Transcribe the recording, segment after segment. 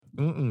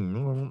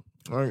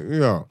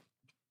Yeah.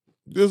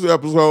 This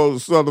episode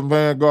of Southern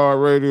Vanguard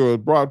Radio is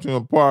brought to you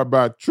in part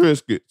by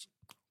Triscuits.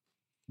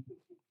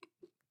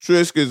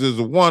 Triscuits is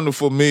a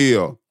wonderful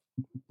meal.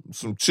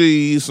 Some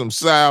cheese, some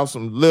sauce,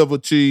 some liver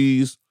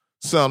cheese,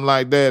 something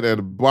like that, and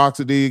a box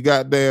of these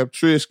goddamn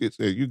Triscuits,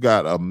 and you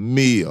got a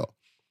meal.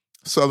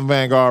 Southern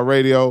Vanguard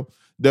Radio,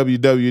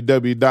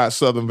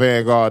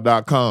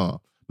 www.southernvanguard.com.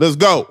 Let's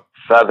go.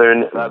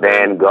 Southern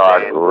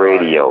Vanguard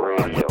Radio.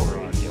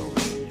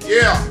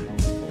 Yeah.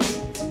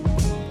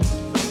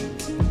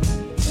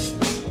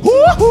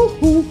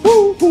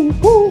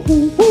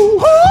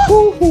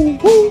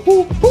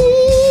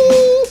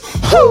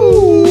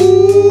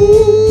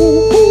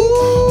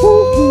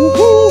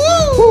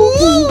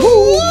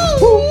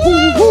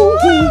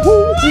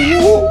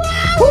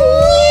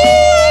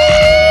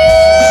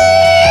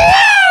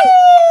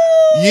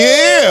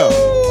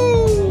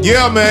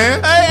 Yeah,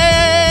 man.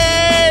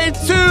 Hey, 2.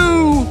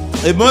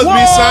 It must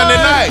be Sunday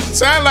night.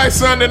 Sound like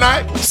Sunday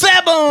night.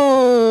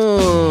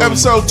 7.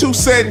 Episode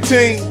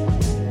 217,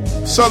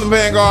 Southern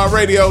Vanguard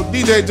Radio.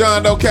 DJ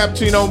John Doe,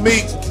 Cappuccino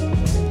Meeks.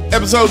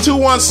 Episode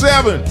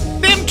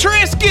 217. Them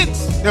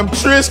Triscuits. Them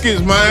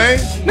Triscuits, man.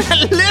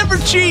 Liver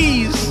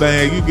cheese.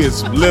 Man, you get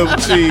some liver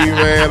cheese,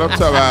 man. I'm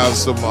talking about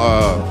some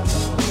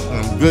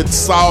good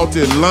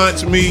salted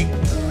lunch meat,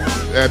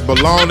 that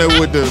bologna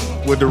with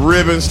the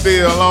ribbon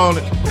still on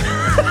it.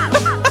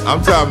 I'm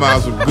talking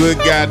about some good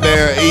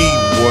goddamn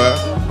eating, boy.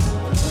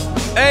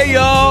 Hey,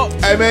 y'all.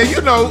 Hey, man,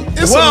 you know,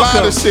 it's a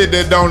lot of shit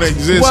that don't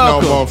exist no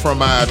more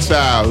from our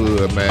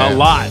childhood, man. A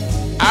lot.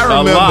 I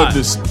remember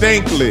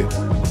distinctly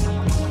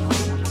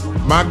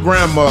my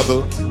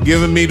grandmother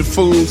giving me the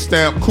food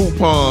stamp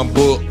coupon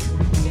book.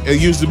 It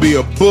used to be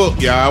a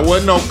book, y'all. It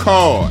wasn't no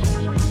card.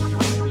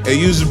 It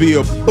used to be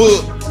a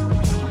book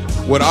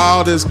with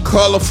all this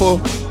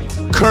colorful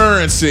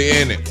currency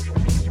in it,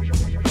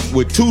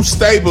 with 2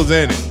 staples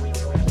in it.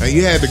 And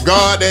you had to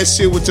guard that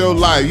shit with your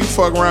life. You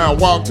fuck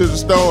around, walk to the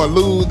store and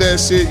lose that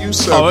shit, you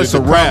subject to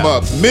come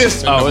up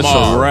missing tomorrow. It's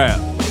a wrap.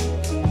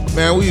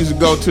 Man, we used to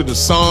go to the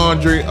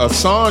Sandry. A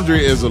Sandry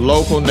is a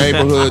local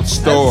neighborhood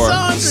store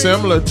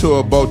similar to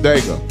a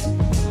bodega.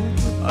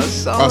 A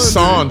Sandry.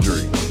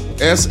 Saundry.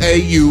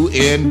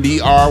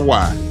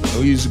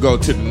 We used to go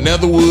to the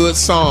Netherwood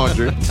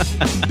Sandry,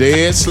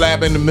 dead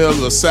slap in the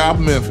middle of South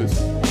Memphis.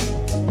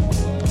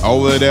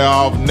 Over there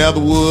off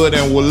Netherwood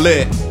and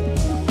Willette.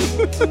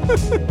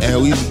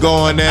 And we used to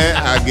go in there.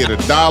 I get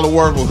 $1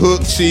 worth of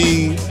hook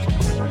cheese,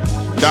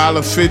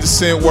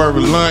 $1.50 worth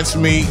of lunch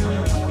meat,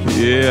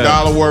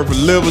 $1 worth of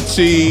liver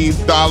cheese,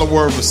 $1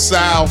 worth of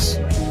sauce,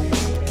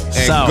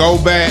 and go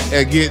back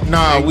and get.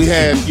 You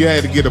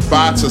had to get a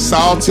box of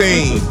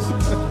saltines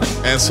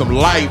and some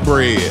light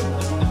bread,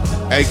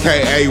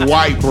 aka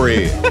white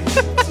bread.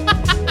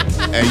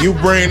 And you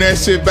bring that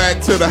shit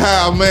back to the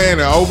house, man,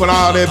 and open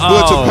all that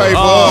butcher paper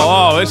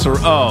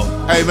up.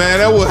 Hey, man,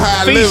 that was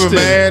high living,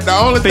 man. The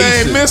only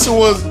thing missing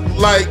was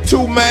like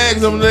 2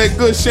 mags of that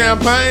good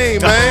champagne,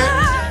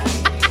 man.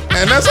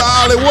 And that's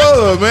all it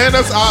was, man.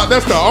 That's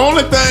the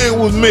only thing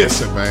was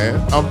missing, man.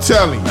 I'm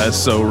telling you. That's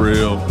so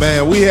real.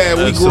 Man, we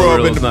grew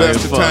up in the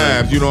best of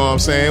times, you know what I'm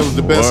saying? It was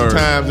the best of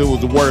times, it was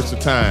the worst of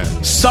times.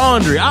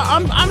 Sandry.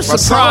 I'm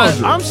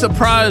surprised. I'm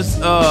surprised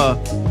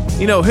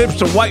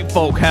hipster white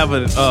folk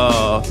haven't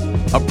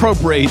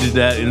appropriated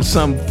that in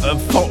some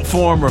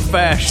form or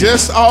fashion.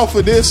 Just off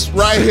of this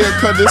right here,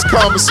 this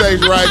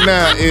conversation right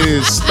now, it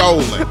is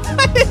stolen.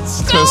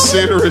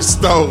 Consider it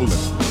stolen.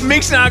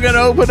 Mick's not going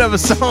to open up a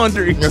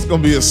Sandry. It's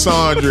going to be a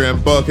Sandry and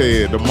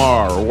Buckhead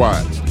tomorrow.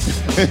 Watch.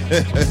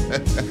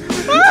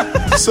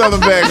 Southern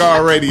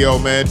Vanguard Radio,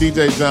 man.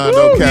 DJ John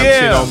Doe,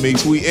 Cappuccino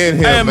Meeks. We in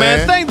here, hey,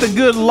 man. Thank the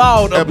good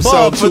Lord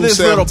above for this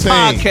little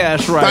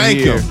podcast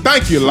here.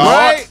 Thank you, Lord.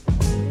 Right?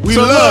 We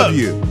love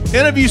you.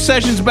 Interview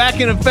sessions back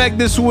in effect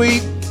this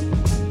week.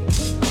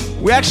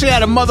 We actually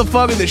had a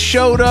motherfucker that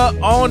showed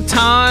up on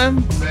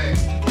time.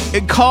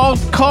 It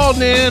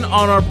called in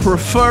on our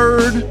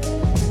preferred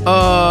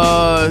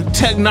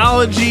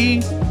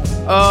technology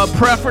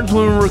preference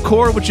when we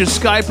record, which is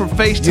Skype or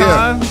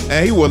FaceTime. Yeah.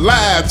 And he was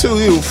live too.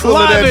 He was full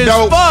live of that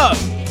dope. Fuck.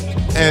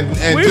 And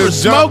we were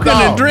smoking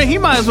and drinking. He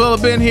might as well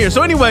have been here.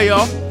 So anyway,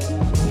 y'all,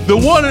 the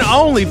one and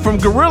only from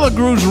Gorilla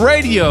Grooves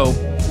Radio,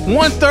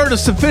 1/3 of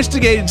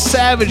Sophisticated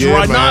Savage,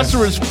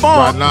 Rhinoceros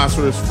Funk.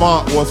 Rhinoceros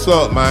Funk, what's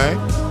up, man?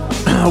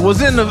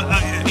 Was in the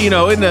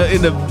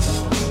in the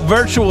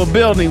virtual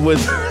building with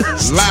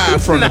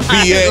live from the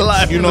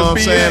BX, you know what I'm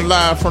saying?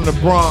 Live from the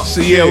Bronx.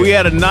 So yeah, we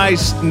had a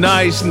nice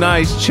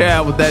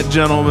chat with that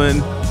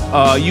gentleman.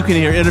 You can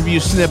hear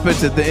interview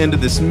snippets at the end of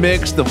this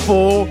mix. The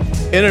full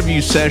interview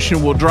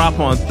session will drop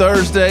on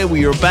Thursday.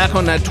 We are back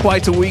on that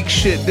twice a week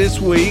shit this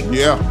week.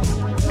 Yeah.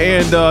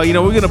 And, we're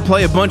going to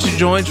play a bunch of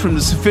joints from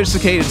the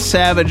Sophisticated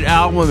Savage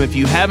album. If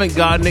you haven't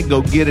gotten it,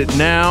 go get it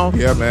now.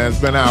 Yeah, man.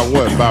 It's been out,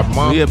 about a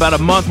month? Yeah, about a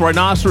month.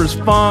 Rhinoceros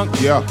Funk.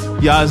 Yeah.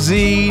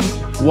 Yazid,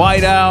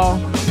 White Owl,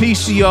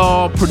 Peace to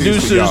y'all,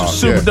 producers,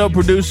 super dope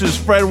producers.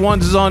 Fred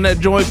Ones is on that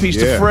joint. Peace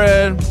to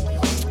Fred.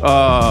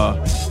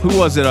 Who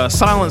was it?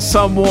 Silent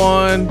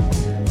Someone.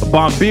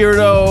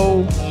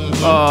 Bombirdo,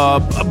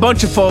 a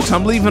bunch of folks.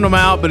 I'm leaving them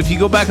out, but if you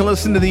go back and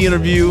listen to the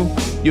interview,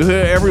 you'll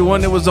hear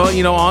everyone that was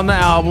on, on the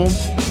album.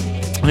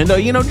 And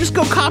just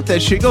go cop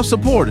that shit. Go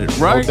support it,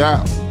 right? No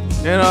doubt.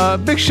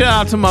 And big shout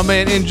out to my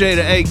man NJ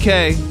the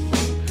AK.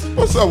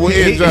 What's up with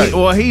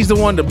NJ? He's the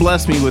one that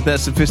blessed me with that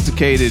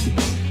Sophisticated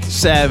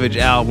Savage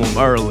album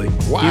early.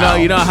 Wow.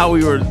 You know how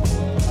we were.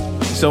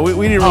 So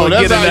we didn't really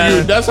get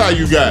it. That's how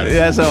you got it.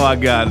 That's how I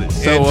got it.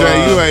 So,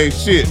 NJ, you ain't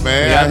shit,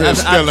 man. Yeah, out here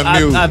stealing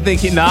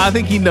music. I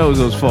think he knows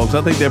those folks.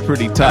 I think they're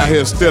pretty tight. Out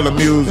here stealing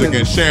music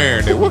and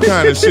sharing it. What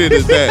kind of shit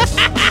is that?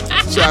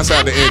 Shouts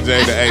out to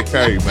NJ the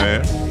AK,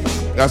 man.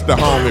 That's the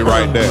homie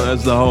right there.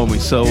 That's the homie.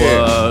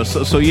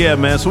 So yeah,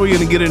 man. So we're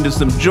gonna get into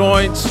some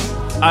joints.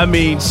 I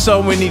mean,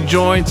 so many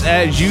joints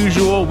as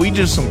usual. We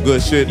just some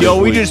good shit.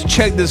 We just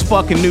checked this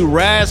fucking new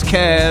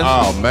Razzcast.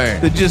 Oh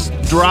man, that just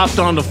dropped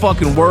on the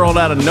fucking world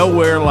out of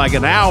nowhere like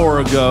an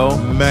hour ago.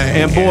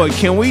 Man, and boy,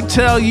 can we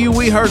tell you,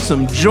 we heard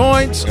some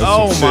joints. There's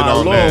some my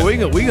lord,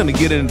 we gonna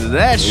get into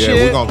that shit.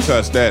 Yeah, we're gonna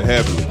touch that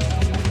heavily.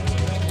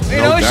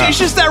 It's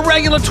just that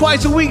regular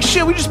twice a week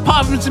shit. We just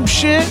popping some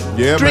shit.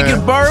 Yeah,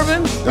 drinking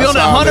bourbon. We on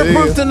that 100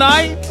 proof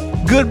tonight.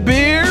 Good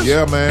beers.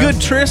 Yeah, man. Good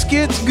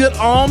Triscuits. Good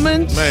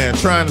almonds. Man,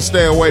 trying to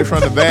stay away from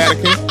the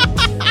Vatican.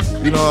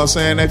 You know what I'm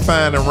saying? They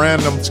finding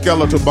random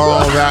skeletal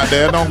bones out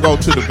there. Don't go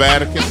to the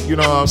Vatican. You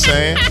know what I'm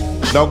saying?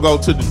 Don't go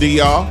to the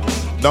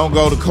DR. Don't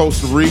go to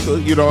Costa Rica.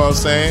 You know what I'm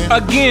saying?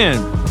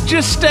 Again,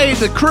 just stay at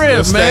the crib,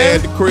 man. Stay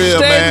at the crib,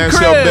 man. It's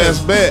your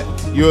best bet.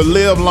 You'll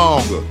live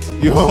longer.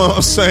 You know what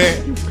I'm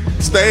saying?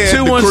 Stay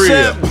at the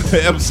crib.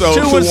 Episode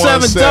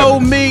 217. Doe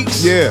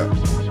Meeks. Yeah.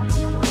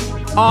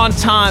 On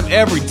time,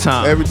 every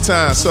time. Every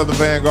time. Southern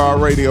Vanguard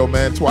Radio,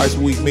 man. Twice a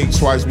week Meeks,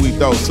 twice a week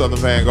Doe. Southern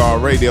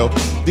Vanguard Radio.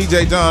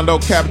 DJ John Doe,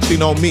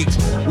 Cappuccino Meeks.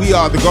 We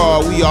are the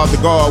guard. We are the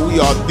guard. We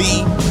are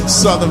the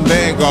Southern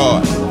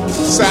Vanguard.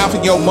 South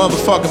in your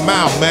motherfucking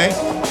mouth, man.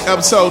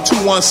 Episode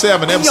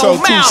 217. Episode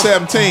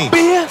 217.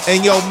 Bitch.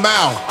 In your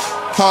mouth,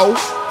 ho.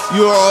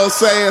 You know what I'm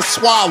saying?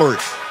 Swallow it.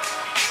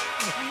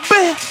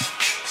 Bitch.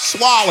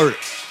 Swallow it.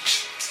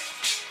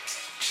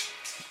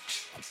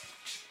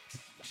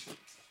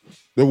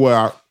 The way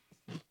I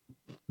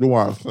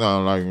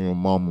sound like in your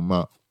mama's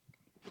mouth.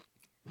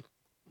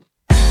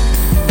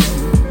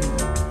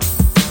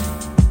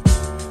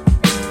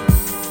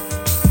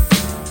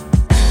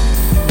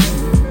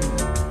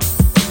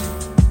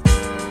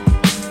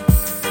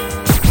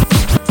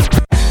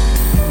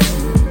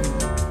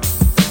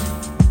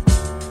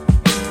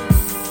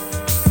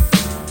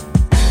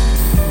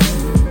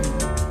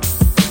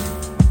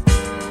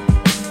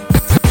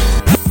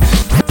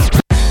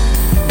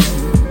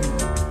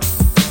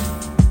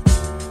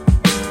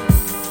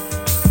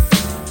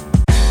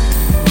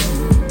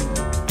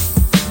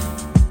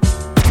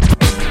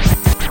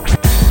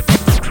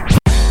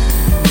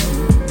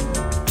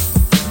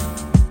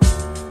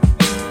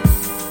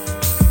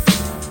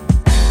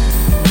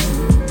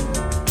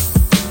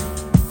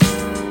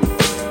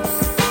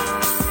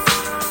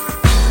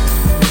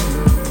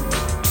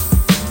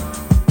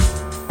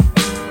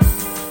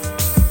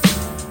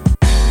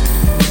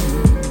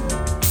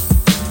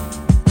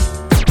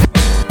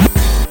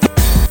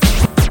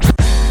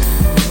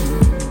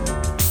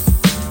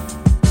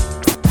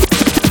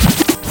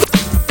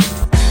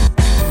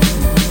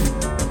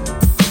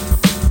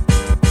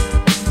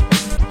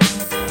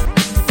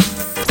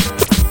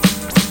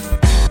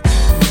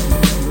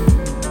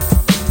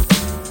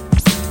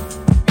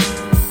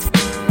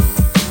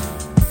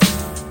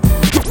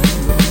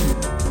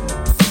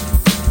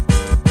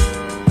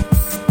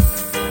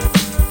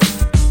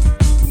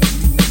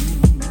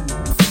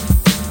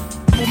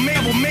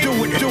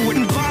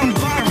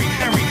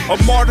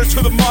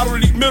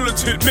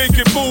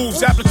 Making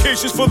moves,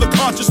 applications for the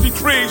consciously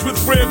crazed with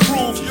rare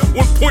grooves. 1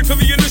 point for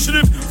the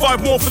initiative,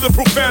 5 more for the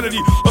profanity.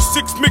 A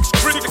 6 mixed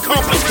crit to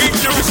complicate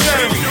your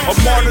insanity. A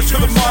martyr to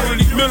the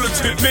moderately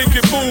militant,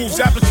 making moves,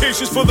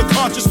 applications for the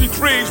consciously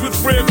crazed with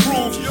rare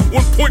grooves.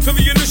 1 point for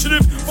the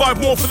initiative,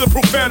 5 more for the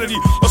profanity.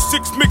 A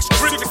 6 mixed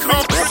crit to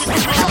complicate.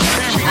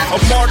 A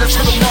martyr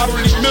to the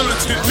moderately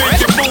militant,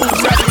 making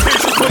moves,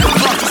 applications for the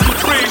consciously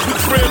crazed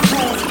with rare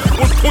grooves.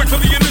 1 point for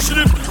the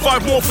initiative,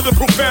 5 more for the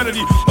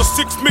profanity. A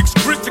 6 mixed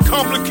grit to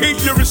complicate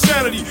your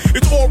insanity.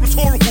 It's all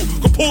rhetorical,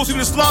 composing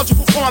this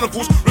logical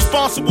chronicles.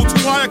 Responsible to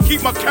why I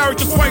keep my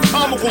character quite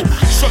comical.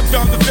 Shut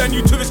down the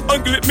venue to this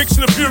ungulate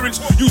mixing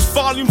appearance. Use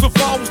volumes of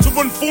vowels to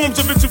run forms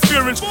of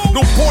interference.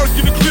 No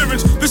bargaining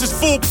clearance, this is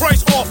full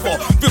price offer.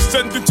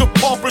 Descendant of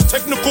paupers,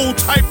 technical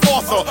type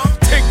author.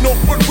 Take no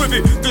run with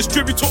it,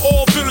 distribute to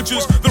all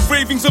villages. The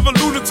ravings of a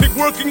lunatic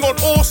working on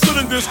all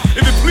cylinders.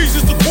 If it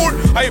pleases the court,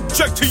 I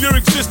object to your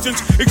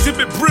existence.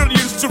 Exhibit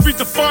brilliance to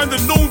redefine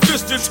the known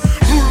distance.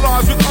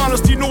 Brutalized with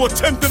honesty, no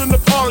attempt at an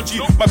apology.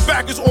 My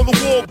back is on the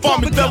wall,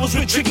 bombing devils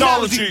with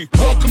technology.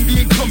 Welcome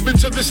the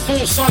incumbent to this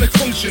full sonic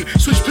function.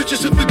 Switch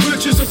pitches of the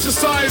glitches of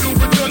societal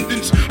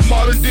redundance.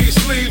 Modern day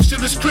slaves to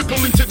this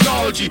crippling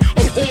technology.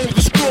 Uphold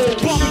the scroll.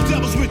 Bombing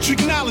devils with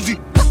technology.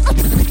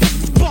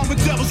 Bombing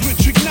devils with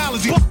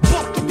technology.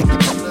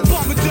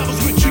 Bombing devils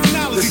with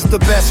technology. He's the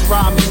best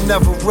rhyme you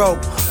never wrote.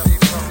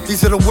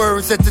 These are the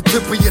words at the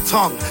tip of your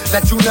tongue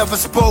that you never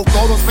spoke.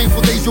 All those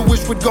painful days you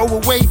wish would go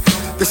away.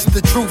 This is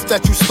the truth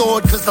that you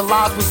stored, cause the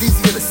lies was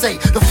easier to say.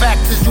 The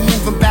fact is you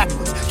moving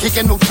backwards, can't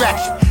get no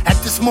traction. At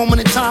this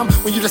moment in time,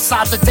 when you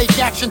decide to take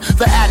action,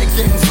 the addict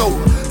getting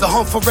sober, the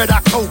hunt for Red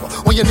October.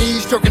 On your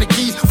knees, jerking the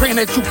keys, praying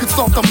that you can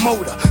start the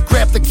motor.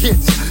 Grab the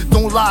kids,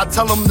 don't lie,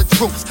 tell them the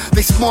truth.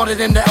 They smarter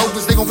than the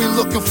elders, they gon' be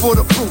looking for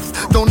the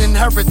proof. Don't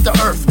inherit the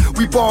earth,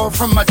 we borrow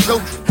from my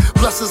children.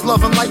 Bless us,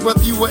 love and light,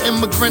 whether you were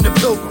immigrant or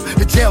pilgrim.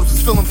 The jails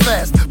is filling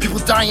fast, people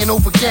dying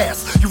over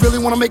gas. You really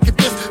wanna make a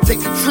difference? Take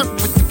a trip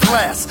with the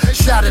class.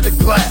 Shatter the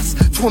glass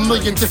to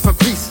 1,000,000 different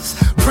pieces.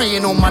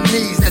 Praying on my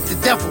knees that the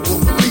devil will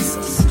release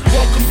us.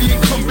 Welcome the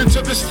incumbents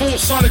of this full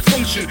sonic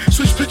function.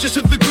 Switch pitches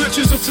of the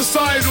glitches of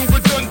societal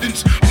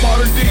redundance.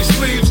 Modern day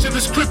slaves to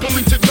this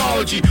crippling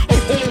technology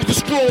of all the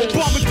scrolls.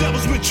 Bombing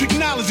devils with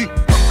technology.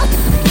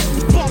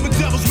 Bombing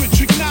devils with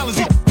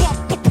technology.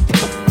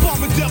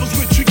 Bombing devils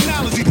with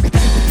technology.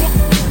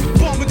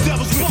 Bombing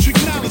devils with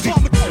technology.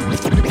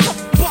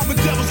 Bombing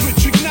devils with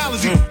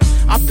technology.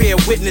 I bear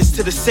witness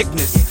to the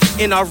sickness.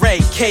 NRA,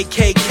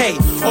 KKK,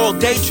 all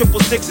day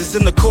 666s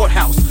in the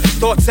courthouse.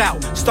 Thoughts out,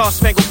 Star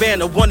Spangled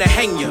Banner wanna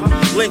hang ya.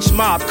 Lynch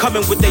mob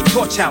coming with they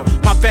torch out.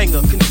 My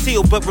banger,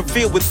 concealed but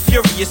revealed with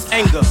furious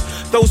anger.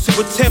 Those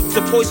who attempt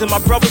to poison my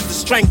brother's the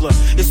strangler.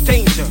 It's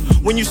danger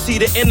when you see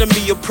the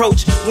enemy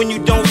approach. When you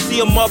don't see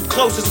them up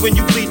close is when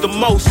you bleed the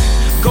most.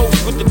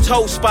 Ghost with the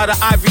toast by the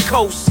Ivory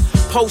Coast.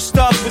 Post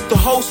up with the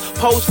host,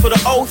 pose for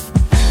the oath.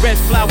 Red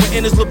flower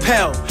in his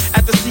lapel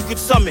at the secret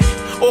summit.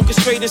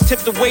 Orchestrators tip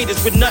the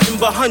waiters with nothing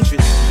but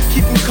hundreds.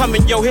 Keep them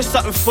coming, yo, here's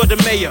something for the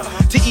mayor.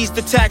 To ease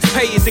the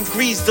taxpayers and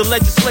grease the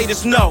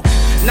legislators, no.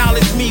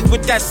 Knowledge me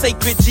with that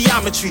sacred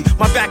geometry.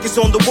 My back is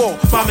on the wall,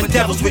 bombing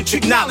devils with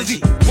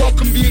technology.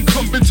 Welcome the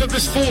incumbents of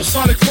this full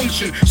sonic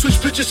function. Switch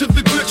pitches of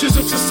the glitches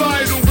of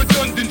societal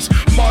redundance.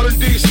 Modern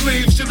day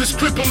slaves to this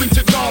crippling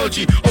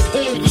technology of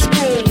all the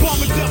scrolls.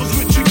 Bombing devils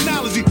with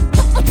technology.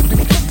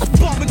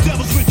 Bombing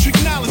devils with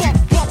technology.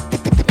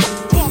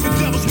 Bombing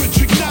devils with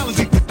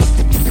technology.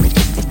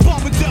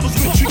 Bombing devils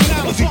with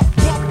technology.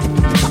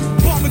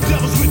 Bombing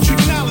devils with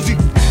technology.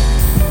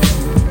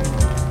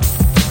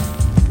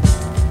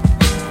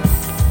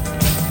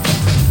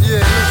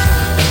 Yeah,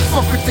 listen.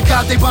 Fuck with the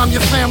God, they bomb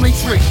your family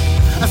tree.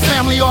 A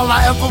family all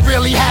I ever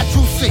really had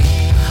to see.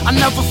 I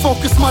never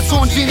focused much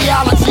on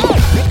genealogy.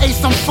 Ate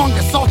some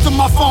fungus, altered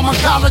my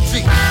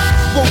pharmacology.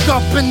 Woke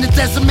up in the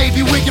desert,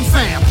 maybe Wigan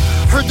fam.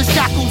 Heard the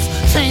shackles,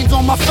 chains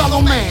on my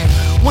fellow man.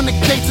 When the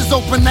gates is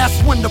open, that's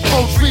when the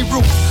poultry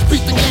roots.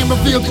 Beat the game,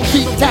 reveal the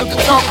key, tap the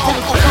tongue.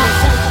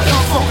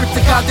 Fuck with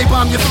the God, they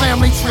bomb your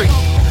family tree.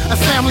 A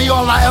family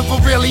all I ever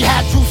really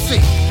had to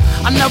see.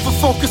 I never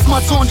focused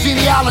much on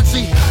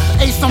genealogy.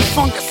 Ate some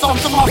fungus,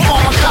 altered my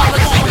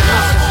pharmacology.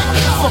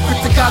 Fuck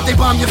with the God, they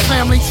bomb your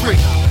family tree.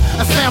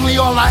 A family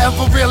all I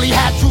ever really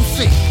had to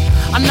see.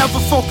 I never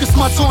focused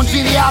much on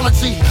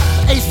genealogy.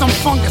 Ate some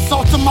fungus,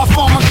 altered my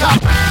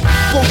pharmacology.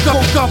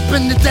 Woke up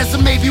in the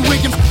desert, maybe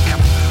Wigan.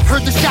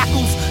 Heard the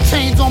shackles,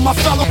 chains on my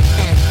fellow.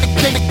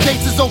 The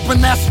gates is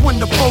open, that's when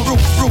the pro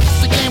roots.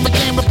 The game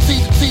of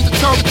see the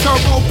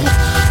turbo boost.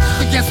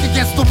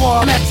 Against the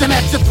wall, at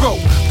your throat.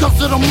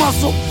 Cause of the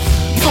muscle,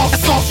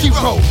 it's all she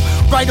wrote.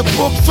 Write a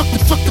book, shook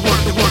the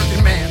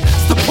working man.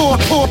 It's the poor,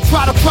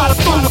 try to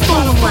stone the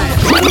stolen land.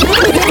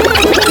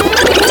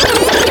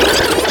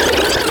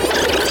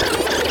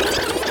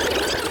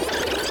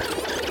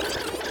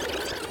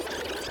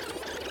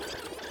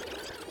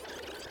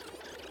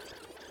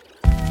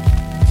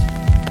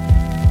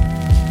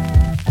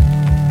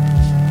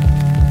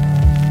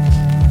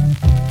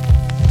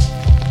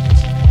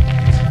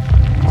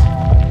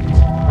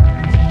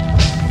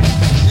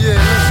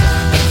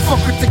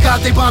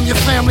 They bomb your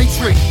family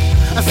tree.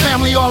 A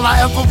family all I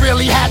ever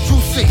really had to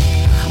see.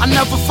 I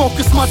never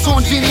focused much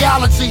on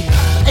genealogy.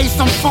 Ate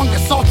some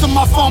fungus, altered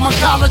my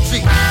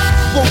pharmacology.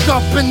 Woke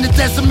up in the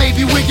desert,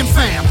 maybe Wigan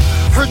fam.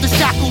 Heard the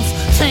shackles,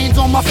 chains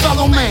on my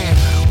fellow man.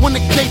 When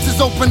the gates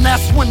is open,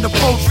 that's when the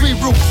poultry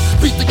roots.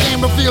 Beat the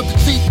game, reveal the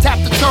teeth, tap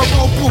the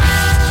turbo boost.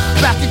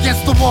 Back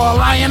against the wall,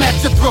 lying at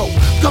your throat.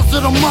 Cause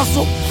of the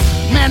muscle,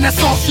 man,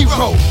 that's all she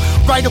wrote.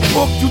 Write a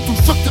book, you too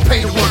shook to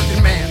pay the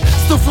working man.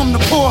 Still from the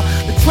poor,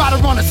 that try to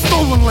run a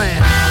stolen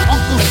land.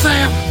 Uncle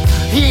Sam,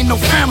 he ain't no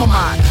fam of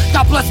mine.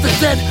 God bless the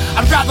dead,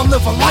 I'd rather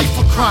live a life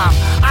of crime.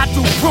 I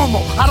do promo,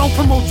 I don't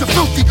promote your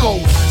filthy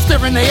goals.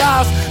 Stare in their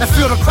eyes and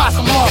feel the cries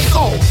of lost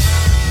souls.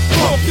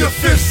 Pump your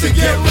fists and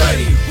get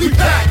ready. We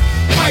back,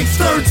 mics,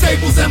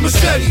 turntables, and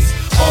machetes.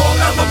 All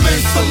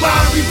elements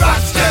align, we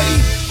rock steady.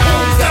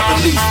 Homes that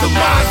release the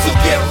mind, so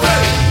get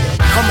ready.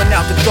 Coming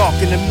out the dark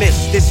in the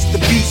mist, this is the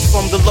beast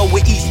from the lower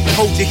east.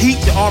 Hold your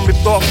heat, your arm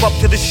ripped off up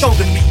to the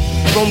shoulder meat.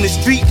 Roam the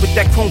street with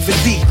that chrome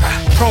physique.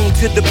 Prone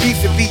to the beef,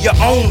 it be your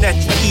own that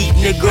you eat,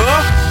 nigga.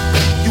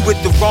 You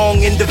with the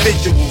wrong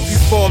individuals. You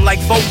form like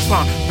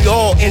Voltron, we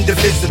all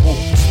indivisible.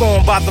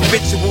 Stormed by the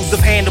rituals of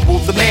Hannibal,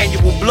 the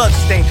manual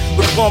bloodstain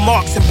with claw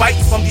marks and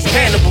bites from these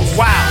cannibals.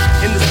 Wow,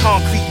 in this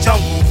concrete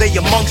jungle, they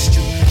amongst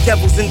you.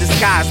 Devils in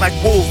disguise like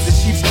wolves in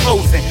sheep's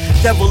clothing.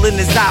 Devil in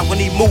his eye when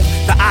he moves,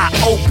 the eye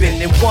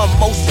open. And one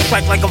motion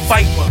strike like a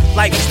viper,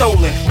 life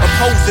stolen.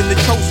 Opposing the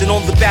chosen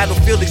on the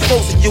battlefield,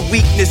 exposing your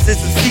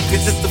weaknesses and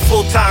secrets. It's the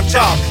full-time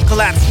job.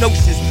 Collapse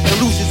notions,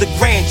 illusions of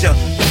grandeur.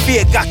 The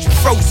fear got you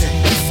frozen.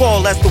 You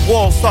fall as the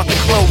walls start to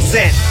close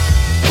in.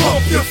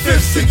 Pump your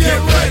fists and get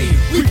ready.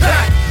 We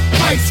back.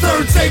 Mics,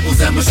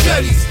 turntables, and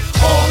machetes.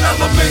 All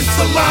elements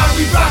align,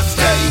 we rock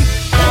steady.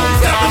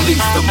 Homes that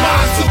release the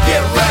mind, so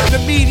get ready.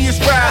 The media's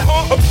wrath,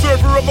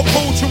 observer of a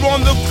culture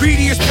on the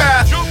greediest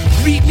path.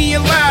 Greet me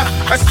and laugh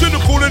at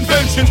cynical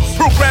inventions,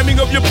 programming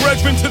of your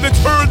brethren to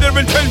deter their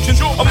intentions.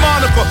 A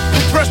moniker,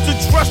 repress the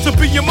trust to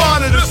be your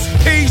monitors.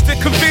 Page that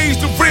conveys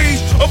the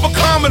rage of a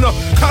commoner.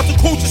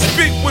 Counterculture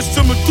spit with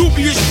some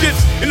dubious shits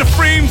in the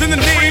frames and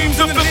the names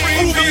of the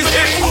movies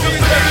hits.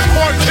 Every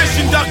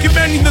partition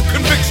documenting the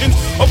convictions.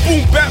 A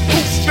boom bap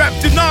bootstrap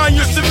denying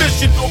your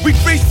submission. We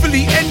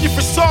gracefully end your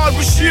facade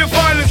with sheer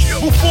violence.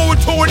 Move forward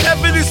toward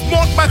evidence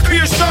marked by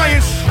clear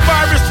science.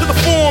 Virus to the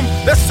form,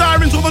 that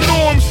sirens are the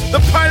norms.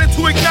 The pilot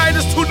to ignite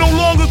us to no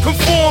longer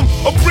conform.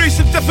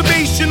 Abrasive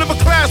defamation of a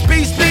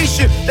class-based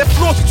nation that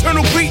flaunts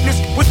eternal greatness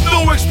with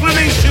no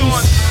explanations.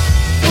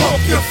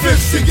 Pump your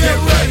fists and get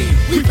ready.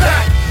 We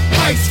back.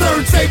 Mics,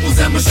 turntables,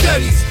 and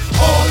machetes.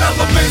 All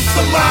elements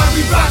align,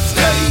 we rock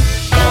steady.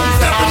 Homes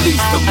that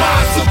release the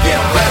mind, so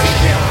get ready.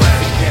 Get ready.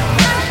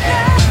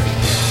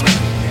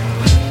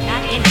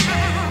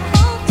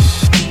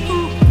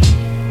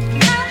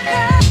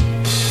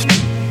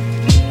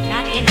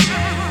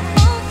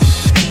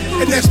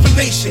 An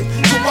explanation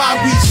to why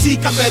we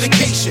seek our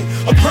medication.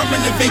 A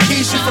permanent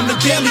vacation from the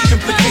daily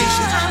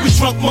implications. We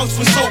drunk monks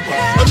when sober.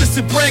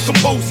 Illicit brand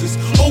composers.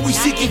 Always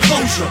seeking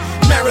closure.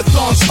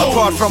 Marathon stories.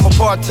 Apart from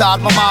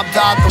apartheid, my mom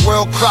died. The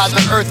world cried.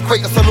 An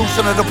earthquake, a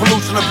solution of the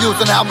pollution of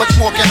youth. And how much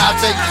more can I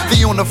take? The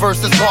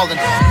universe is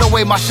calling. No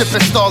way my ship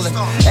is stalling.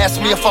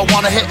 Ask me if I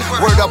wanna hit.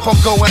 Word up, I'm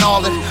going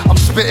all in. I'm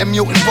spitting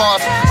mutant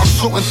bars. I'm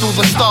shooting through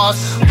the stars.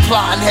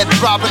 Plotting, head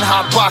throbbing,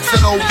 hot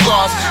boxing old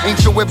cars.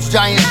 Ancient whips,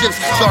 giant ships,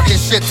 talking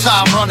shit,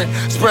 time running.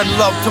 Spread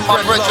love to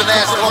my brethren,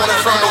 ass on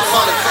infernal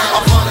running.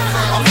 I'm running.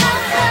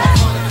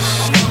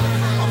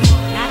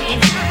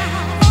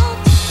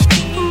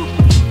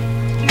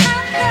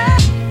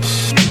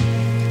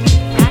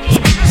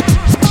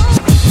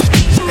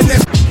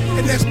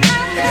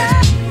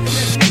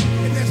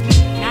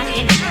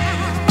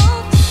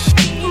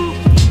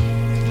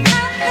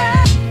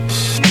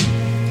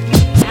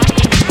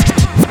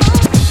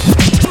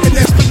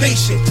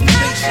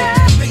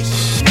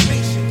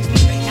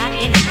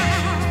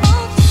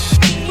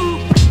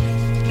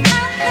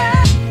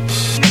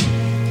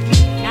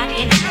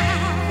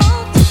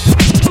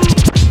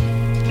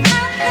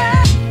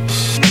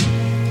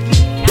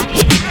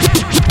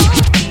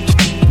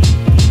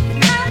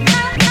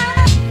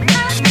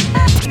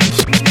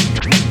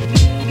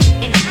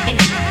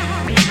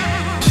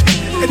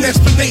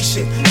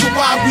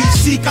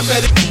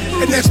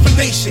 An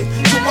explanation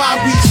to why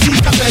we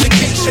seek our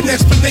medication. An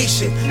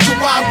explanation to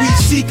why we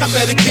seek our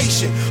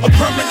medication. A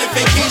permanent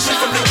vacation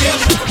from the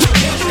daily.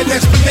 An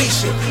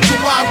explanation to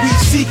why we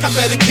seek our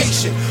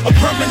medication. A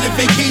permanent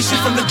vacation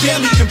from the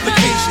daily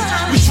implications.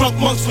 We drunk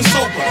monks when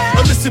sober.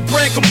 Illicit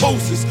brand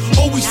composers.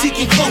 Always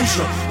seeking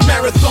closure.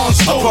 Marathon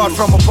stories. Apart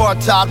from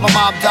apartheid, my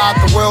mom died.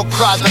 The world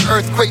cried. An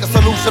earthquake, a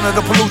solution of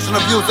the pollution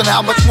of youth. And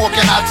how much more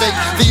can I take?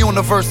 The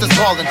universe is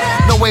calling.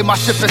 No way my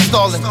ship is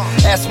stalling.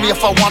 Ask me if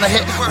I wanna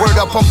hit. Word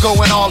up, I'm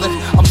going all in.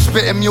 I'm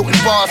spitting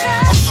mutant bars.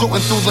 I'm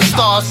shooting through the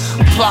stars.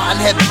 Plotting,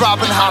 head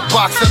throbbing, hot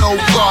boxing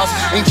old cars.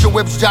 Ancient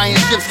whips, giant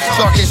ships,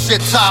 talking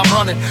shit, time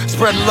running.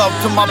 Spread love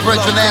to my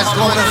brethren, ass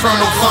going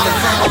infernal running.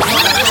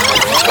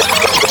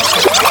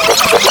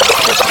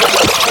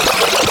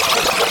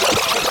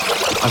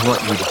 I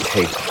want you to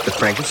take the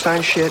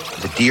Frankenstein shit,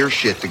 the deer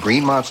shit, the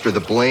green monster, the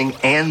bling,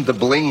 and the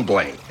bling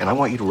bling. And I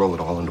want you to roll it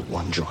all into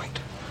one joint.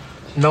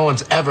 No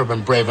one's ever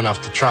been brave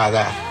enough to try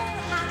that.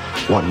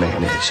 One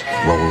man is.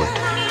 Roll it.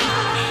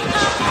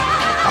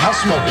 I'll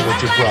smoke it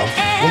with you, bro.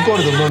 We'll go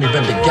to the loony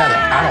bin together.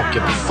 I don't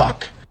give a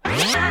fuck.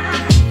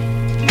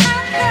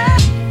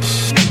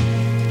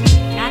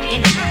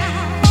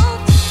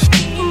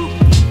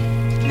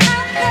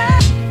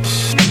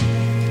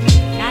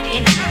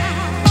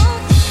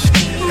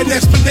 An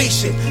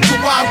explanation to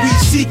why we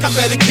seek our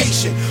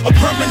medication. A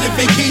permanent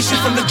vacation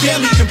from the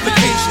daily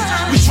implications.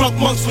 We drunk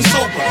monks when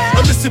sober.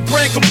 Illicit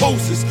brand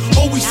composers.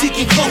 Always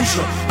seeking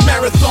closure.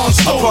 Marathon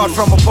stories. Apart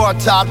from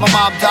apartheid, my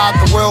mom died.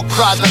 The world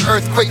cried. An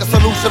earthquake, a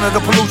solution of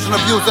the pollution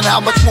of youth. And how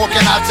much more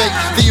can I take?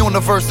 The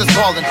universe is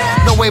calling.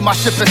 No way my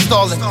ship is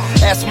stalling.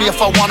 Ask me if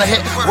I wanna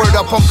hit. Word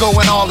up, I'm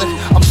going all in.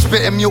 I'm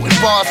spitting mutant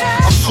bars.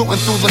 I'm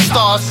shooting through the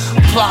stars.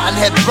 I'm plotting,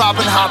 head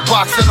robbing, hot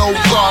boxing old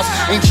cars.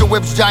 Ancient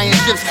whips, giant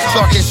ships,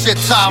 talking shit,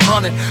 time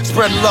running.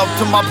 Spreading love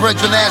to my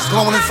brethren, ass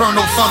glowing, inferno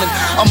sunning.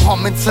 I'm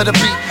humming to the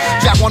beat.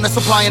 Jack wanna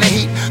supplying the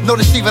heat. No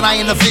deceiving, I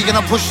ain't a vegan.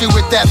 I'm pushing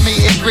with that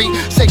meat and greed.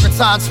 Sacred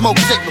signs, smoke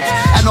signals,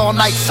 and all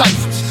night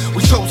ciphers.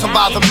 We chosen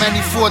by the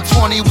many,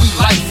 420, we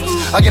lifers.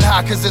 I get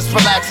high cause it's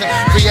relaxing,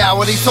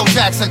 reality so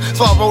taxing.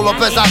 So I roll up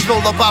as I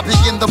stroll up, I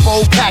begin the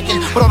bold packing.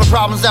 But all the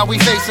problems that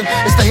we facing,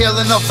 it's the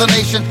healing of the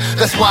nation.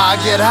 That's why I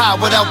get high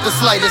without the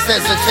slightest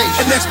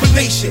hesitation. An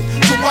explanation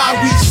to why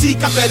we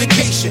seek our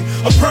medication.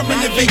 A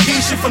permanent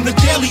vacation from the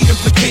daily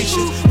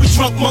implications. We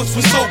drunk monks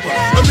with sober,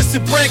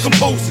 illicit brand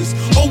composers,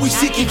 always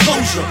seeking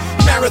closure.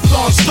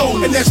 Marathon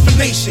stone, an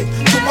explanation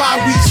to why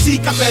we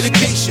seek our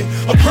medication.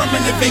 A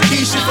permanent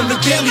vacation from the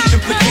daily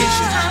implications.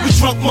 We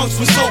drunk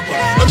monks with sober,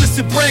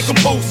 illicit brand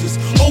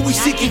composers, always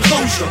seeking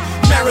closure.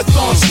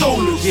 Marathon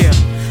stoners. Yeah,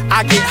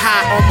 I get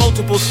high on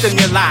multiple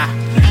stimuli.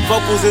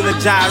 Vocals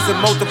energize and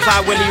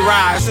multiply when he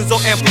rises or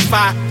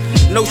amplify.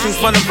 Notions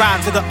run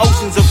around till the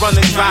oceans are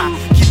running dry.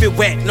 Keep it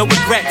wet, no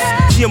regrets.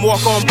 See him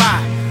walk on by.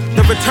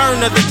 The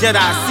return of the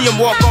Jedi. See him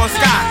walk on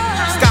sky.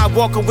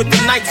 Skywalker with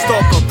the Night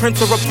Stalker,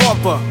 Prince of a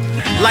Pauper.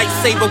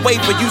 Lightsaber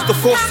waver, use the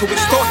force to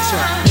extort you.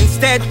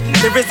 Instead,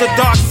 there is a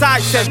dark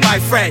side said by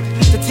Fred.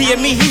 To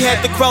TME, he had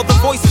to quell the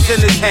voices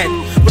in his head.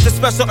 With the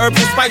special herbs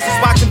and spices,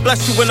 watch him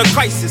bless you in a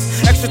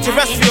crisis.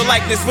 Extraterrestrial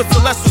likeness with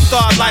celestial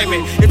star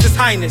alignment. It's His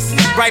Highness,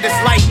 brightest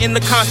light in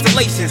the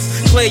constellations.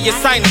 Clear your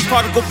sinus,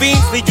 particle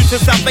beams lead you to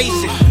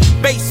salvation.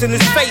 Bass in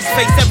his face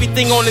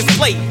everything on his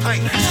plate.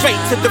 Straight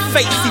to the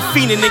face, he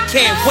fiending and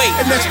can't wait.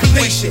 An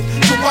explanation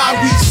to why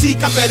we seek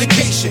our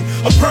medication.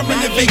 A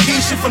permanent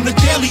vacation from the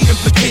daily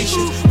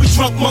implications. We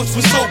drunk monks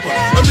with sober,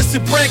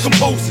 illicit brand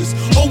composers,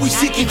 always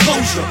seeking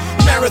closure.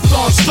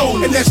 Marathon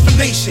stone, an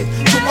explanation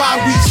to why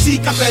we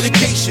seek our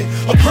medication.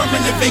 A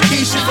permanent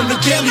vacation from the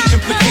daily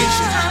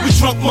implications. We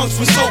drunk monks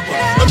with sober,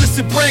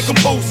 illicit brand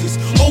composers,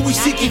 always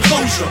seeking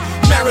closure.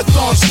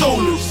 Marathon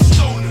stoners.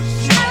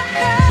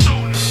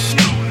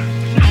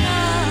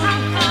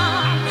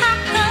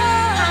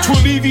 To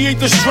alleviate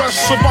the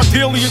stress of my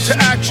daily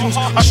interactions,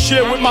 I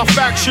share with my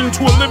faction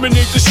to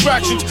eliminate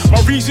distractions. My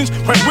reasons,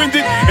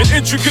 right-winded and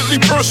intricately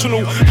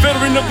personal.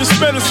 Veteran of this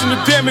medicine, the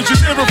damage is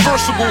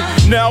irreversible.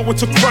 Now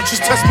into crutches,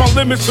 test my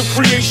limits of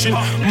creation.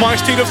 Mind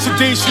state of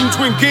sedation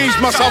to engage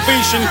my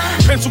salvation.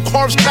 Pencil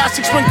carves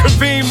classics when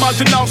conveying my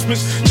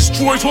denouncements.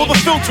 Destroys all the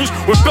filters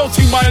when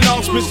belting my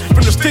announcements.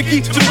 From the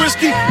sticky to the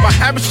risky, my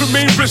habits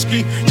remain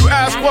risky. You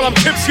ask while I'm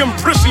tipsy, I'm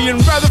prissy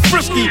and rather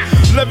frisky.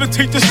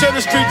 Levitate the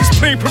center straight, this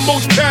plane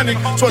promotes panic.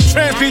 So I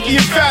translate the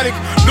emphatic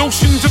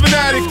notions of an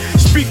addict.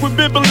 Speak with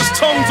bibulous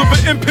tongues over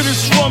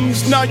impetus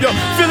drums. Now you're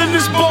filling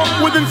this bump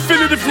with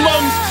infinitive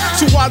lungs.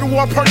 So why do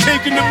I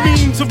partake in the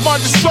means of my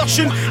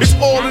destruction? It's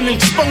all an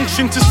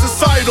expunction to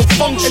societal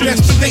function. An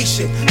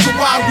explanation to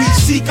why we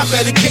seek our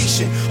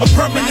medication. A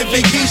permanent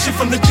vacation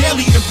from the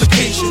daily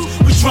implications.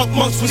 We drunk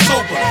monks with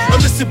sober,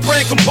 illicit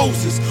brand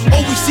composers,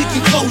 always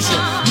seeking closure.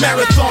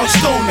 Marathon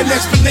stone, an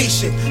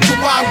explanation to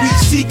why we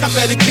seek our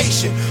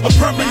medication. A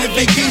permanent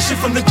vacation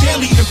from the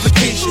daily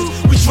implications.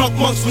 We drunk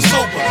monks with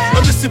sober,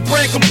 illicit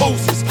brand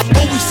composers,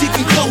 always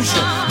seeking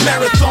closure.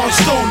 Marathon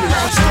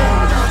stoners.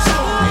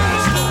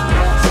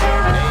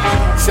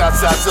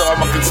 Shouts out to all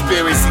my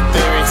conspiracy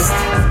theorists.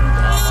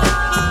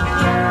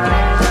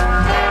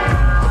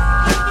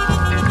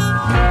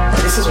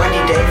 This is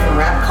Wendy Day from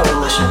Rap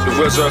Coalition. The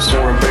Wizard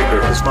Soren Baker.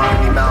 It's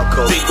Romney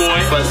Malco. Big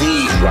Boy.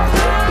 Fuzzy.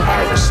 Rocker.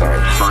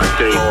 Irisite.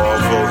 Fonte. All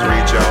foes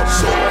reach out.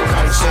 So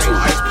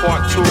Ice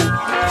Part 2.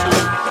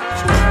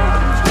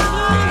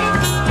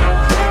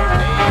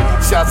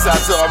 Shouts out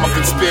to all my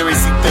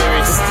conspiracy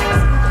theorists.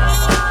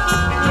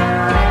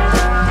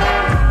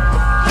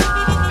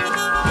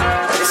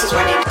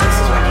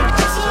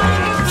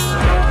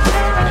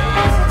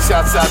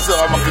 Shouts out to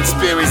all my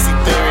conspiracy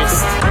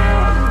theorists.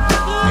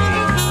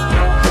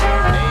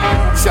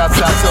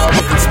 Shouts out to all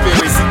my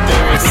conspiracy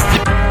theorists.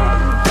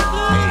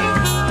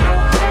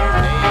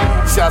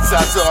 Shouts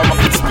out to all my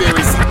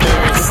conspiracy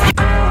theorists.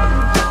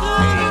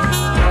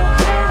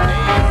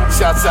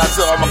 Shouts out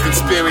to all my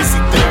conspiracy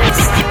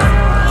theorists.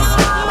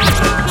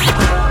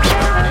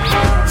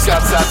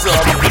 Shouts out to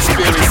all my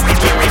conspiracy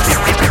theorists.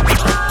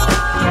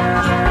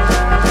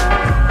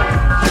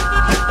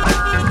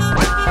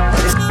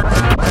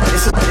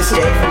 This is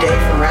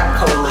Dave from Rap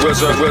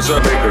Coalition.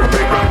 Wizard Baker.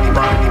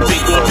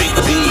 Big Boy.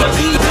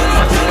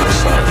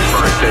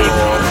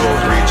 All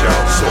foes reach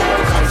out. So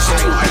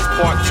Ice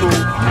Part 2.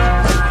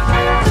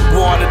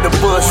 Born in the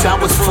bush, I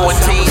was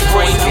 14.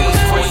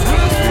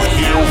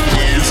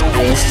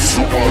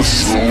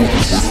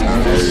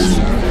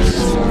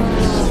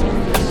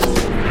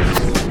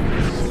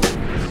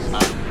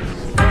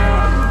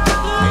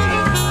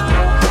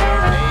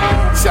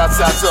 Shouts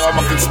out to all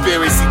my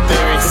conspiracy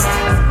theorists.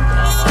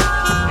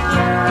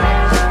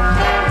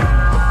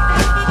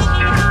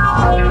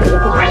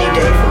 Wendy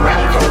Day from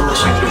Rap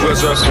Coalition. The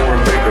Wizard Soren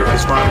Baker.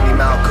 It's Romney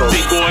Malco.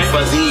 Big Boy.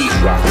 Fuzzy.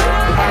 Rocker.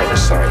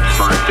 Irisite.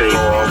 Fonte.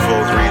 All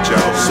foes reach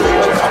out.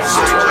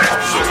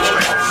 So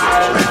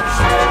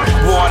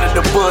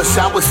bush,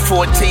 I was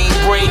 14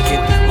 breaking,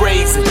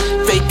 raising.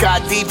 Fake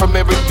ID from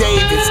Eric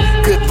Davis.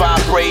 Good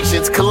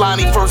vibrations.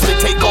 Kalani first to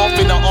take off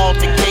in an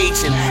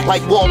altercation.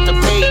 Like Walter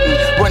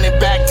Payton. Running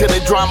back to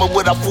the drama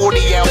with our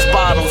 40-ounce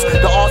bottles.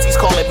 The Aussies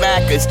call it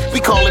Macca's. We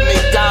call it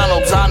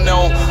McDonald's. I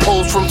know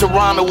hoes from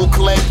Toronto will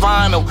collect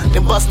vinyl.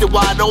 Then busted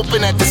wide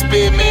open at the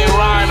Spearman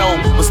Rhino.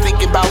 Was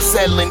thinking about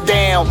settling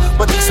down.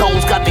 But these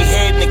hoes got their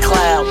head in the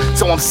cloud.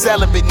 So I'm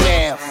celibate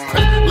now.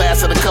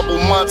 Lasted a couple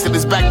months and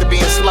it's back to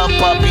being slum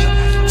puppy.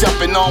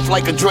 Jumping off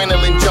like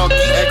adrenaline junkie.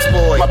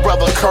 Ex-boy. My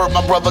brother Kurt,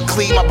 my brother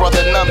Clee, my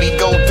brother Nummy.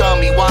 Go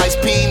dummy. Wise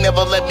P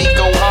never let me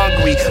go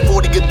hungry.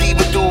 40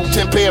 Godiva dude,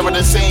 10 pair of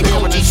the same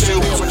Gucci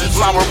shoes.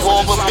 My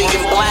revolver big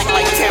and black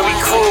like Terry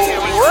Crews.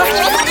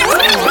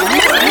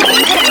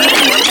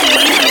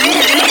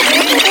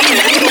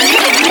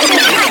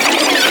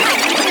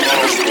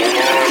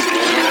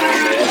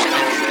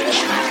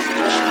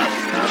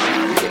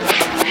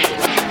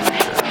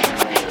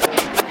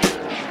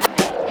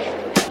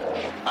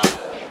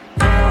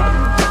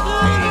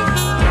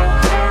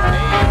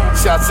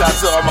 Shouts out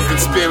to all my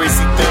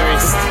conspiracy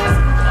theorists.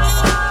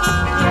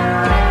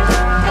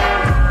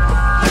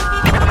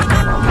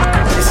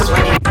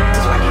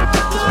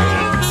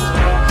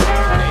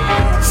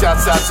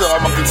 Shouts out to all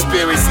my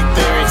conspiracy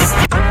theorists.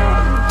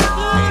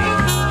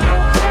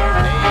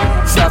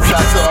 Shouts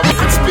out to all my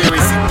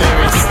conspiracy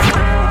theorists.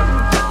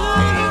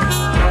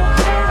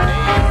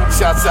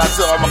 Shouts out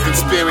to all my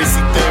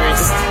conspiracy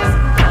theorists.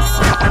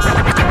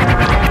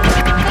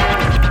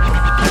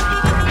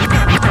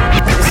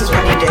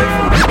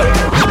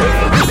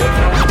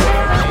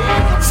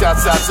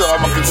 Shouts out to all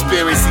my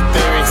conspiracy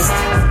theorists.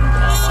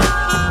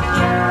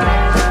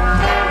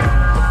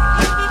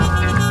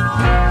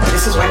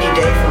 This is Wendy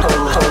Day from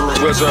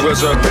Poland. Where's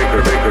up,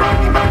 Baker?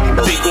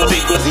 Reach out,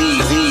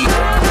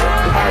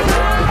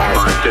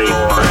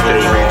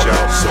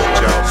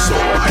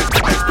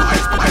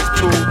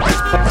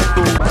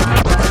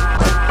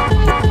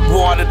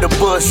 Water the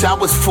bush, I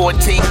was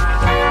 14.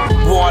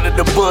 Water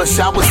the bush,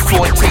 I was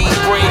 14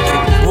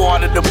 breaking.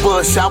 Water the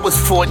bush, I was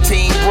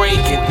 14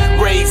 breaking.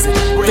 Raising,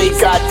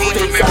 fake ID.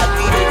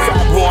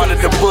 Water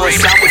the bush,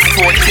 I was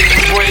 14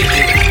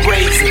 breaking.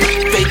 Raising,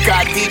 fake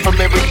ID from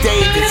Eric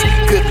Davis.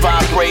 Good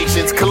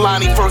vibrations.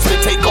 Kalani first to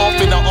take off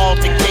in an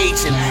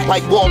altercation.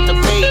 Like Walter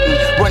Payton.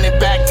 Running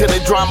back to the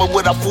drama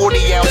with our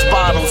 40-ounce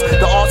bottles.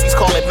 The Aussies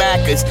call it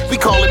Macca's. We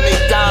call it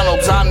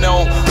McDonald's. I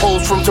know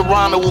hoes from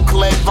Toronto will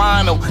collect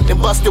vinyl. Then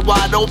busted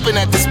wide open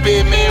at the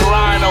Spearman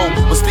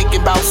Rhino. Was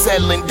thinking about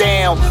settling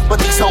down, but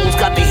these hoes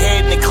got their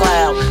head in the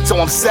cloud. So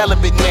I'm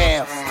celibate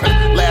now.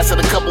 Lasted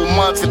a couple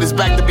months and it's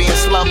back to being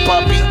slum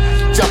puppy.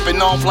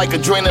 Jumping off like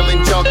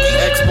adrenaline junkie.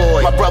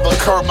 Ex-boy. My brother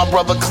Kurt, my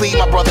brother Clee,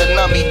 my brother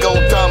Nummy. Go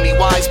dummy.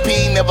 Wise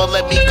P never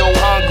let me go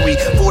hungry.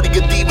 40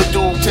 Godiva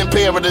dude, 10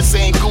 pair of the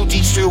same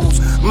Gucci shoes.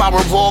 My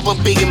revolver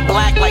big and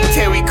black like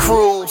Terry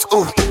Crews.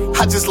 Ooh,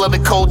 I just love the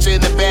culture in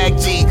the bag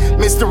G.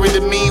 Mystery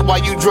to me while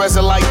you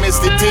dressing like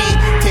Mr. D.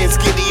 10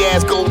 skinny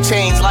ass gold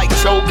chains like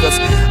chokers.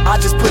 I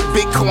just put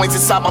bitcoins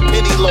inside my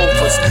penny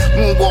loafers.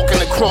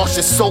 Moonwalking across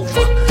your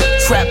sofa.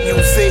 Trap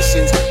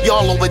musicians,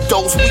 y'all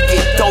overdose, we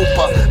get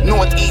doper.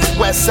 North, east,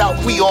 west, south,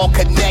 we all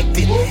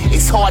connected.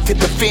 It's hard to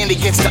defend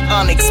against the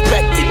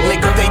unexpected.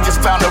 Nigga, they just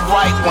found the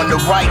right one,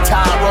 the right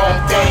time, wrong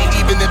day.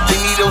 Even if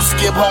they need to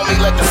skip, homie,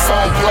 let the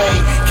song play.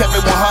 Kept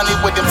it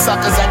 100 with them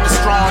suckers at the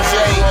strong J.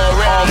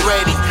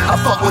 Already, I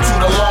fuck with you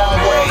the long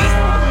way.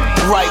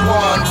 Right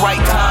one, right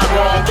time,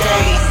 wrong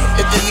day.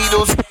 If the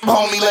needles,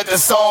 homie, let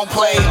the song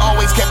play.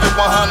 Always kept it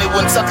 100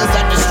 when suckers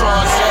at the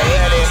strong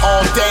shade.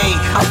 All day,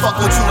 I fuck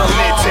with you the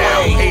long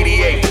way.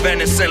 88,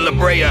 Venice and La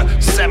Brea.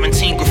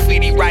 17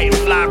 graffiti writing,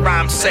 fly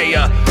rhyme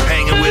sayer.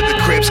 Hanging with the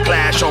Crips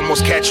clash,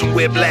 almost catching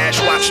whiplash.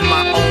 Watching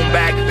my own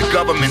back, the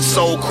government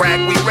sold crack.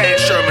 We ran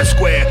Sherman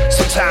Square,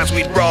 sometimes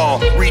we'd raw.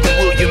 Reading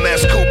William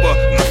S. Cooper,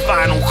 my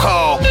final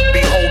call.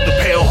 Behold the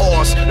pale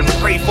horse and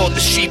pray for the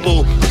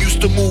sheeple.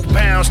 Used to move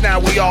pounds, now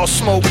we all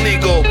smoke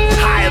legal.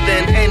 Higher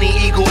than any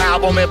Eagle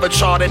album ever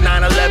charted.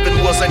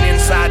 9/11 was an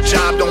inside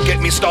job, don't get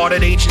me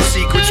started. Ancient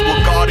secrets were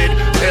guarded,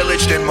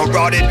 pillaged and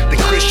marauded. The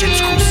Christians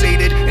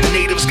crusaded and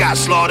natives got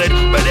slaughtered.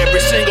 But every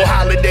single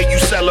holiday you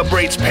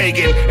celebrate's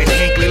pagan. And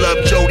Hinckley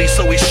loved Jody,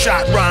 so he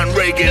shot Ron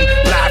Reagan.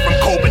 Live from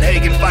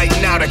Copenhagen,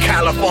 fighting out of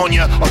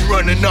California. I'm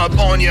running up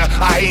on ya,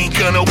 I ain't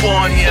gonna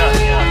warn ya.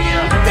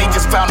 They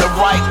just found the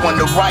right one,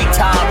 the right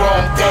time,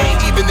 wrong day.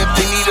 Even if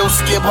they need to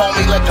skip,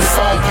 homie, let the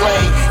song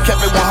play.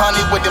 Kept it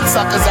 100 with them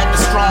suckers at the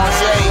strong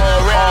J.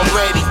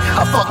 Already,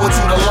 I fuck with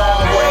you the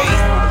long way.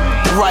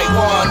 Right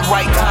one,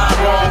 right time,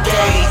 wrong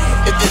day.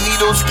 If the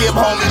needle skip,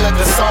 homie, let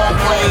the song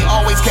play.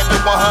 Always kept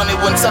it 100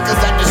 when suckers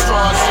at the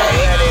strong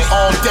shade.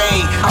 All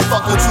day, I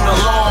fuck with you the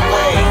long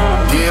way.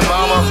 Dear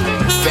mama,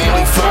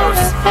 family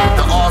first.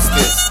 The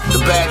Austins, the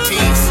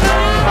Baptistes.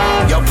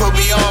 Y'all put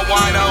me on,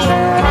 wino.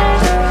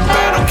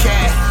 Battle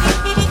Cat,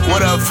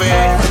 what up,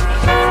 fam?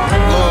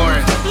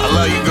 Lauren, I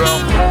love you, girl.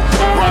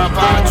 Ron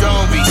Bon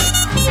Jovi,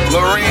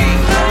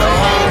 Lorraine, the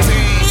whole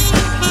team.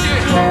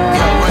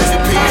 Yo, rest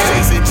in peace,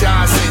 Jason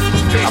Johnson.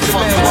 I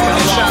fuck with you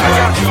the long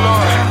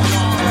way.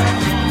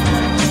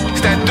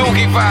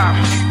 Doogie vibe.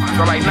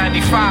 Feel like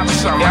 95 or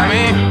something, you know what I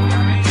mean?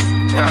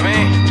 You know what I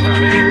mean?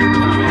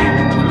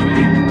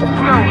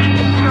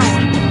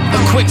 A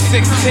quick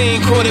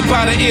 16, quoted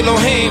by the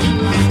Elohim.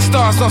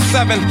 Stars on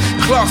 7,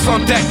 clocks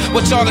on deck.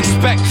 What y'all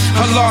expect?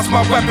 I lost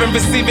my weapon,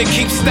 receiving,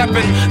 keep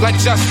stepping. Like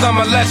just I'm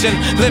a legend,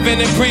 living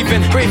and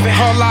breathing.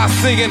 All I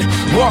singing,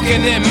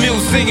 walking in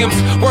museums,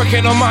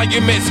 working on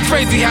monuments.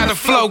 Crazy how the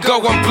flow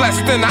go, I'm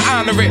blessed and I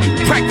honor it.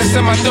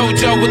 Practicing my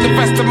dojo with the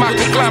rest of my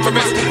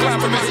conglomerates.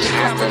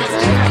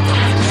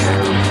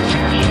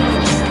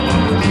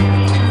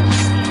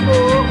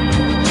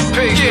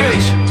 Peace,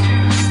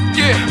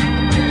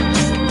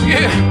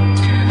 yeah.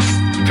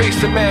 Peace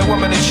to man,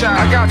 woman, and child.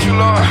 I got you,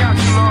 Lord.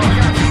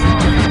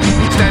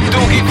 It's that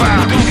Doogie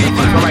vibe.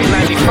 Feel like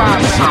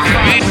 95 or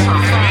something.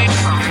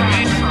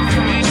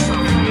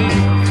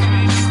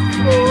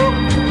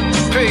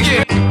 Peace,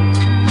 yeah.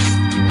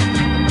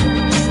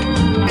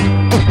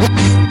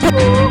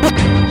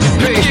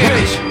 Peace,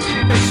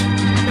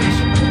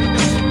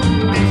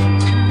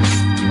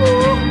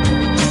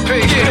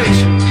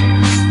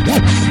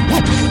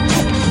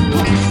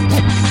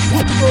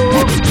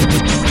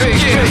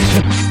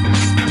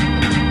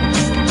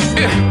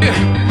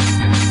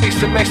 It's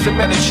the mix the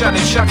men and shut it,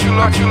 shut you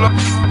lot, you lot.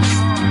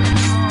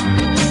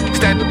 It's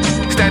that,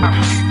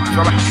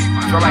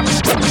 feel like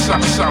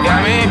something, you know what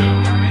I mean?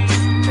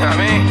 You know what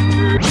I mean?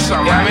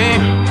 Something, you know what I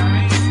mean?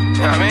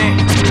 You know what I mean?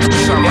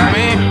 Something, you know what I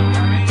mean?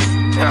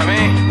 You know what I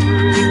mean?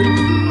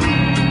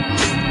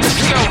 Let's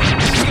go.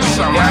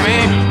 Something, you know what I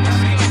mean?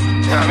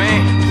 You know what I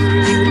mean?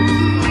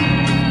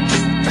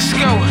 Let's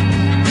go.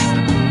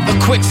 A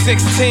quick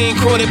 16,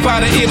 quoted by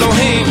the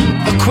Elohim.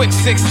 A quick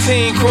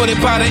 16, quoted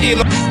by the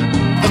Elohim.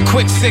 A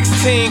quick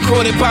 16,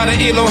 quoted by the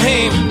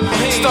Elohim.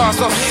 Stars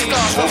on. A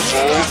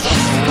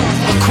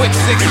quick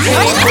 16,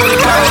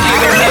 quoted by the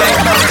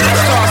Elohim.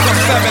 Stars on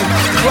 7,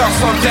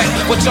 clocks on deck.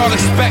 What y'all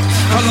expect?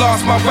 I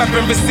lost my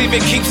weapon,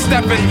 receiving, keep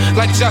stepping.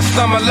 Like just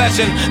I'm a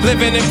legend,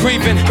 living and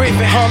breathing.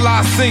 All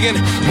I singing,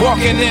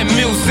 walking in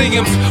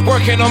museums,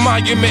 working on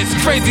monuments.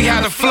 Crazy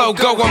how the flow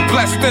go, I'm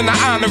blessed and I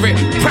honor it.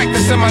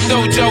 Practicing my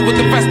dojo with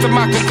the rest of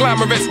my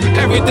conglomerates.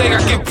 Every day I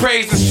give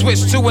praise and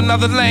switch to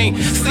another lane.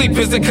 Sleep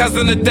is a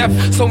cousin of death,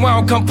 so I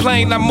don't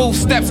complain. I move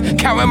steps,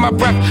 counting my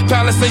breath,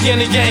 balancing yin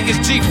and yang. It's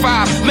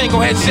G5, mango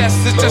head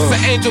chest, it's just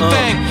an angel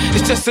thing.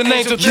 It's just an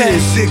angel thing.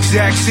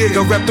 Zigzag Zig,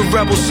 I rep the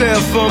rebel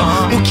sound from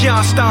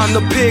Mukian,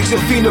 the pigs,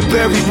 and Fina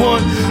Berry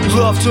one.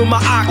 Love to my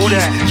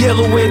Akis,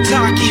 Yellow and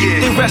Taki.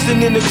 They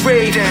resting in the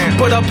grave,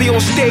 but I'll be on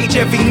stage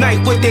every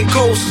night with their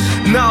ghosts.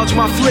 Knowledge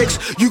my flicks,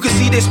 you can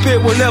see their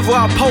spirit whenever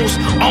I post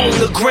on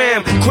the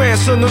gram.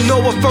 Grandson of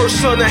Noah,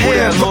 first son of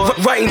Ham.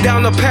 Writing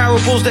down the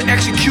parables to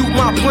execute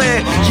my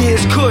plan. Yeah,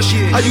 it's Kush.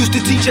 I used to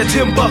teach at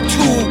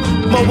Timbuktu.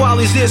 My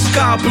Wally's in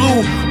sky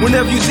blue.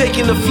 Whenever you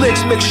taking the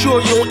flicks, make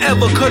sure you don't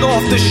ever cut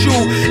off the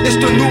shoe. It's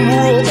the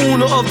numero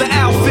uno of the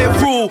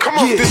outfit rule. Come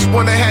on, this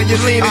one I had you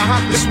leaning,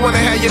 this one I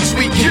had you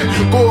tweaking.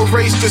 Board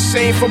race the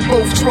same for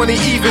both, 20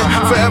 even.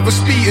 Forever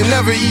speeding,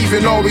 never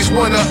even, always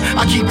one up.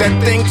 I keep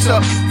that thing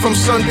tough from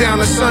sundown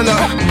to sun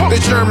up. The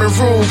German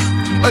rule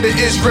of the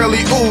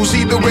Israeli ooze.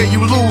 Either way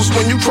you lose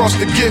when you cross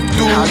the gift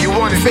dude. How you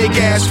want it? Fake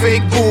ass,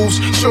 fake boobs.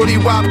 Shorty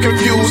wop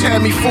confused,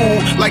 had me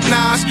fooled. Like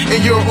Nas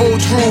and your old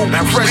Drew.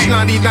 Fresh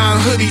 99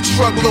 hoodie,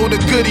 truckload of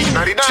goodie.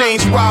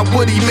 Change Wild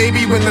Woody,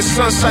 maybe when the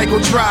sun cycle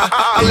dry.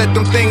 I let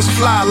them things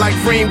fly like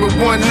rain with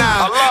one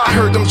eye. I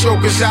heard them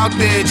jokers out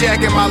there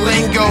jacking my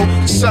lingo.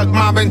 Suck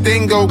my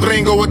bendingo,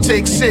 gringo would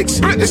take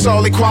 6. It's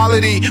all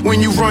equality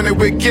when you run it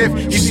with gift.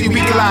 You see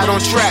we glide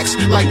on tracks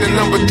like the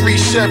number 3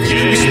 Chevy.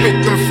 We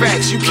spit them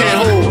facts, you can't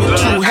hold.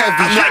 Too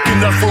heavy. I'm like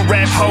enough for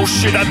rap whole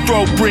shit. I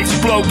throw bricks,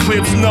 blow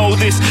clips, know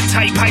this.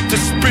 Tight pipe to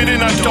spit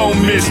and I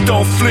don't miss,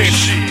 don't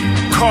flinch.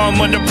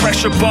 Calm under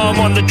pressure, bomb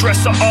on the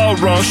dresser, all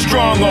wrong.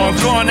 Strong arm,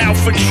 gone out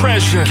for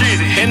treasure.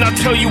 And I'll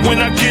tell you when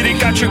I get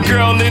it. Got your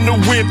girl in the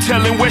whip,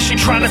 telling where she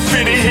trying to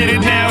fit it. Hit it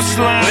now,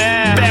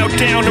 slime. Bow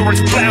down or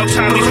it's plow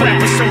time. These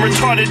rappers some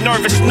retarded,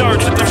 nervous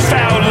nerds at the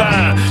foul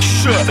line.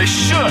 Shook, they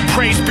should.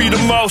 Praise be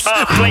the most.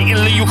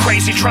 Blatantly, you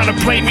crazy trying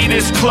to play me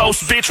this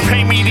close. Bitch,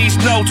 pay me these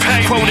notes.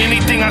 Quote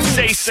anything I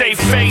say, save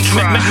face.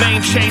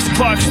 Main chase,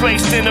 Clark's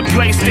placed in a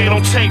place they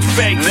don't take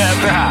fakes.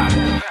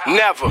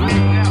 Never.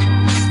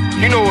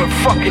 You know what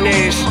fucking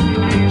is.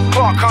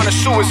 Clark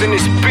connoisseurs in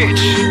this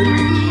bitch.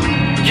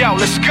 Yo,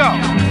 let's go.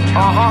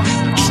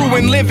 True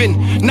in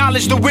living,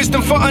 knowledge, the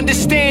wisdom for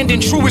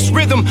understanding. Truest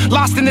rhythm,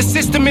 lost in the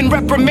system and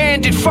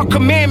reprimanded. Fuck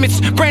commandments,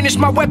 brandish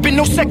my weapon,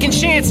 no second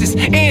chances.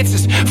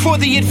 Answers for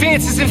the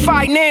advances in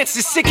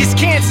finances. Sick as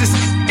cancers,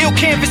 ill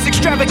canvas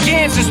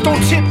extravaganzas.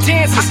 Don't tip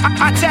dances,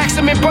 I tax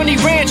them and bunny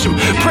ranch them.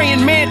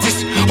 Praying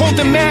mantis,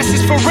 holding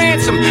masses for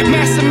ransom.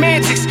 Mass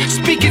semantics,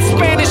 speaking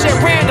Spanish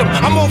at random.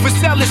 I'm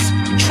overzealous,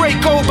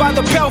 Draco by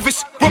the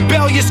pelvis,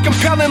 rebellious,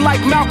 compelling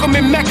like Malcolm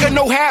and Mecca,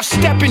 no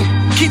half-stepping,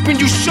 keeping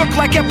you shook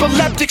like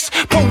epileptics.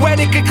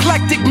 Poetic,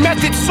 eclectic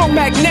method, so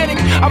magnetic.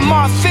 I'm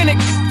authentic.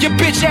 Your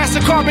bitch ass a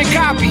carbon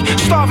copy.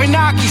 Starving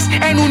Akis,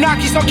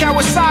 Anunnakis on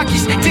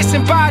Kawasaki's.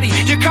 Disembody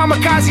your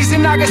kamikazes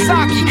in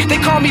Nagasaki. They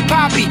call me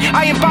Poppy.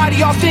 I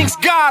embody all things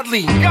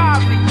godly.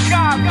 Godly,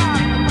 godly.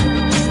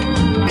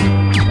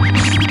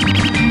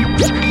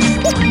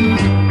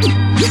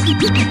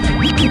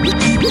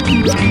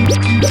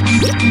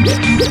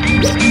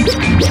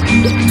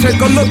 Take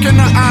a look in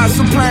the eyes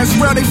of plans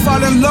where they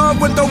fall in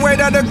love with the way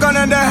that the gun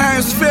in their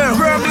hands feel.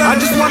 I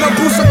just wanna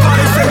boost a car,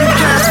 they say you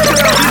can't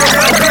steal. Either way,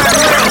 can't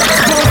live.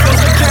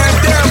 Spoonfuls of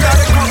candy, got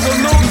a couple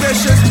new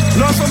dishes.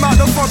 Learn from out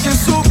the fucking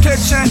soup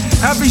kitchen.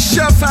 Every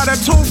chef had a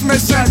tooth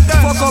missing.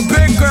 Fuck a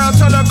big girl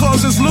till her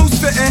clothes is loose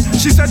fitting.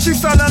 She said she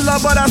fell in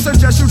love, but I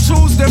suggest you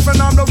choose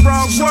different. I'm the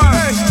wrong one.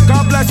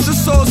 God bless the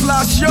souls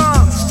lost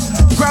young.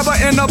 Grab her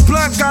in the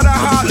blunt, got a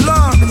hot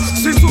lung.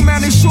 See too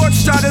many short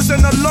shotters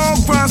in the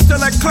long run.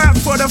 Still a clap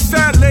for the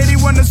fat lady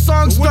when the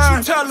song's done. What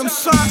you tell them,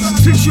 son?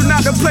 Teach you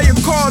not to play your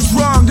cards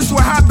wrong. This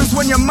what happens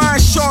when your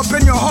mind's sharp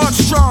and your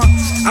heart's strong.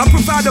 I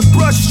provide a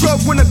brush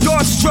stroke when the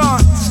dart's drawn.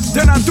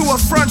 Then I do a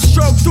front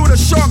stroke through the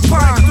shark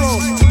pond.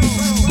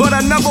 But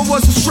I never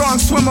was a strong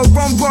swimmer.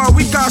 Rum bar,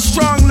 we got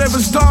strong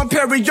livers. Dom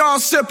Perignon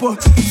sipper.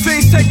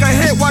 Things take a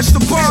hit, watch the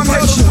bomb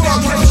hit you.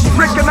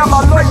 Breaking out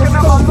my leg, breaking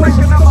out my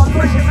breaking out my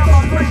breaking out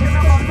my breaking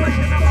out my breaking out my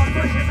breaking out my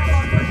breaking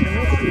out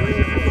my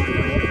breaking.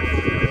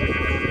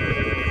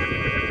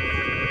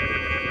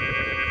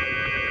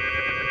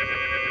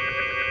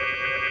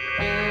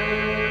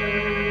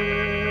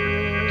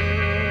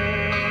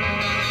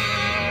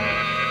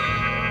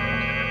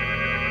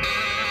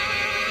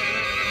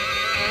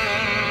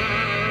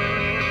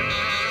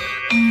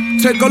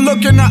 Take a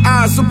look in the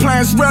eyes of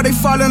plans where they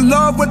fall in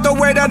love with the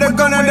way that the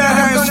gun in their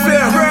hands feel.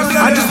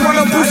 I just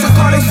wanna boost a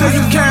car, they say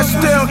you can't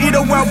steal. Eat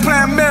a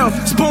well-planned meal,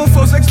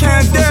 spoonfuls of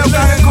canned dill.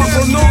 Got a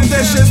couple new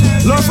dishes,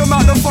 learn from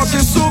out the fucking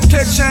soup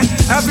kitchen.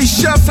 Every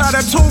chef had a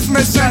tooth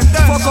missing.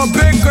 Fuck a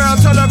big girl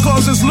till her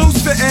clothes is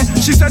loose fitting.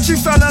 She said she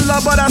fell in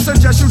love, but I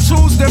suggest you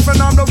choose different.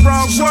 I'm the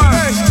wrong one.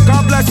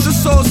 God bless the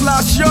souls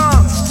lost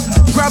young.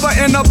 Grab her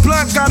in the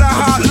blunt, got a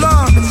hot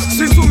lung.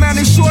 See too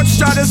many short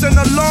shotters in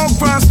the long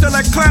run. Still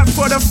a clap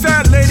for the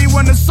fat lady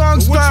when the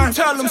song's done. What you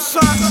tell them,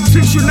 son?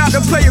 Teach you not to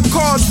play your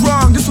cards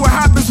wrong. This what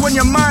happens when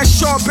your mind's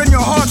sharp and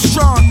your heart's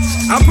strong.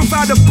 I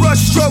provide a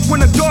brush stroke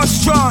when the dart's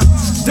drawn.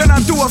 Then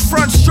I do a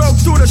front stroke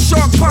through the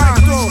shark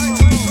pond.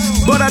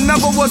 But I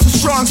never was a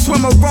strong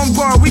swimmer. Rum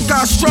bar, we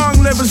got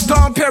strong livers.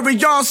 Dom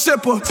Perignon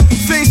sipper.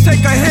 Things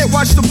take a hit,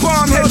 watch the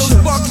bomb hit you.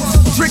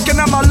 Drinking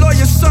at my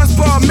lawyer's son's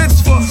bar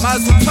mitzvah.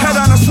 Head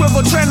on a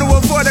swivel, train to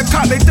avoid a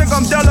cop. They think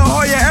I'm De La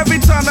Hoya.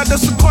 Every time that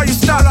the Sequoia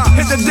stop,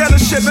 hit the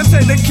dealership and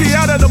take the key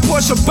out of the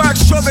Porsche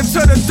box. Drove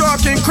into the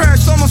dark and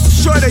crashed, almost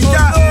destroyed the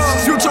yacht.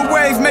 Future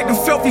waves make the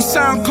filthy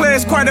sound clear.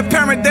 It's quite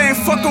apparent they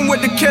ain't fucking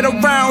with the kid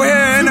around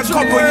here in a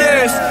couple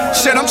years.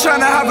 Shit, I'm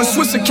trying to have a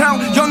Swiss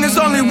account. Young is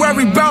only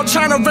worried about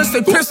trying to rinse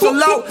their pistol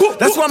out.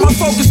 That's why my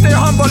focus stay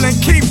humble and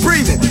keep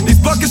breathing.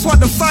 These buckets want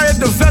the fire,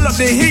 develop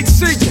the heat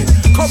seeking.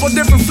 Couple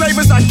different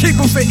flavors, I keep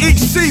them for each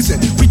season.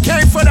 We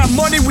came for that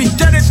money, we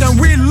get it, then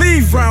we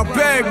leave round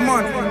bag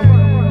money.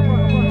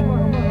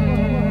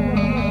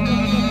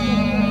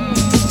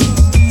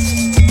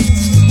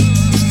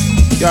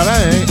 Y'all,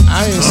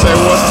 I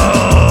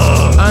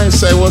ain't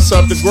say what's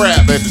up to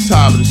Grap at the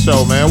top of the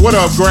show, man. What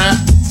up, Grap?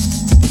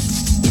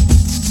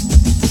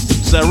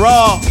 Is that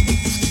raw?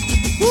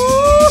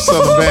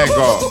 Southern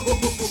Vanguard,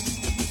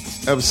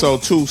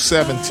 episode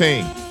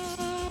 217.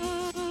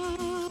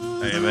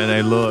 Hey man,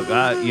 hey look,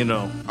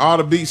 all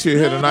the beats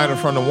here tonight are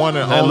from the one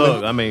and only.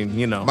 Look, I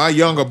mean, my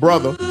younger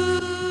brother.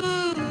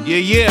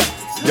 Yeah.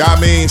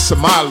 Yamin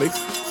Somali.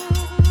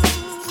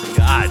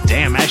 God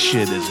damn, that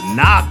shit is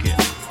knocking.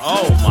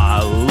 Oh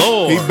my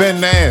lord. He been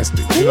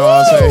nasty. You know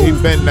what I'm saying?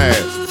 He been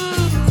nasty.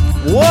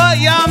 What,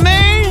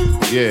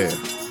 Yamin? Yeah.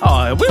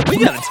 Oh, we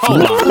gotta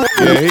talk.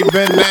 Yeah, he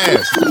been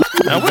nasty.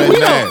 Now,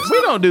 we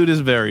don't do this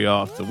very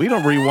often. We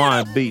don't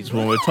rewind beats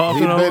when we're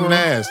talking over. He been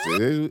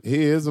nasty.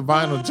 He is a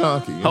vinyl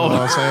junkie. You know what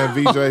I'm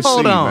saying?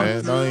 VJC,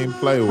 man. Don't even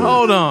play with him.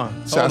 Hold on.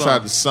 Shouts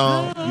out to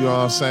Sum. You know what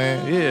I'm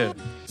saying? Yeah.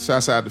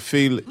 Shouts out to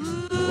Felix.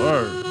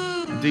 Word.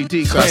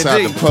 DT Shouts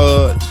out to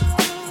Pudge.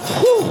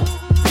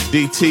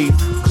 DT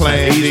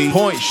Clan D. East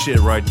Point shit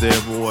right there,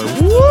 boy.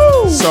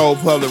 Woo! Soul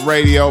Public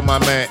Radio, my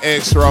man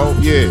X-Ro.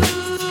 Yeah.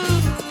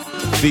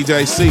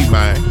 VJC,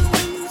 man.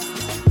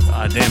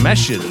 God damn, that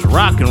shit is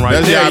rocking right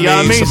That's there.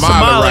 Yamin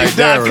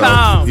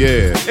Somali.com.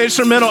 Yeah.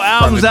 Instrumental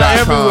albums out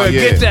everywhere.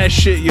 Yeah. Get that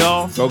shit,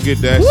 y'all. Go get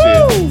that Woo!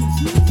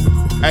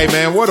 shit. Hey,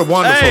 man, what a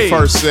wonderful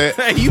first set.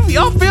 Hey,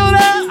 y'all feel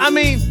that? I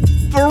mean,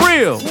 for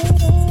real.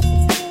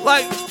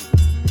 Like,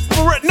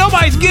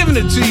 nobody's giving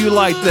it to you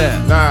like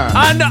that. Nah.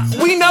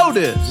 We know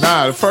this.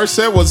 Nah, the first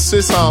set was a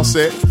 6-song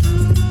set.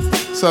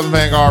 Southern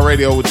Vanguard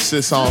Radio with the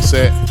 6-song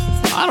set.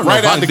 I don't know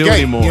right if out I the can do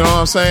gate, anymore. you know what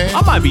I'm saying?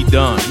 I might be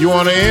done. You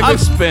want to end I'm it?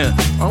 spent.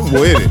 I'm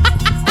with it.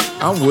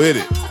 I'm with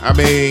it. I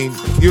mean,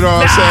 you know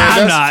what I'm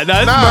saying?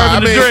 It's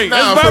bourbon to drink.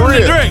 It's bourbon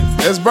to drink.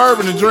 It's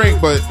bourbon to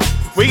drink, but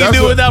we can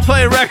do it without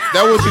playing record.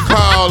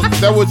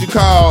 That what you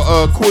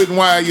call quitting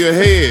while you're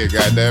ahead,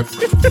 goddamn.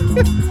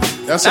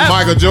 That's some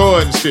Michael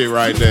Jordan shit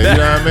right there. You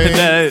know what I mean?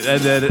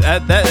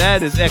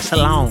 That is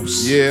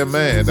excellence. Yeah,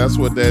 man. That's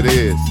what that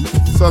is.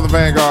 Southern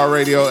Vanguard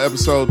Radio,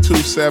 episode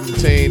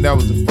 217. That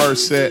was the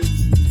first set.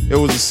 It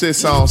was a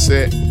 6-song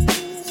set.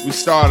 We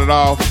started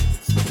off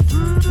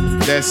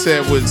that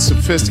set with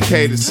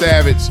Sophisticated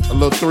Savage, a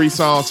little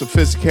 3-song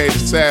Sophisticated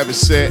Savage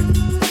set.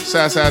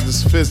 Shouts out to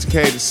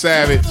Sophisticated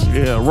Savage.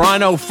 Yeah,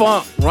 Rhinoceros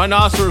Funk.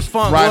 Rhinoceros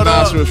Funk,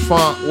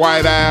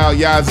 White Owl,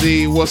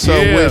 Yazzie, what's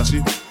up with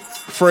you?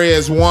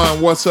 Freds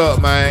One, what's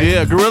up, man?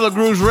 Yeah, Gorilla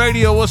Grooves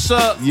Radio, what's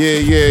up?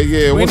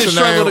 Yeah. What's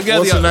the name?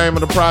 What's the name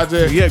of the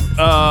project? Yeah,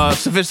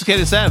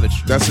 Sophisticated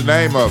Savage. That's the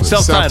name of it.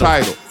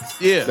 Self-titled.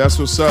 Yeah, that's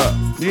what's up.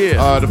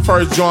 Yeah. The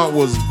first joint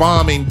was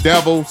Bombing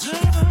Devils.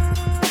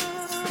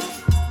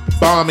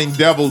 Bombing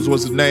Devils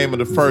was the name of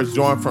the first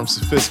joint from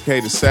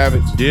Sophisticated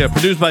Savage. Yeah,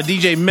 produced by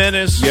DJ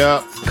Menace.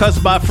 Yep. Cuts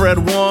by Fred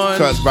One.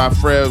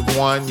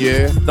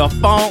 Yeah. The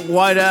Funk,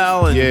 White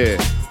Owl, and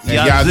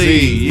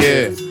Yazzie.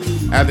 Yeah.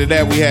 After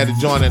that, we had a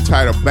joint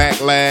entitled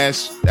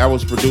Backlash. That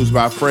was produced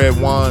by Fred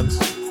Ones.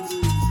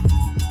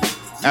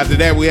 After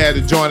that, we had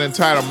a joint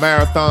entitled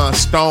Marathon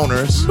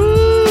Stoners.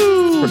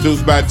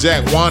 Produced by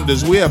Jack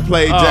Wonders. We have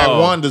played Jack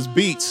Wonders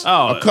beats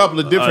a couple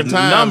of different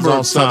times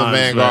on Southern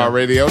Vanguard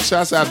Radio.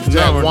 Shouts out to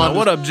Jack Wonders.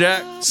 What up,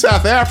 Jack?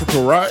 South Africa,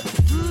 right?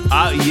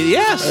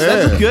 Yes,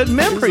 that's a good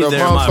memory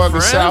there, my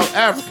friend. South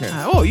African.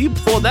 Oh, you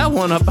pulled that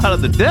one up out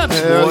of the depths,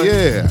 Hell boy.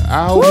 Yeah.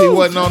 I hope he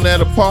wasn't on that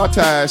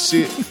apartheid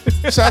shit.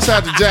 Shouts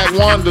out to Jack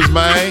Wonders,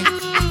 man.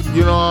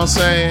 You know what I'm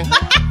saying?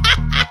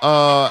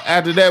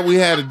 After that, we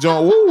had a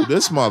joint. Woo,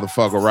 this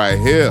motherfucker right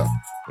here.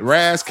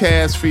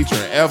 Razzcast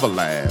featuring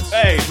Everlast.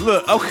 Hey,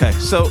 look, okay,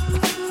 so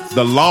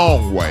The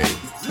Long Way.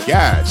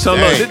 God so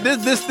dang.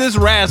 Look, this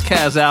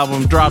Razzcast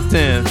album dropped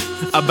in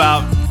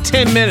about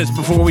 10 minutes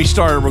before we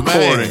started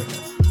recording. Man.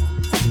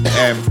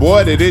 And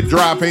boy, did it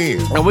drop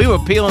in. And we were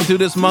peeling through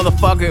this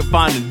motherfucker and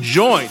finding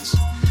joints.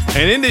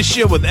 And then this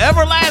shit with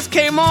Everlast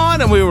came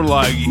on, and we were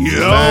like,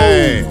 yo.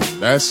 Man,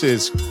 that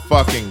shit's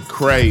fucking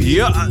crazy.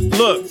 Yeah,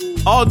 look,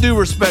 all due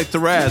respect to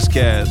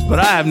Razzcast, but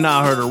I have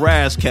not heard a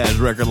Razzcast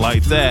record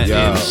like that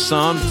in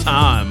some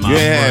time. You ain't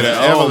had an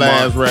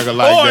Everlast record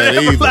like that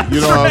either.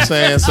 You know what I'm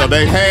saying? So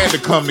they had to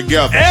come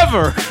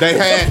together. They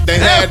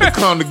had to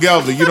come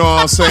together. You know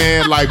what I'm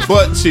saying? Like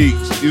butt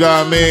cheeks. You know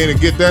what I mean? And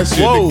get that shit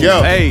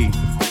together. Hey.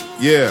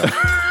 Yeah.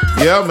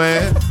 Yeah,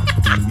 man.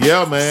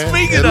 Yeah, man.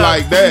 Speaking of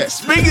that.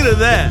 Speaking of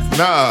that.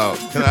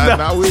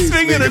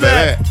 Speaking of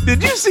that.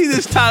 Did you see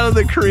this Tyler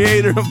the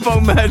Creator of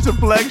Funk Master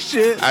Flex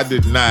shit? I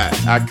did not.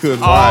 I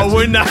couldn't watch it.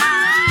 We're not.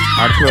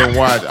 I couldn't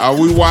watch it. Are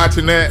we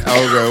watching that?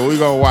 Okay, we're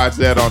going to watch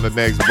that on the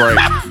next break.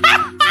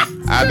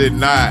 I did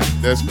not.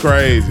 That's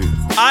crazy.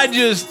 I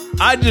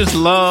just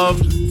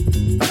loved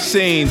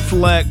seeing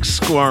Flex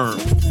squirm.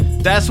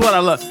 That's what I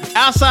love.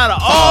 Outside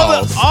of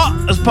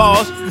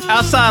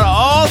outside of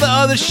all the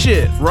other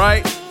shit,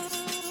 right?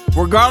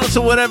 Regardless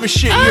of whatever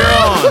shit you're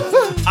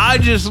on, I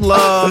just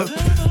love.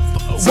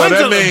 So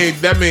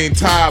that mean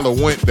Tyler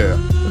went there.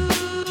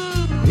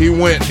 He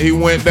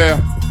went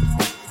there.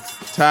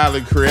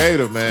 Tyler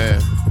Creator,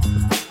 man.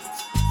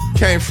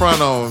 Can't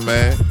front on him,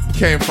 man.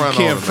 Can't front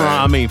on him.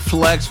 I mean,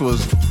 Flex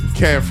was.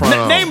 Can't front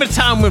on him. Name a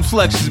time when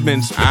Flex has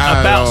been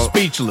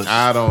speechless.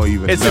 I don't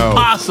even know. It's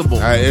impossible.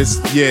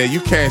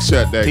 You can't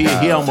shut that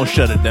guy. He almost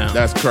shut it down.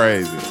 That's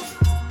crazy.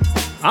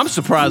 I'm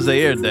surprised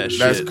they aired that shit.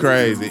 That's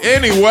crazy.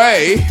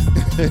 Anyway.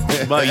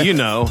 But you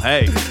know,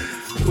 hey.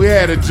 We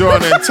had a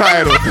joint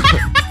entitled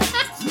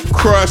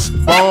Crushed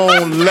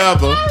Bone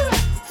Leather.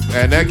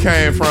 And that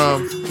came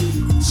from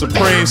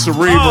Supreme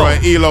Cerebral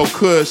and Elo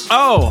Kush.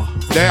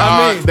 They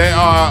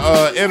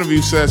are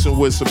interview session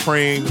with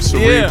Supreme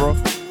Cerebral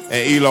and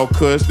Elo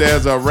Kush.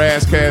 There's a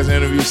Razzcast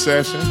interview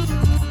session.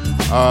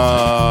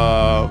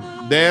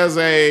 There's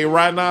a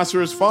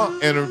Rhinoceros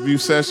Funk interview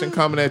session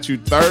coming at you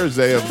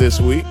Thursday of this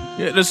week.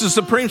 Yeah, this is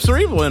Supreme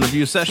Cerebral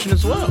interview session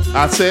as well.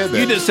 I said that.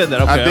 You just said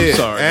that. Okay, I did. I'm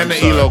sorry. And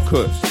Elo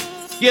Kush.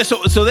 Yeah, so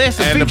there's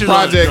some and features. The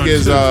project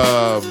is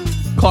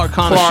Clark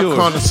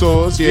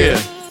Connoisseurs. Yeah.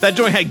 That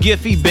joint had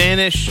Giffy,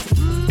 Banish,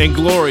 and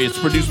Glory. It's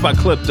produced by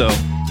Clipto.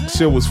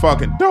 Shit was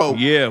fucking dope.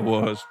 Yeah, it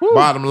was.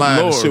 Bottom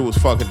line, the shit was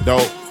fucking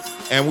dope.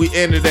 And we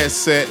ended that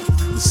set.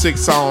 The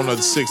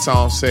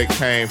 6-song set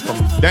came from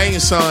Daniel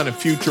Son and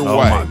Future Wave. Oh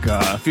my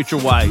God, Future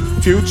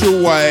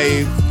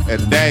Wave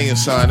and Daniel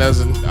Son.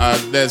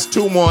 There's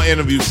 2 more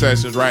interview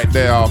sessions right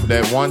there off of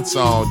that one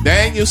song.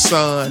 Daniel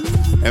Son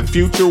and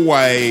Future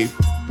Wave,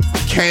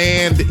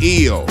 Canned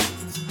Ill.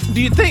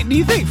 Do you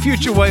think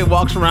Future Wave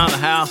walks around the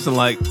house and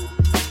like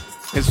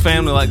his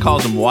family like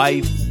calls him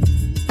wife?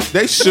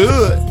 They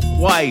should.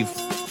 Wife.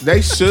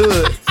 They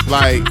should.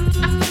 Like,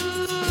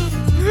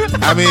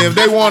 I mean, if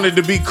they wanted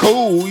to be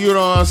cool, you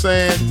know what I'm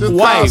saying?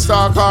 Just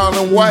start calling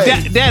them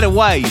Wave. Daddy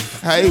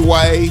Wave. Hey,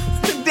 Wave.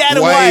 Daddy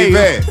Wave.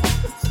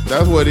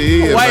 That's what it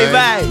is, Wave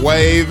man.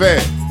 Wave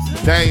it.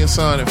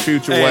 Danielson and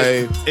Future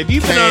Wave. If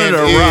you've been Canned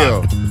under a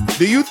eel. rock,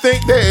 Do you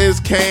think there is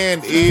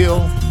canned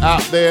eel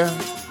out there?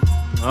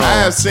 I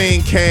have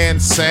seen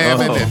canned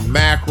salmon and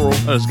mackerel.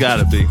 There's got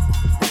to be.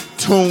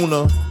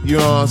 Tuna, you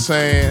know what I'm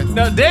saying?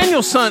 Now,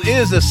 Danielson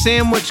is a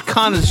sandwich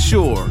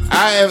connoisseur.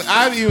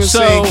 I've even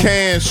seen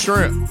canned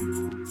shrimp.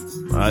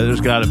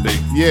 There's got to be.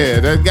 Yeah,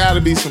 there's got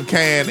to be some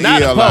canned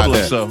Not eel in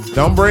public, out there. so.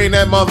 Don't bring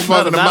that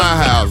motherfucker to Not-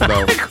 my house,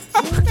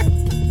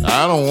 though.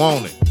 I don't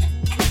want it.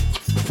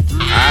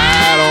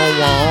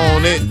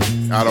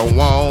 I don't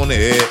want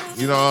it.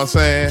 You know what I'm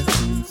saying?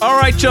 All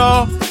right,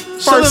 y'all.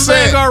 Southern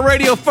set. Vanguard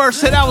Radio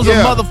first hit. That was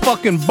Yeah. a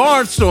motherfucking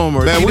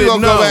barnstormer. Man, we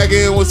gonna go back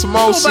in with some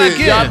more shit.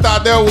 Y'all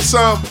thought there was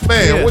something.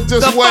 Man, Yeah.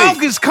 just the wait.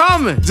 funk is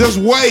coming. Just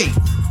wait.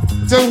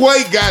 Just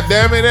wait,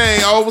 goddammit. It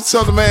ain't over.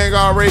 Southern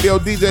Vanguard Radio,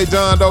 DJ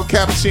John Doe,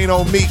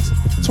 Cappuccino Meeks.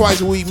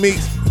 Twice a week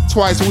Meeks,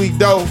 twice a week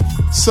Doe.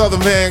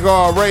 Southern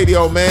Vanguard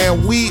Radio,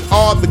 man. We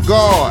are the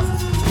guard.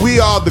 We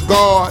are the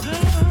guard.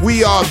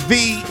 We are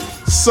the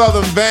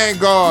Southern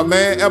Vanguard,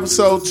 man.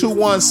 Episode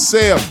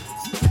 217.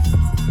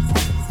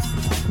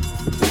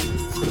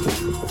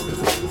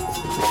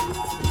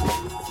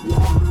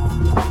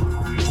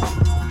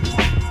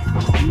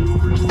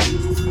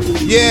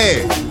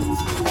 Yeah.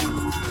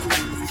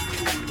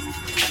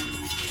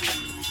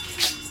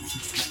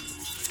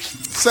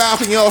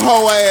 South in your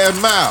whole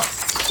ass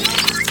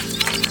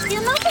mouth.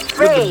 You're not With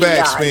afraid, the are you?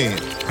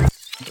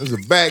 backspin. There's a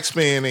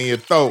backspin in your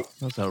throat.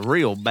 That's a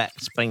real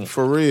backspin.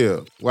 For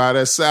real. While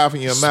that's south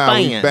in your mouth,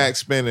 we Span.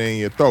 backspinning in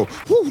your throat.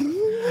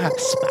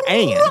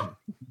 Span.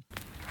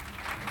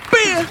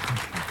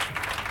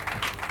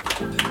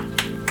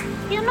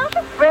 You're not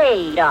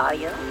afraid, are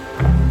you?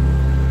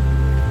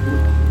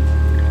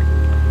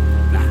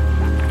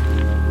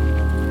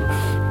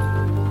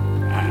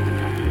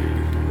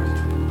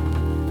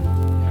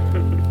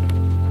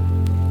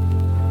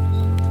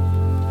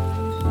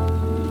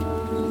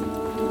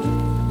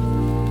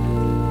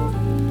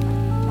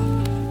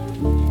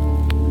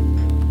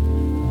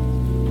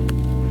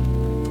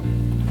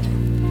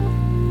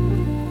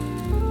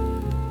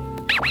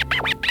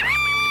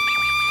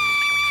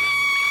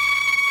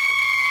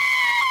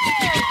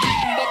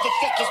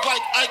 Motherfuckers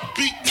like Ike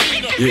beat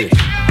me up. Yeah.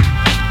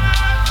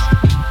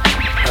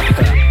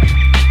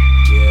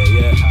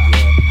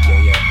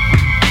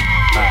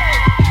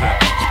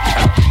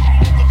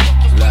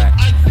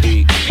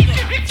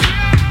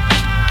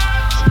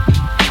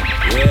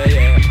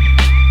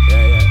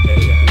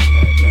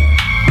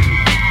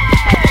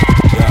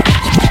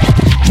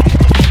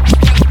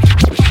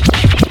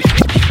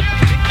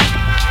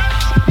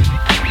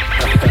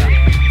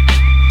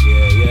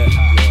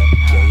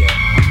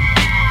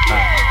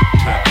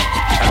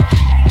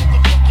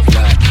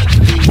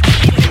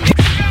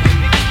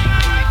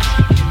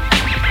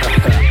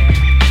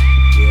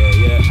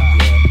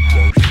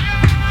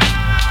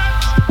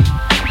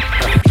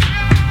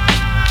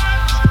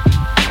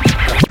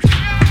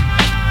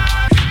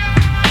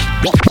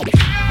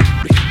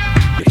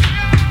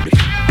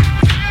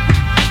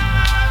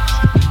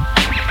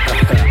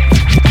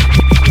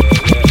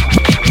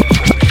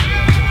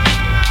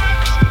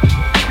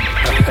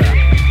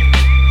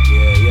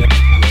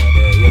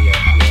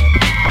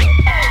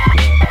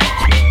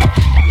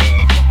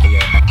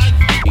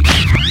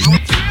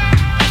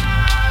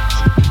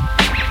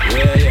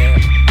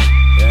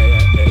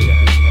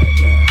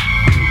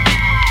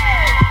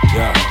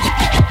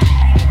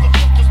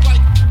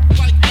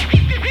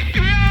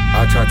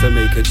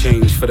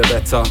 For the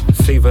better,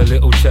 save a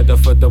little cheddar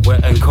for the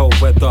wet and cold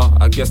weather.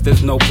 I guess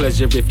there's no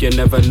pleasure if you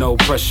never know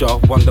pressure.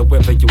 Wonder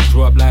whether you'll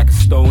drop like a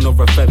stone or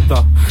a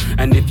feather.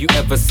 And if you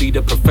ever see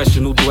the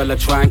professional dweller,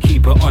 try and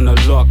keep it on a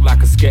lock like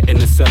a sket in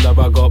the cellar.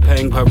 I got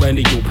paying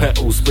perennial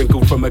petals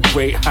sprinkled from a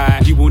great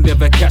height. You will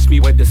never catch me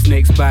where the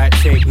snakes bite.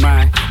 Take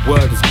my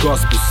word as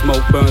gospel,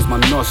 smoke burns my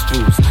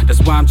nostrils.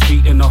 That's why I'm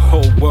treating the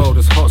whole world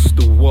as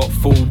hostile. What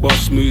fool,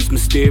 wash moves,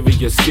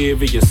 mysterious,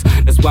 serious.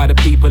 That's why the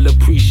people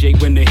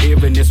appreciate when they're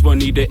hearing this.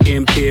 Ronnie the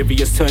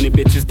imperious, turning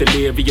bitches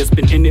delirious.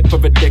 Been in it for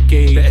a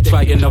decade, better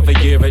try another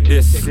year at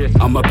this.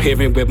 I'm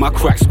appearing with my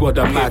crack squad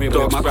of mad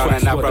dogs,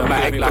 crying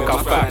aromatic like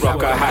a fat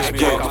rocker hash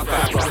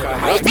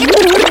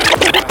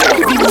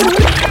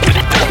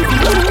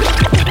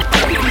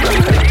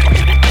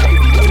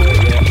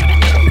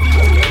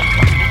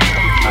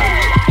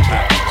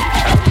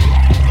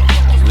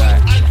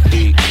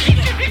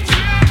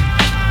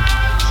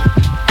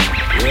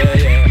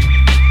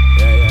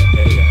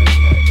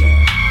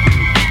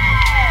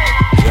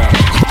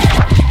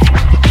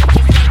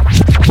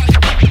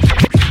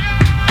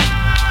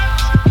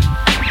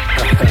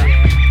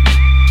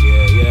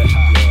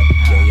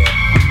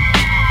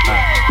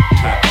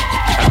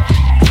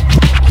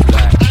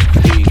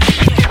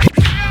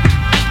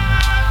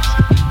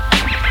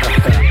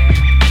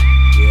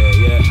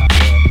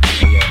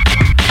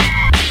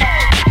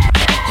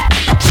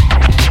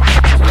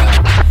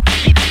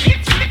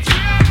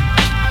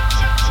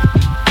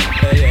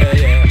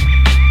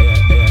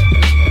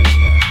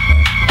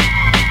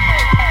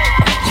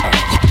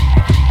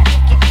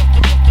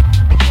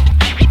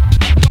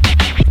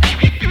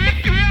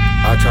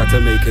to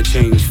make a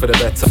change for the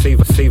better.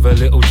 Save a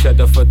little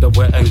cheddar for the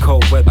wet and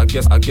cold weather.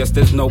 I guess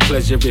there's no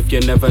pleasure if you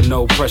never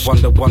know pressure.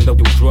 Wonder,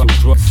 you drop,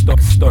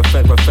 stop,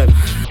 feather.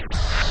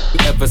 You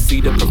ever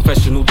see the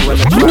professional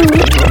dweller try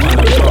to drum on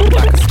a drop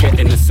like a sket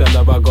in the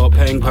cellar? I got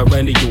paying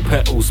perennial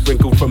petals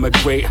sprinkled from a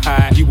great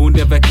height. You will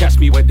never catch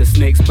me where the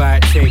snakes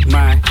bite. Take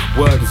my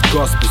word as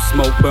gospel,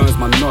 smoke burns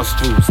my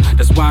nostrils.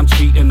 That's why I'm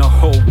treating the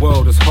whole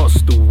world as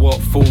hostile.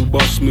 What fool,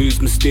 wash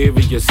moves,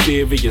 mysterious,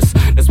 serious.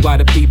 That's why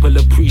the people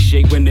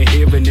appreciate when they're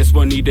hearing this.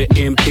 Ronnie the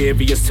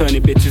imperious,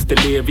 turning bitches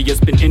delirious.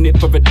 Been in it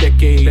for a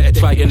decade, better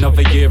try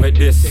another year at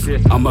this.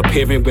 I'm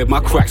appearing with my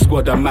crack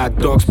squad of mad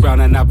dogs, brown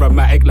and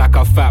aromatic like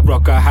a fat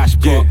rocker hash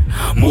pot.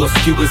 More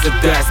skewers of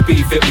dice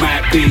beef it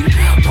might be.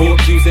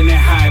 Pork using their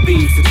high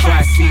beams to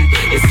try see.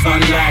 It's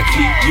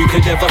unlikely you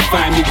could ever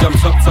find me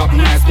jumped up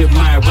nice with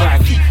my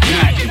wifey.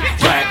 Nightly,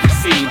 rightly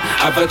seen.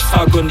 I've a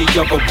tug on the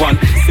other one.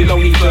 Still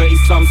only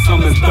 30-some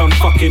summers done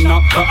fucking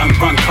up, cut and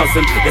run,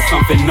 cousin. There's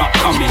something not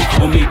coming,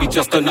 or maybe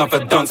just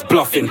another dunce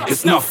bluffing.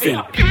 It's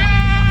nothing.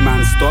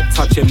 Man, stop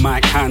touching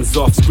mic, hands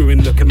off.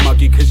 Screwing looking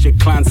muggy cause your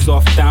clan's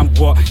soft. Damn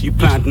what, you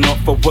planned not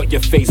for what you're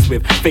faced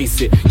with.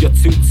 Face it, you're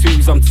 2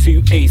 2s, I'm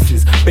 2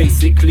 aces.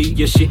 Basically,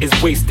 your shit is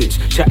wastage.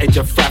 Chatted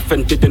your faff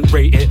and didn't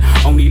rate it.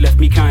 Only left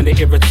me kinda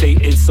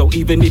irritated. So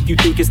even if you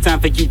think it's time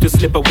for you to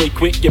slip away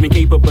quick, you're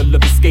incapable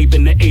of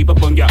escaping the ape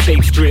up on your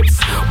tape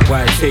strips.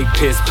 Why take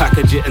piss,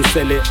 package it and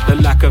sell it? The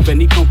lack of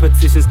any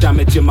competition's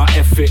damaging my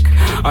ethic.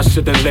 I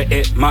shouldn't let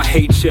it. My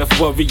hate chef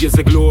warriors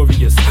are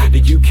glorious. The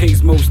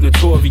UK's most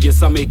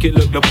notorious. I make it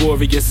look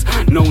laborious.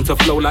 Known to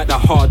flow like the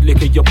hard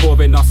liquor you're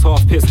pouring us.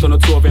 Half pissed on a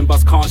touring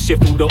bus, can't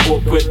shift all the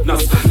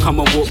awkwardness. Come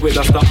and walk with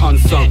us, the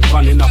unsung,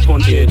 running up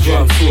on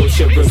eardrums, full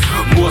shivers.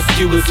 More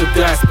skewers of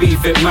dice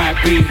beef, it might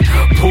be.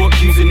 Pork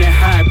using their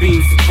high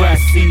beams to try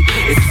see.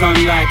 It's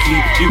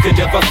unlikely you could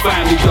ever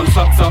find me done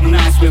tucked up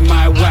nice with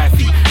my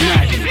wifey.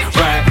 Nightly,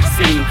 right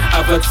scene,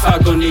 I've a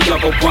tug on the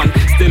other one.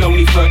 Still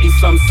only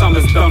 30-some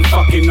summers done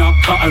fucking up,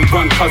 cut and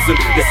run, cousin.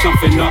 There's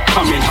something not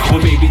coming, or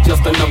maybe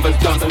just another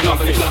done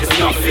nothing. It's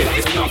nothing.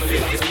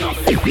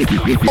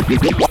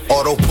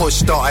 Auto push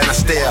start and I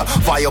stare.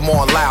 Volume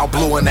on loud,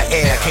 blue in the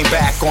air. Came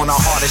back on the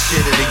hardest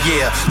shit of the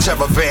year.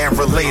 Terror Van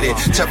related.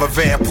 Terror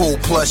Van pool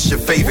plus your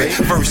favorite.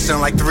 Verse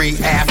in like 3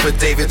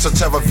 affidavits. So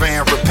Terror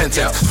Van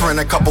repentance. Sprint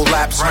a couple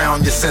laps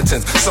round your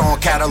sentence. Song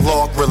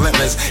catalog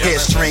relentless. Hair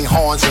string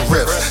horns and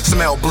riffs.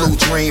 Smell blue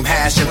dream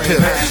hash and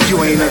pip.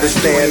 You ain't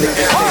understanding.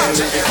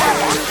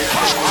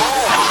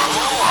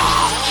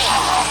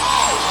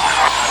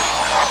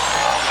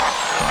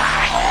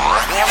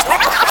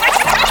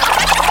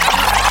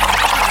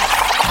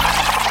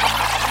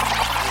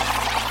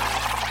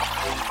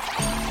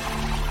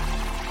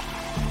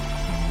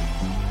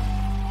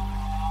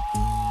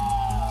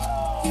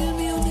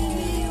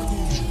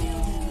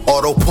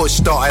 Auto push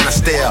start and I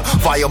stare.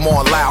 Volume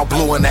on loud,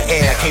 blue in the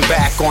air. Came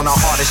back on the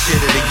hardest shit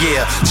of the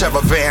year.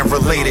 Terror Van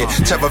related.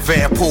 Terror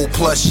Van pool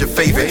plus your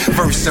favorite.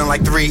 Verse in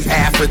like 3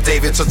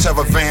 affidavits. So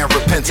Terror Van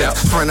repentance.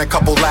 Sprint a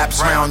couple laps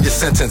round your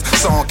sentence.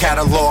 Song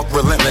catalog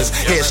relentless.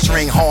 Hair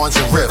string horns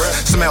and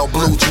riffs. Smell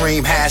blue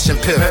dream hash and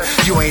pip.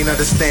 You ain't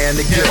understand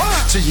the gift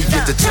till you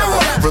get the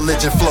terror.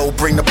 Religion flow,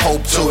 bring the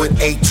Pope to it.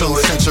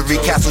 18th century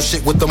castle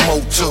shit with the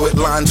moat to it.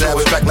 Lines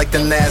abstract like the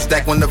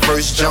NASDAQ when the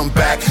verse jump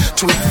back.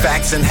 Tweet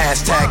facts and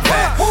hashtag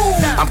that.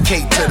 I'm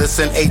K to this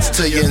and H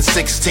to you and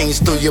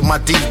 16s through you. My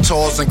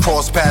detours and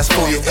cross paths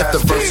for you. If the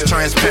verse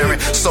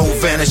transparent, so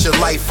vanish your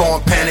life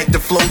on panic. The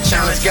flow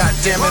challenge,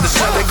 goddamn it, it's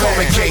how they call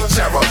me K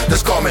Terror.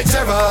 Let's call me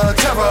Terror,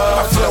 Terror.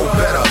 I flow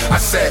better. I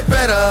said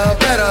better,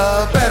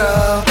 better,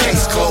 better.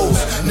 Case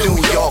closed. New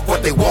York,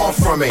 what they want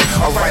from me?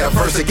 I write a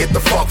verse to get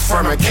the fuck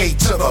from it. K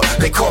to the,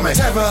 they call me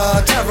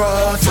Terror,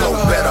 Terror. Flow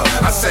better.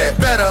 I said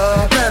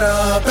better,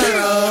 better,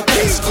 better.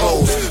 Case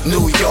closed.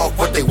 New York,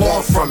 what they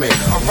want from me?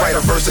 I write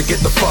a verse to get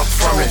the fuck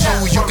from it.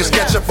 You can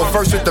sketch up a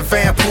verse with the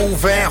Van Pool,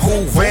 Van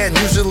who, Van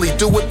usually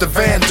do what the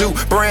Van do.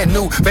 Brand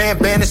new Van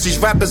banish these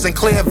rappers in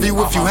clear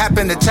view. If you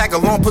happen to tag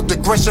along, put the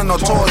aggression on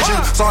towards you.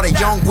 Saw the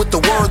young with the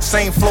words,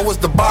 same flow as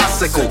the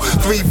bicycle.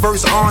 3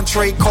 verse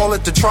entree, call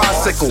it the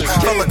tricycle.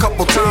 Fell a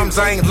couple times,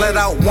 I ain't let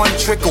out one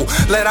trickle,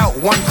 let out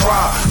one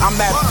cry. I'm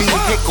that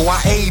vehicle, I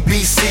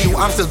ABC you.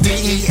 I'm still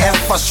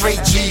DEF, I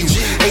straight G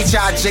you.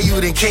 HIJ you,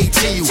 then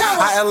KT you.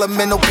 I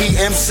elemental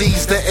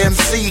PMC's the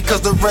MC,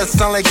 cause the rest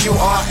sound like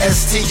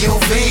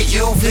URSTUV,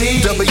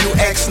 UV,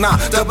 WX, nah,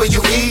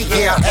 WE,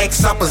 yeah,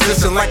 X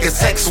opposition like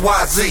it's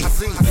XYZ.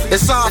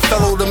 It's our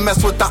fellow to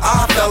mess with the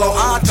I fellow.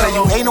 I tell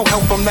you, ain't no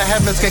help from the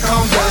heavens can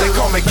come down. They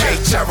call me K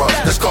Terror,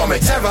 let's call me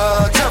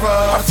Terror,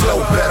 Terror. I flow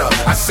better,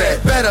 I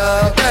said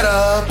better,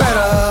 better,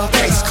 better.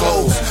 Case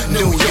closed,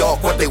 New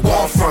York, what they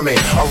want from me?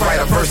 I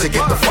write a verse to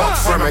get the fuck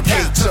from it. K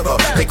to the,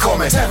 they call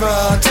me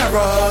Terror,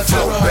 Terror.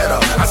 Flow better,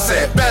 I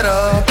said better,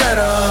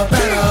 better,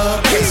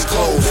 better. Case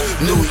closed,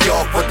 New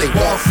York, what they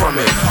want from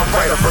me? I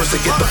write a verse to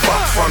get the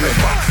fuck from it.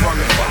 Fuck from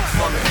it, fuck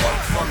from it, fuck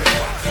from it,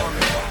 fuck from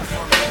it.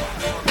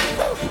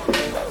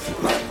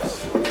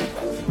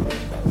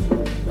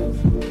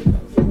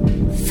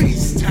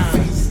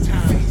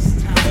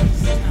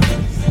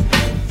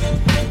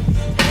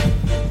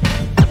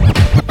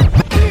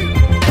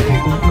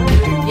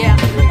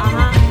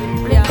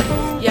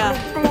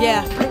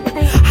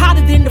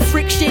 Hotter than the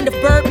friction of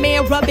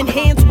Birdman, rubbing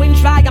hands, wind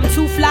dry. I'm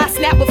too fly,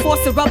 snap with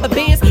force of rubber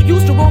bands.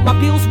 Used to roll my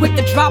bills with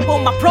the drop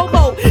on my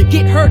promo.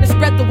 Get heard and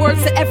spread the word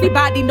so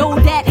everybody know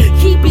that.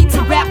 Key beat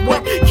to rap,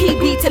 what key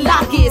beat to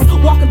lock is.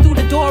 Walking through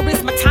the door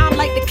is my time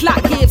like the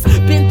clock gives.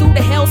 Been through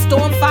the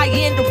hailstorm, fire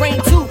and the rain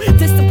too.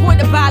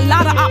 Disappointed by a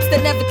lot of ops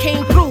that never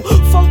came through.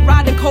 Folk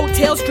riding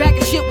coattails,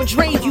 dragging shit would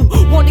drain you.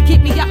 Wanna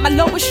get me out my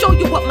lowest, show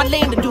you what my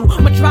lane to do.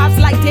 My drive's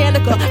like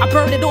Danica, I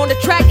burn it on the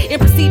track and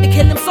proceed to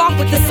kill him soft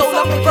with the soul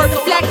of a bird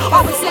of flag.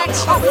 Always slack,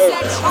 always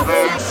slack,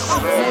 always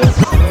slack.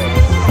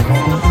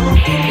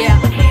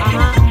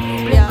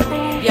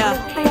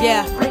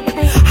 Yeah.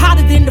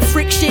 Hotter than the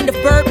friction of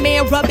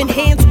Birdman, rubbing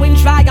hands, wind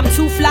dry. I'm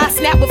too fly,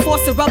 snap with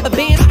force of rubber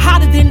bands.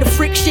 Hotter than the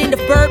friction of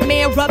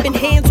Birdman, rubbing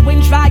hands,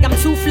 wind dry. I'm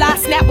too fly,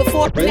 snap with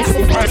force.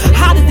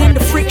 Hotter than the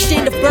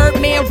friction of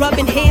Birdman,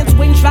 rubbing hands,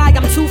 wind dry.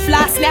 I'm too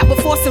fly, snap with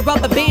force of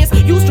rubber bands.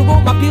 Used to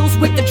roll my bills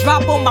with the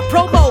drop on my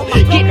promo.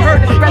 Get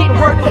hurt, spread the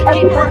word,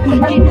 get hurt,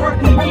 get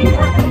hurt, get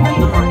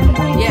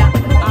hurt. Yeah.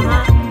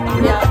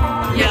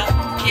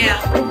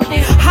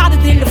 Hotter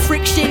than the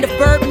friction of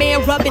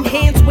Birdman, rubbing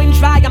hands, wind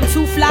dry. I'm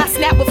too fly,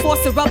 snap with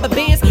force of rubber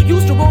bands.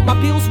 Used to roll my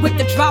bills with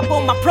the drop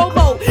on my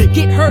promo.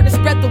 Get heard and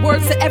spread the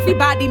word so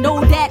everybody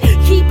know that.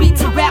 Key beat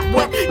to rap,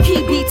 what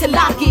key beat to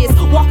lock is.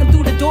 Walking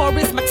through the door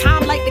is my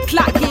time like the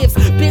clock gives.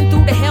 Been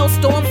through the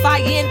hailstorm,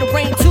 fire and the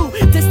rain too.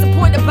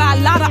 Disappointed by a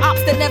lot of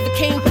ops that never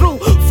came through.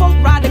 Folk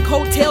riding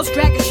coattails,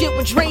 dragging shit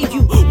would drain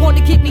you.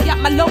 Wanna get me out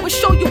my lowest,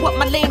 show you what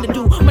my lane to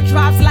do. My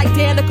drive's like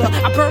Danica,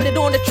 I burn it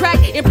on the track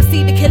and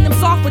proceed to kill him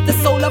soft with the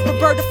soul of a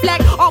bird of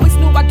flag. Always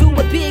knew I do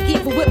it big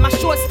even with my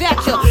short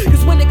stature.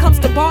 Cause when it comes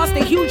to bars,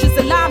 they huge as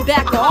a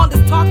linebacker. All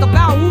this talk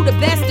about who the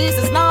best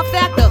is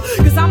non-factor.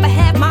 Cause I'ma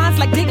have minds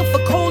like digging for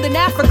coal in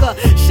Africa.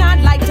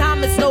 Shine like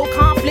diamonds, no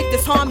conflict,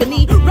 it's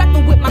harmony.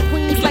 Rapping with my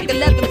queens like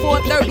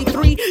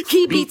 11-4-33.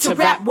 Key beat to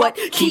rap, what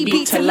key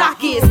beat to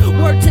lock is.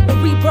 Word to the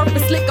rebirth,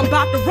 it's slick, I'm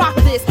about to rock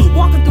this.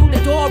 Walking through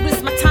the door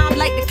is my time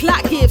like the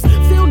clock gives.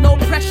 Feel no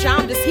pressure,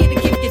 I'm just here to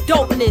give you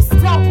dopeness.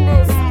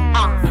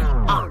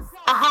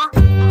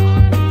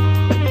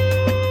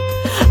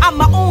 I'm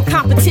my own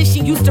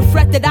competition, used to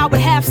fret that I would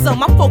have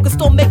some. I'm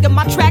focused on making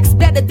my tracks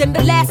better than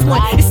the last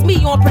one. It's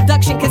me on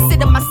production,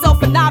 consider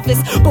myself a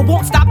novice, but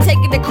won't stop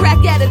taking a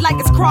crack at it like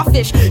it's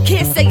crawfish.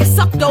 Can't say it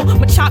sucked though,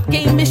 my chop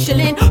game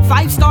Michelin.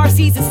 5-star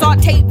season,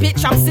 saute,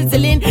 bitch, I'm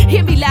sizzling.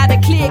 Hear me loud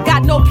and clear,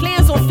 got no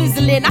plans on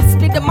fizzling. I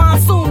spit the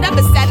monsoon,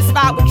 never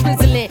satisfied with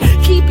drizzling.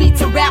 Key beat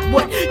to rap,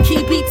 what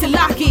key beat to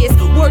lock is.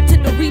 Word to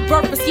the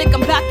rebirth, it's slick,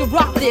 I'm about to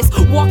rock this.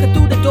 Walking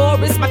through the door,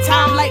 it's my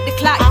time like the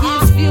clock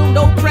gives. Feel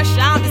no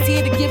pressure, I'm just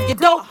here to give you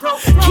dope.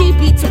 Key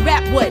beat to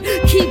rap, what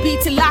key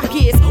beat to lock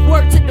is.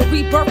 Word to the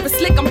rebirth, it's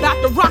slick, I'm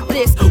about to rock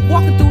this.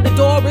 Walking through the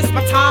door, it's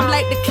my time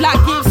like the clock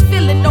gives.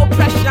 Feeling no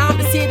pressure, I'm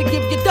just here to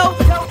give you dope.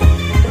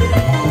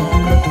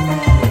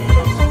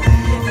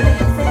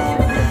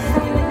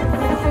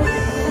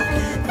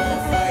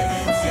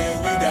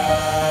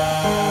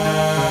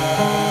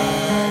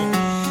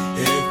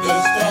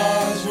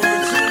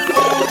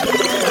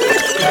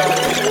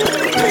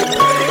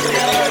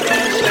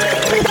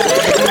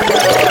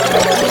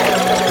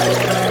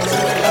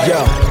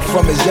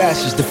 From his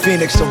ashes, the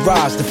phoenix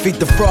arise. Defeat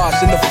the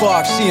frost in the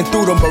fog, seeing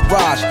through the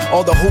mirage.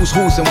 All the who's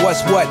and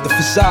what's what, the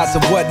facades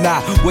of what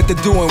not. What to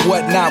do and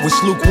what not, what's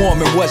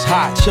lukewarm and what's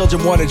hot.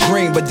 Children wanna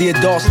dream, but the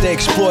adults they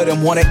exploit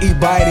them. Wanna eat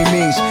by any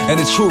means, and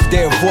the truth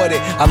they avoid it.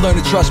 I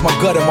learned to trust my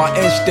gut and my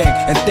instinct,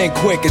 and think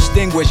quick,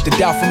 extinguish the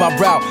doubt from my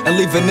route, and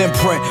leave an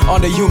imprint on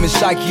the human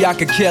psyche. I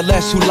could care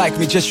less who like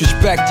me, just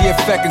respect the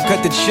effect and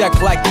cut the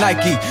check like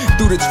Nike.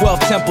 Through the 12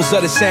 temples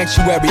of the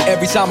sanctuary,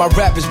 every time I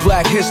rap is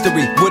black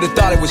history. Would've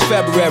thought it was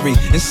February.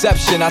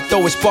 Inception, I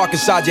throw a spark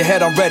inside your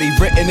head already.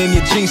 Written in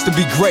your genes to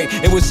be great,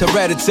 it was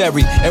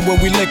hereditary. And when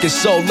we link it's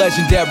so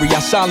legendary. I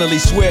silently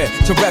swear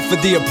to rep for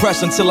the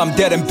oppressed until I'm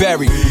dead and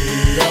buried.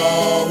 We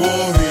are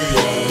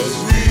warriors,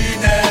 we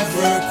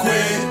never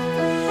quit.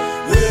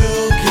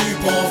 We'll keep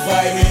on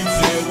fighting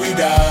till we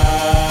die.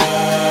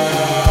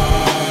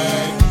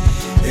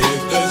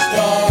 If the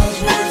stars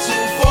were to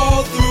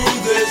fall through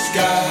the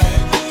sky,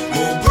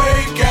 we'll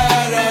break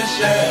out our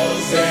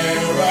shells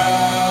and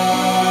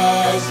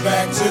rise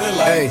back to the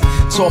light. Hey,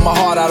 tore my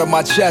heart out of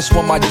my chest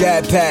when my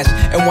dad passed.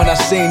 And when I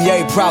seen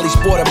Ye probably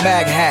sport a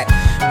mag hat.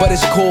 But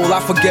it's cool,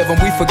 I forgive him,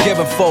 we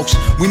forgiving folks.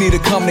 We need to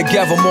come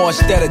together more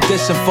instead of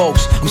dissing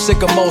folks. I'm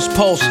sick of most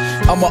posts,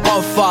 I'ma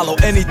unfollow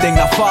anything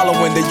not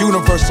following the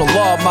universal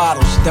law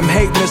models. Them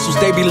hate missiles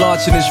they be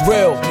launching is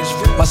real.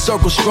 My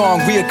circle's strong,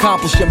 we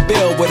accomplish and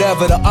build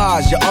whatever the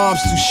odds. Your arms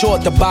too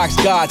short to box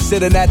God.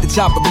 Sitting at the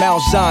top of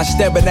Mount Zion,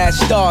 staring at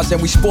stars. And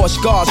we sport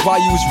scars while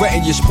you was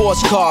renting your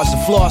sports cars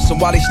and flossing.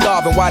 While they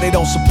starving, why they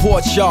don't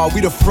support y'all.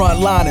 We the front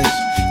liners,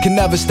 can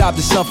never stop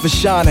the sun from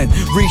shining.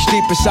 Reach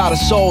deep inside our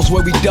souls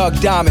where we dug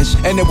diamonds.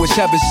 And it was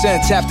heaven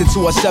sent, tapped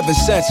into our 7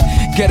 cents.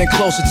 Getting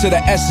closer to the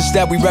essence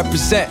that we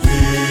represent. We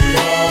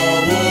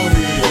are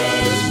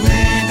warriors, we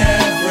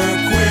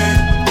never quit.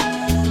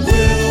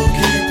 We'll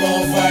keep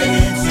on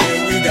fighting till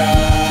we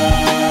die.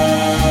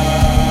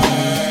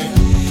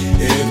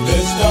 If the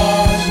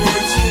stars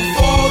were to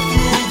fall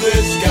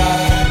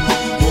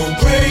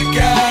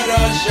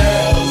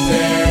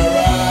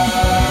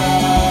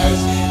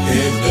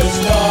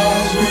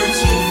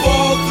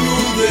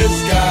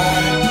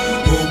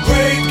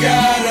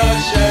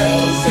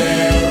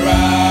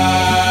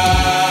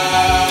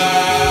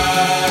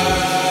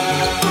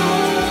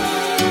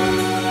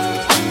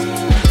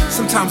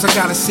Sometimes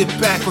I gotta sit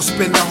back or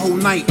spend the whole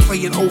night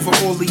playing over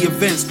all the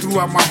events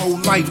throughout my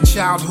whole life.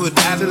 Childhood,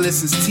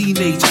 adolescence,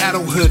 teenage,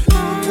 adulthood.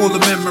 All the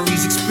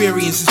memories,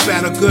 experiences,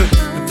 bad or good.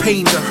 The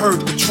pain, the hurt,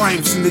 the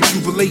triumphs and the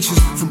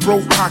jubilations. From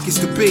broke pockets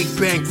to big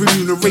bank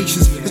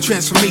remunerations. The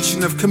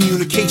transformation of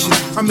communication.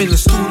 I'm in the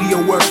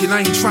studio working, I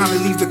ain't trying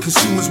to leave the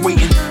consumers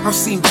waiting. I've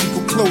seen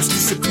people close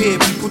disappear,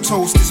 people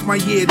toast. It's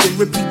my year, then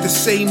repeat the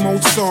same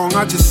old song.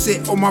 I just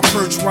sit on my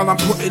perch while I'm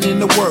putting in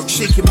the work,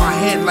 shaking my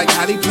head like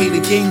how they play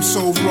the game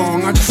so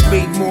wrong. I just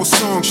made more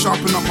songs,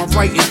 sharpen up my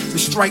writing, and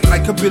strike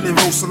like a billion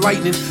volts of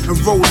lightning, and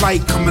roll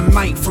like come a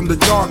night from the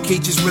dark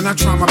ages. When I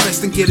try my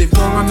best and get it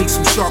wrong, I make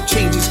some sharp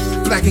changes.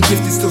 Black and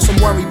gifted, still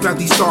some worry about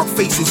these dark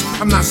faces.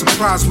 I'm not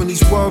surprised when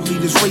these world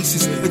leaders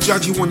racist and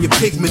judge you on your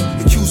pigment,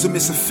 accuse them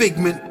it's a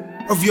figment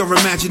of your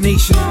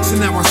imagination. So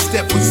now I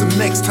step with some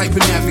next type of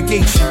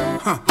navigation.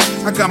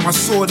 I got my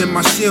sword and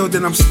my shield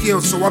and I'm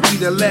skilled, so I'll be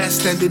the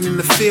last standing in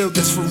the field.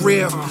 That's for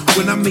real.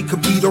 When I make a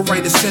beat or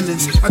write a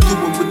sentence, I do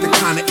it with the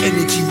kind of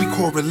energy we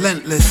call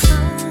relentless.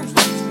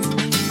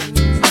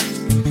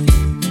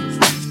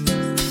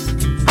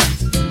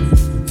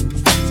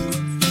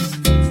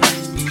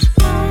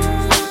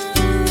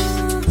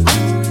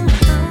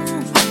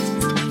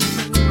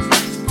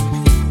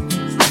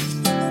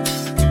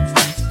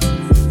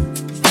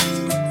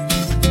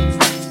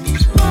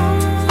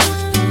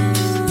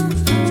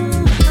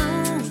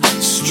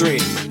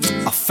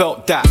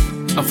 Felt that,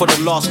 and for the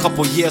last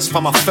couple years,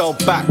 fam, I fell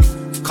back.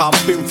 Cause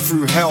I've been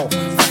through hell,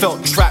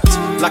 felt trapped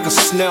like a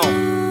snail.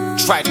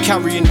 Tried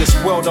carrying this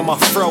world on my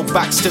frail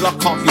back, still I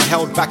can't be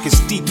held back.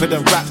 It's deeper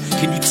than rap,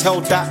 can you tell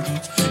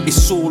that?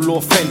 It's all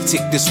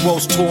authentic, this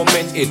world's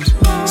tormented.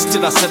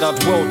 Still I said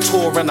I'd world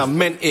tour and I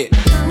meant it.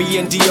 Me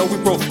and Dio, we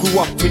both grew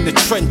up in the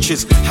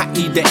trenches.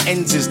 Hackney, the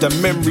ends is the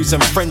memories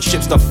and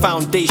friendships, the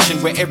foundation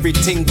where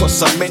everything got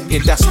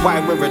cemented. That's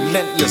why we're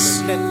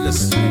relentless.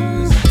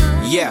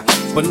 Yeah,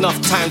 but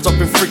enough times I've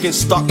been freaking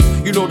stuck.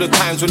 You know the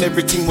times when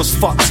everything was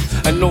fucked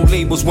and no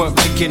labels weren't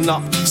picking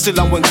up. Still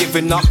I wasn't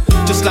giving up,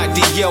 just like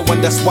DL,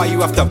 and that's why you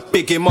have to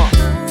big him up.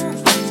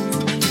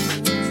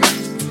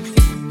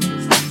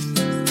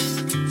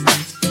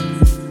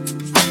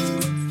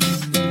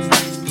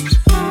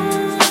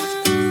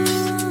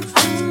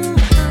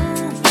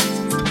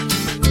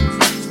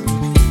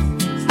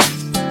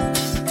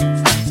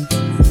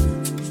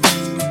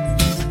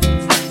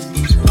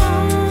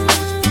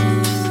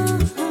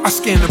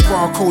 Scanned the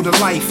barcode of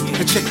life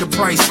and checked the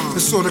price and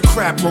saw the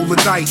crap roll the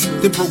dice,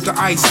 then broke the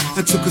ice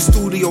and took a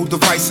studio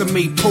device and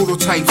made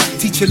prototypes,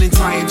 teach an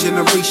entire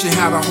generation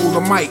how to hold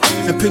a mic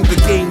and pimp the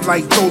game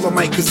like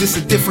Dolomite, cause it's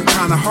a different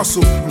kind of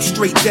hustle. I'm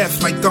straight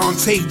deaf like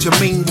Dante,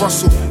 Jermaine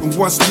Russell, and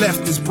what's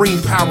left is brain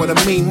power, the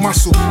main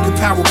muscle. Can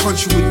power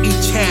punch you with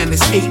each hand,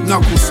 it's 8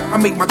 knuckles. I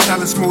make my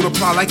talents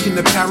multiply like in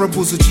the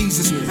parables of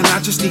Jesus, and I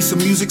just need some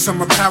music, some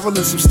apparel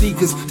and some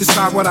sneakers.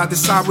 Decide what I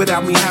decide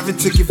without me having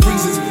to give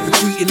reasons, and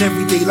treating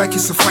every day like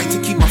it's a fight to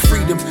keep my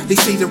freedom. They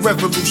say the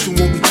revolution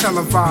won't be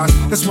televised.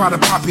 That's why the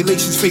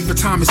population's favorite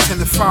time is 10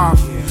 to 5.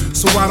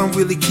 So I don't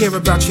really care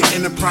about your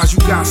enterprise. You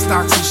got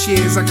stocks and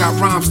shares, I got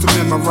rhymes to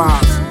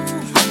memorize.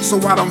 So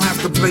I don't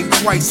have to blink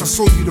twice. I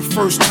saw you the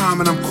first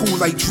time and I'm cool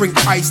like drink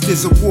ice.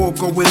 There's a war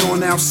going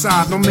on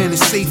outside, no man is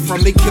safe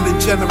from. They killing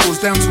generals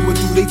down to a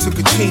dude they took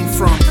a chain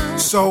from.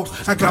 So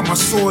I got my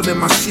sword and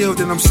my shield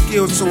and I'm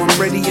skilled, so I'm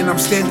ready and I'm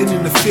standing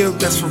in the field.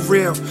 That's for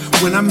real.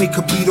 When I make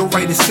a beat or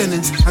write a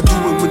sentence, I do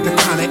it with the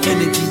kind of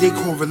energy they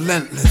call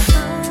relentless.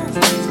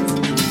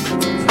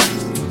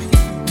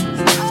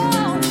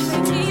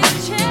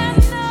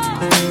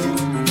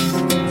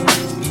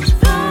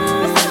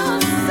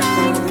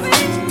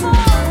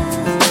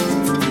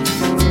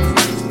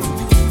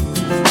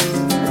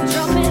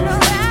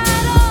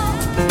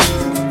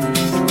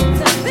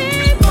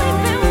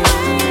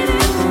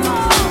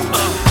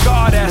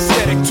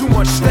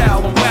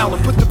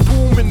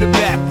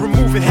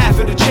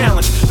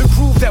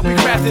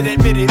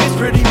 Admit it, it's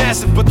pretty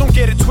massive, but don't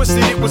get it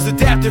twisted, it was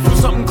adapted from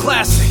something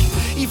classic.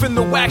 Even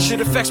the whack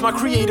shit affects my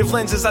creative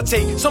lenses. I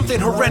take something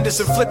horrendous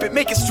and flip it,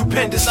 make it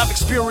stupendous. I've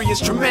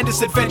experienced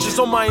tremendous adventures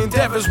on my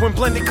endeavors when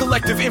blended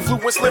collective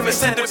influence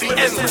limits and to be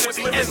endless.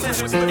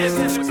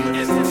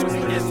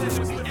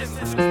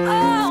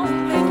 Oh,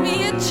 make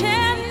me a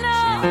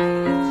channel.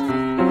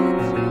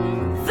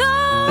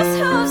 Those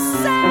who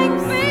sang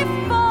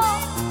before,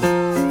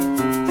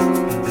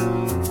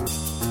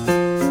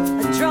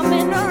 a drum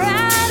and a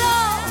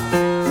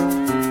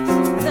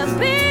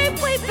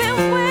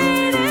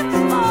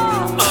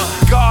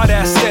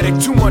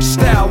too much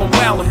style, I'm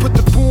wildin'. Put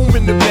the boom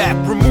in the back,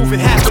 removing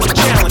half of the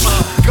challenge.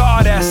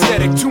 God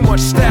aesthetic, too much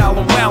style,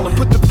 I'm wildin'.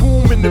 Put the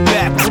boom in the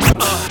back.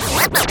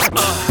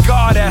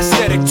 God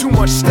aesthetic, too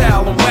much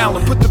style, I'm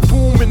wildin'. Put the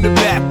boom in the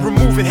back,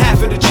 removing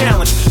half of the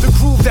challenge. The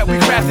groove that we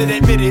crafted,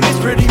 admit it, it's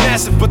pretty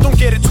massive, but don't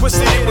get it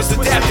twisted, it was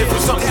adapted from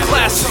something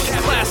classic.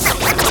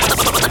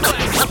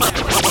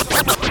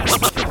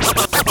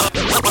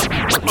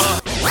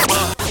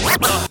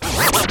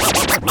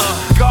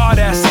 God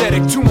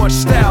aesthetic, too much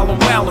style, I'm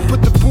wildin'.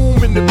 Put the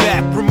boom in the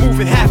back,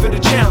 removing half of the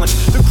challenge.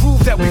 The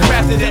groove that we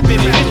crafted, admit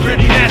it, it's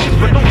pretty massive,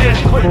 but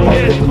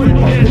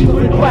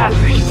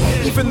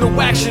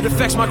it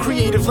affects my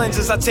creative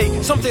lenses. I take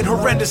something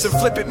horrendous and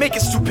flip it, make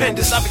it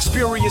stupendous. I've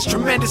experienced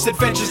tremendous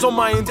adventures on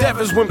my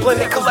endeavors when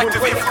blended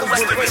collective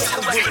endless.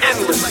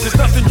 There's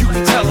nothing you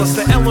can tell us.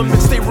 The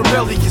elements stay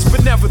rebellious,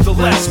 but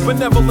nevertheless,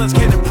 benevolence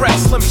can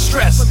impress. Let me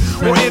stress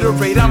or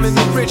iterate. I'm an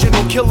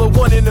original killer,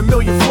 1 in a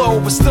million flow,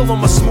 but still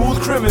I'm a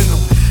smooth criminal.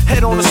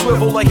 Head on a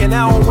swivel like an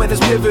owl when it's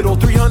pivotal.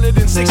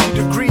 360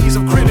 degrees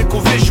of critical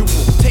visual.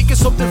 Taking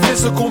something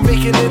physical,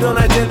 making it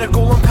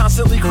unidentical. I'm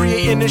constantly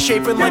creating and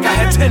shaping like I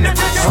had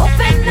tentacles.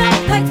 Open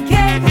up the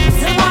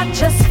gates and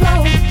watch us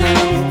flow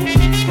through.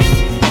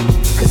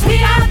 Cause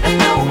we are the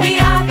new, we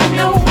are the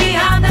new, we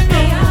are the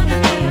new.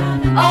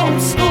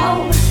 Old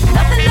school,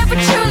 nothing ever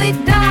truly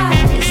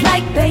dies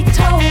like they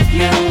told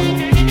you.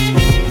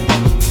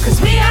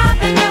 Cause we are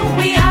the new,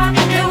 we are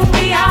the new,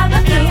 we are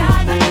the new.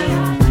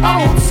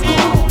 Old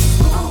school.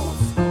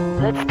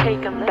 Let's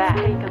take them back.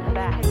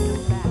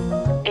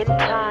 In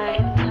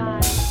time.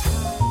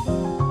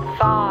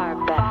 Far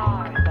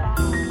back.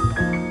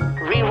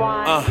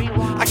 Rewind.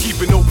 I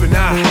keep an open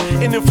eye,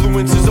 and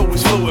influence is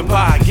always floating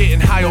by. Getting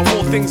high off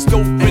all things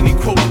dope, any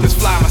quote that's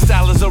fly. My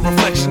style is a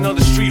reflection of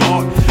the street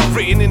art,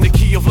 written in the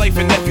key of life,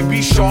 and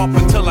FUB sharp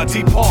until I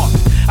depart.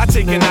 I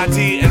take an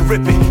idea and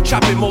rip it,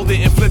 chop it, mold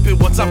it, and flip it.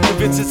 Once I'm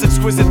convinced it's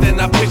exquisite, then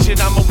I pitch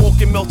it. I'm a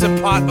walking melting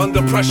pot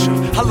under pressure.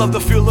 I love the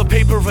feel of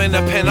paper and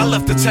a pen. I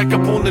left the tech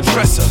up on the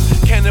dresser.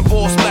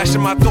 Cannonball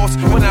splashing my thoughts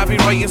when I be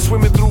writing,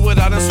 swimming through it.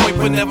 I done swipe,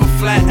 but never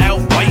flat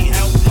out biting.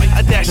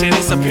 I dash it,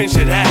 it's a pinch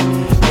of that.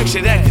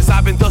 Picture that, cause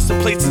I've been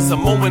dusting plates since the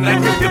moment I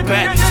gripped the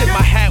bat. Tip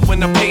my hat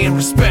when I'm paying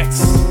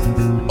respects.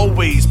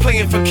 Always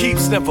playing for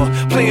keeps, never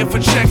playing for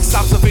checks.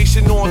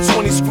 Observation on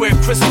 20 square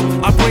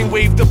crystal. I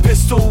brainwave the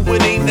pistol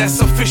with aim that's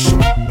official.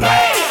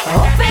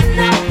 Open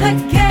up the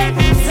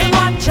gates and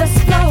watch us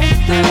flow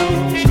through.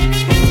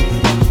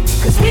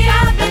 Cause we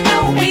are the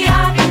new, we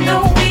are the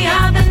new, we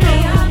are the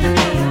new.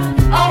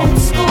 Old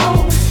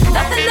school,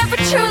 nothing ever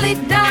truly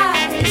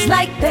dies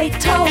like they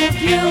told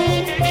you.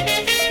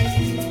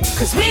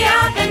 Cause we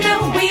are the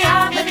new, we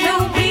are the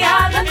new, we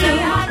are the new.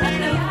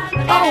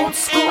 Old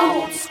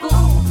school.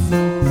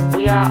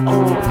 We are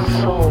old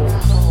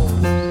souls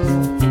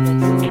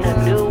in a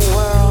new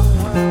world.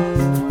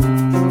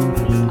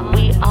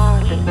 We are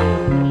the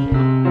new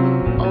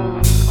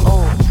old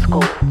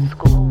school.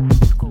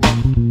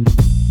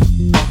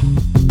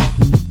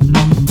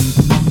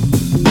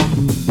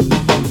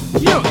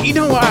 You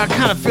know where I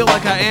kind of feel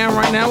like I am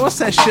right now? What's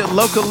that shit,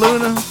 Loca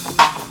Luna?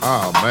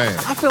 Oh, man.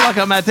 I feel like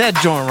I'm at that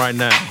joint right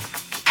now.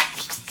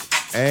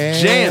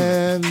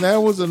 And that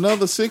was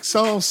another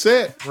 6-song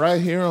set right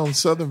here on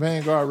Southern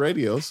Vanguard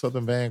Radio,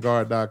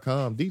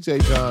 southernvanguard.com.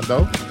 DJ John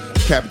Doe,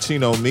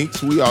 Cappuccino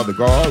Meeks. We are the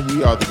guard.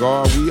 We are the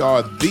guard. We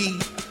are the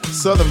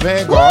Southern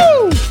Vanguard.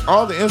 Woo!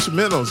 All the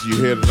instrumentals you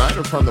hear tonight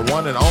are from the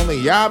one and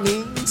only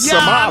Yamin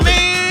Somali.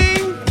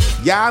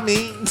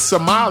 Yamin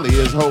Somali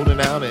is holding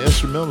down the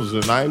instrumentals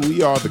tonight.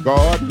 We are the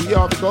guard. We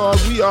are the guard.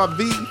 We are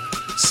the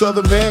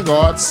Southern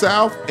Vanguard,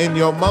 South in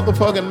your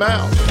motherfucking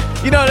mouth.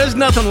 You know, there's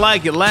nothing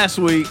like it. Last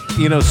week,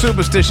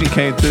 Superstition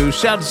came through.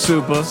 Shout out to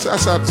Super.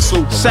 Shouts out to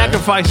Super.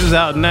 Sacrifices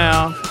out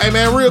now. Hey,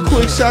 man, real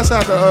quick, shouts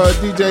out to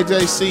DJ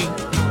JC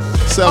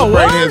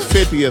celebrating his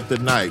 50th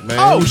tonight, man.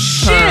 Oh, He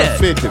shit. turned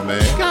 50,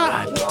 man.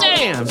 God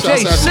damn,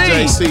 Shouts JC. out to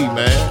JC,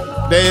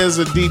 man. There is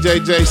a DJ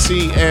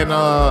JC and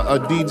a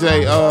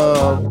DJ,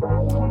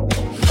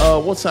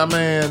 what's our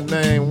man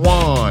name?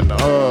 Juan.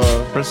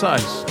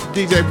 Precise.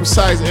 DJ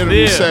Precise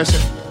interview session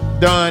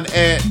done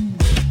at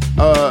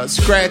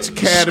Scratch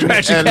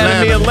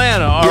Academy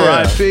Atlanta.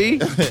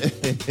 R.I.P.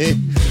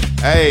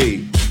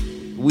 Hey,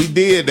 we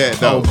did that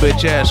though. Oh,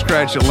 bitch ass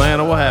Scratch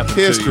Atlanta. What happened?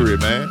 History,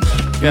 man.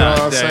 You know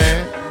what I'm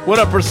saying? What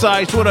up,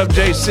 Precise? What up,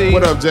 JC?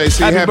 What up,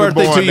 JC? Happy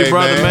birthday born to you, day,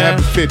 brother, man.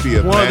 Happy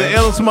 50th, One of the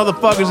illest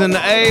motherfuckers in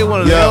the A,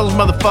 one of the illest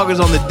motherfuckers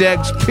on the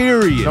decks,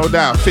 period. No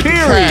doubt. 50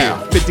 period.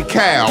 Cal. 50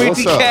 Cal. 50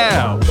 What's up?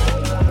 Cal.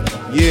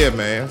 Yeah,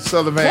 man.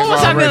 Southern Vanguard What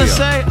was I Radio. going to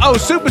say? Oh,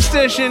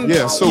 Superstition.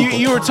 Yeah, Super.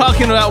 You were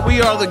talking about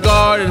We Are the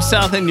Guard and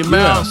South in Your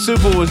Mouth.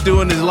 Super was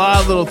doing his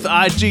live little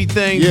IG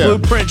thing. Yeah.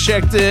 Blueprint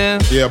checked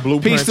in. Yeah,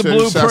 Blueprint. Piece to check.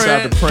 Blueprint. Shouts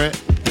out to Print.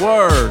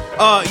 Word.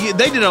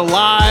 They did a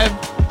live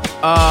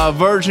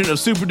version of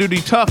Super Duty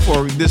Tough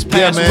Work this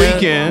past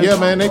weekend. Yeah,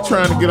 man. They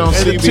trying to get on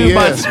And the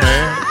CBS,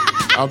 man.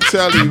 I'm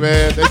telling you,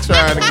 man. They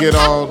trying to get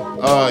on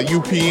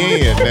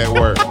UPN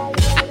network.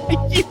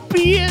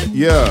 UPN?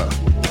 Yeah.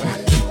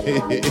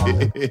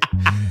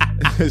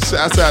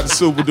 Shouts out to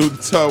Super Duty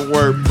Tough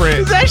Word Print.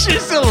 Is that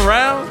shit still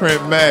around?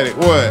 Printmatic.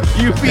 What?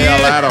 UPN?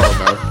 Hell, I don't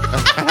know.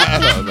 I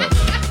don't know.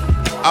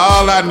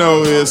 All I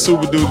know is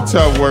Super Duty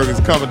Tough Work is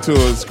coming to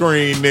a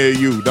screen near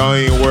you. Don't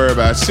even worry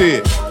about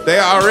shit. They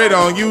already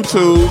on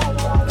YouTube,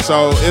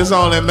 so it's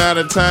only a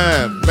matter of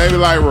time. Maybe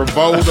like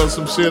Revolt or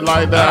some shit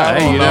like that.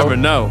 Hey, you never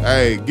know.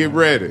 Hey, get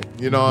ready.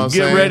 You know what I'm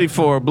saying? Get ready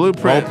for a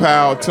Blueprint. More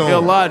power to 'em.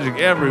 Illogic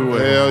everywhere.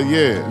 Hell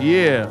yeah.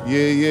 Yeah.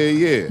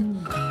 Yeah.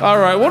 All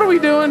right, what are we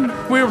doing?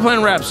 We were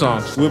playing rap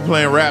songs. We were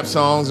playing rap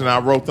songs, and I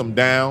wrote them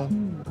down,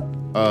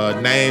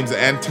 names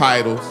and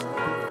titles.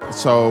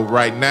 So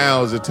right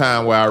now is the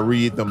time where I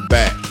read them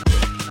back,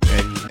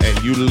 and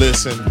you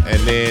listen, and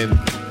then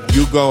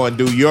you go and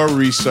do your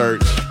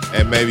research,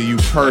 and maybe you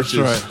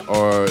purchase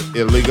or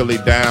illegally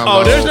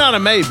download. Oh, there's not a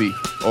maybe.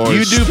 Or you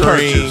do stream.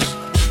 purchase.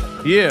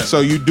 Yeah. So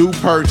you do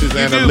purchase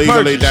and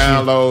illegally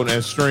download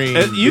and stream.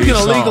 You can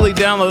these illegally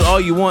songs. download all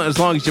you want as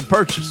long as you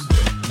purchase.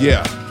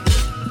 Yeah.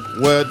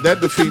 Well, that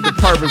defeats the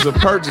purpose of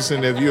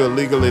purchasing if you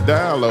illegally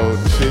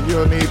download the shit. You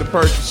don't need to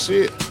purchase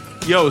shit.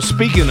 Yo,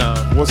 speaking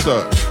of. What's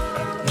up?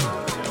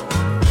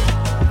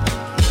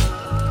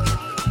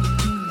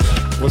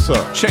 What's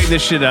up? Check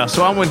this shit out.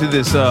 So I went to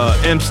this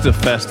Imsta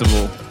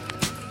festival.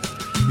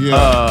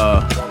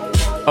 Yeah.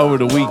 Over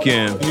the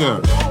weekend. Yeah.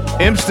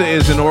 Imsta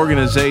is an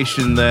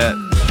organization that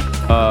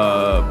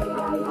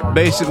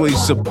basically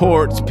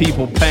supports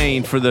people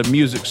paying for the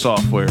music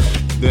software.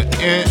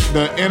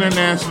 The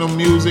International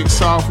Music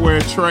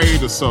Software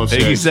Trade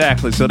Association.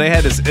 Exactly. So they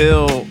had this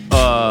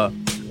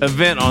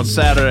event on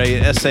Saturday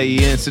at SAE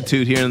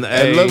Institute here in the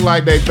A. It looked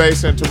like they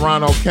based in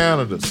Toronto,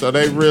 Canada. So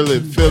they really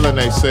feeling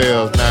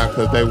themselves now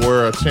because they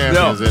were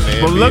champions in the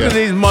NBA. But look at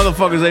these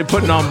motherfuckers they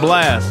putting on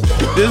blast.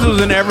 This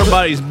was in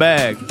everybody's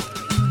bag.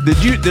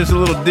 Did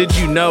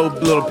you know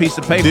little piece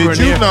of paper in Did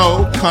here? you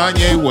know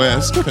Kanye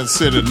West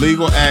considered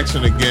legal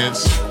action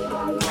against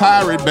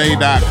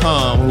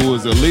PirateBay.com, who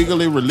was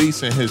illegally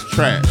releasing his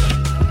track?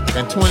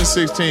 In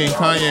 2016,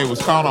 Kanye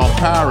was caught on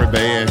Pirate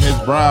Bay in his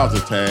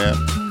browser tab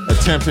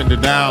attempting to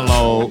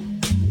download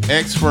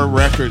Expert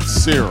Records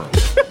Serum.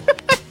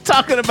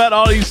 Talking about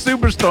all these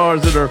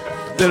superstars that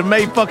have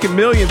made fucking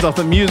millions off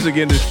the music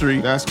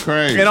industry. That's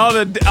crazy. And all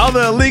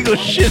the illegal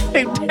shit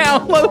they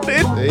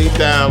downloaded. They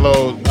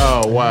download.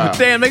 Oh wow.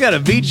 Damn, they got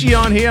Avicii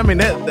on here. I mean,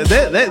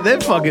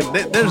 that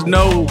fucking. There's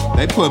no.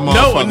 They put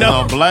motherfuckers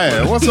on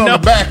blast. What's on the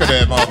back of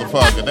that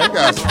motherfucker? They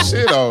got some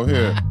shit on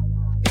here.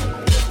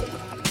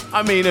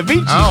 I mean,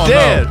 Avicii's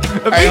dead.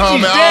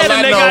 Avicii's dead,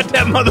 and they got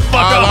that motherfucker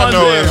all on I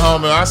know there. is,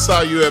 homie, I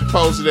saw you had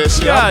posted that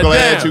shit. God I'm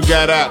glad damn. you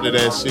got out to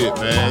that shit,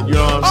 man. You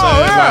know what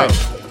I'm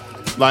saying?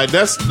 Like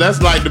that's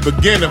like the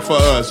beginning for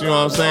us. You know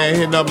what I'm saying?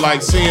 Hitting up like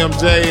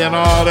CMJ and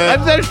all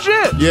that. That's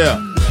that shit.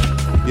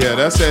 Yeah,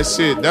 that's that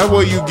shit. That's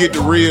where you get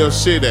the real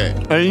shit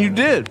at. And you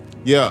did.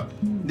 Yeah.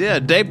 Yeah,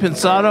 Dave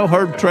Pensado,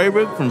 Herb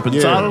Trawick from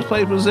Pensado's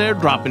place was there,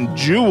 dropping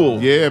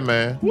jewels. Yeah,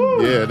 man.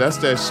 Yeah, that's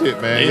that shit,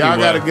 man. Y'all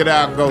Anyway. got to get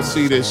out and go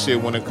see this shit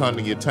when it come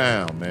to your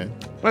town, man.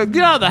 Well,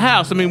 get out of the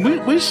house. I mean,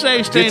 we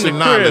say stay Get in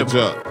your the crib, knowledge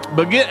up.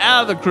 but get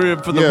out of the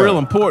crib for the real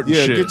important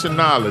Yeah, shit. get your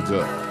knowledge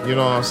up. You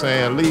know what I'm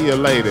saying? Leave your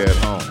lady at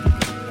home.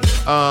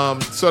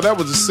 So that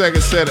was the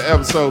second set of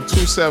episode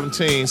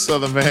 217,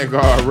 Southern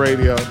Vanguard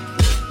Radio.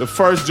 The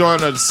first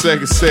joint of the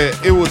second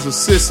set, it was a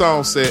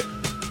 6-song set.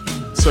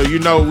 So you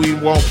know we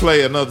won't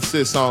play another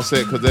 6-song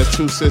set because that's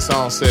 2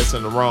 6-song sets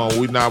in a row.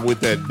 We not with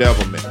that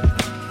devilment.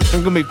 It's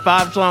gonna be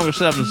 5 songs or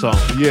 7 songs.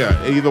 Yeah,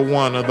 either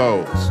one of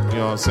those. You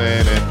know what I'm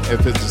saying? And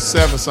if it's a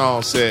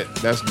 7-song set,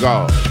 that's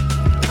God.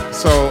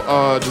 So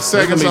the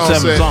second It's gonna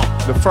song be 7 set,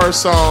 songs. the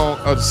first song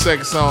of the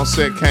second song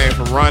set came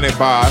from Ronnie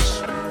Bosch.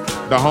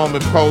 The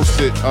homie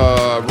posted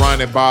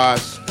Ronnie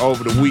Bosch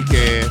over the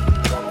weekend.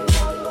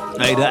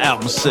 Hey, that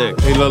album's sick.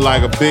 He looked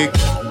like a big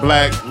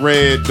black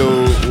red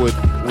dude with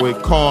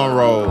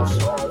cornrows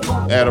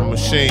at a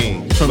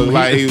machine. Looked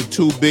like he was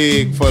too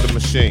big for the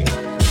machine.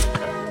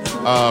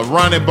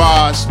 Ronnie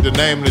Bosch, the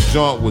name of the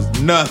joint was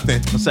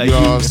Nothing. You know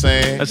what I'm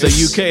saying? That's a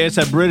UK. It's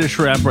a British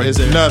rap right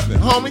there. It's Nothing.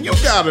 Homie, you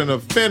got an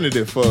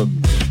affinity for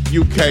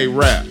UK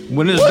rap.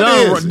 When it's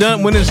What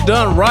done, when it's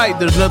done right,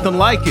 there's nothing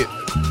like it.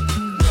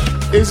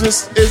 Is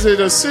it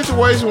a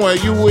situation where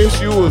you wish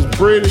you was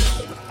British?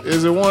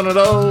 Is it one of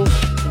those?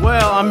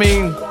 Well, I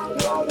mean,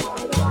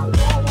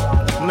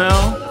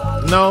 no.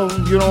 No,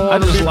 you don't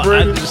want to be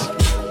British?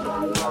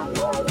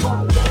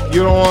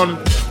 You don't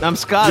want to... I'm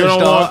Scottish,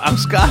 dog. I'm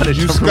Scottish.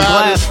 You I'm from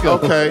Scottish?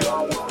 Glasgow. Okay.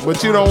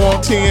 But you don't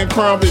want tea and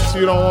crumpets?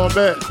 You don't want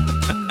that?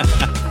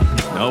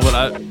 No,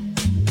 but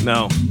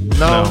No.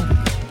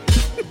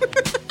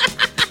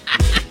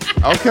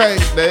 Okay,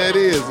 there it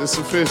is. It's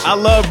official. I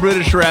love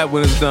British rap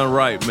when it's done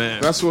right,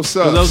 man. That's what's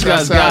up. Those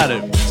guys got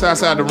it.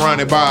 Shouts out to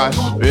Ronnie Bosch.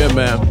 Yeah,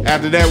 man.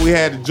 After that, we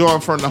had the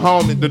joint from the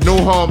homie, the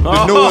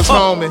newest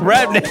homie.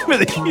 Rap name of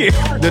the year.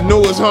 The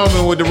newest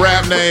homie with the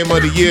rap name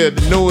of the year.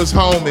 The newest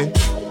homie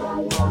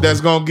that's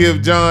going to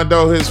give John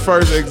Doe his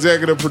first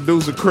executive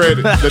producer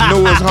credit. The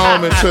newest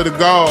homie to the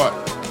guard.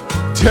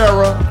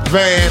 Tara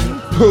Van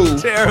Poo.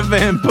 Tara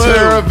Van Poo.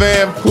 Tara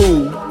Van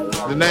Poo.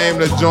 The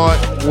name of the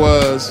joint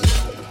was...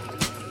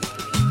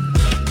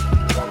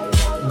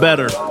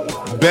 Better.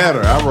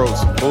 I wrote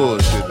some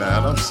bullshit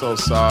down. I'm so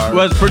sorry.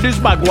 Well, it's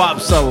produced by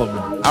Guap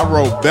Sullivan. I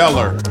wrote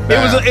Beller.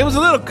 down.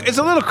 It's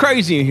a little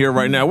crazy in here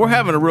right now. We're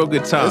having a real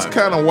good time. It's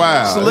kind of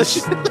wild. So let's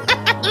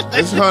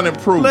It's 100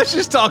 proof. Let's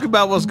just talk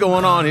about what's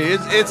going on here.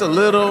 It's a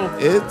little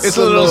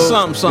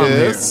something. Yeah,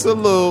 here. it's a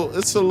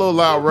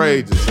little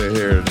outrageous in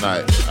here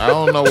tonight. I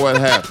don't know what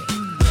happened.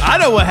 I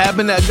know what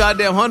happened. That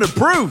goddamn 100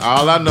 proof.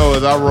 All I know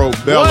is I wrote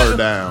Beller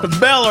down.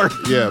 Beller.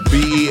 Yeah,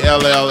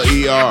 Beller.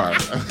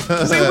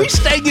 See, we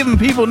stay giving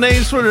people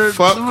names for their...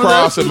 Fuck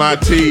crossing my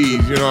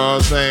T's, you know what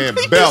I'm saying?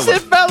 Beller.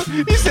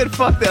 He said,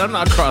 fuck that, I'm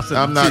not crossing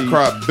I'm not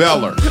crossing.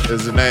 Beller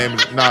is the name.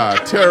 Nah,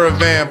 Tara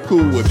Van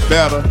Poo was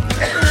better.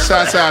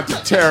 Shouts out to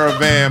Tara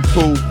Van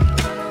Poo.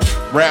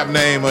 Rap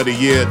name of the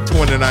year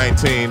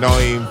 2019.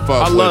 Don't even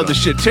fuck I love the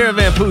shit. Tara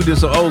Van Poo did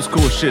some old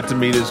school shit to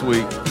me this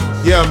week.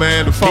 Yeah,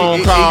 man, the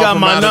phone call. He got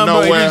my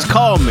number. He just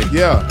called me.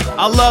 Yeah,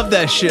 I love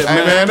that shit, man.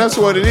 Hey, man, that's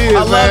what it is, I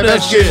love man. that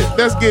shit.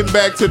 That's getting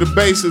back to the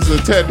basics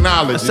of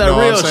technology. That's you know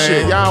that real what I'm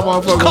saying? shit. Y'all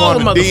motherfuckers Call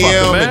want to the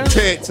motherfucker, DM man. and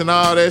text and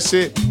all that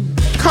shit.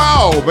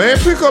 Call, man.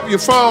 Pick up your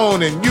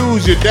phone and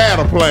use your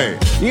data plan.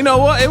 You know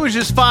what? It was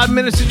just 5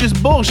 minutes of just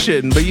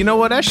bullshitting, but you know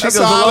what? That shit That's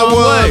goes a all long it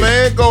was, way.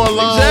 man. Go a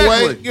long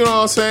Exactly. way. You know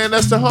what I'm saying?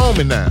 That's the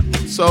homie now.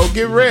 So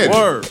get ready.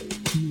 Word.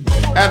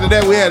 After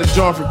that, we had a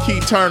joint from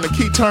Keith Turner.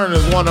 Keith Turner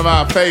is one of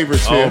our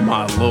favorites here. Oh,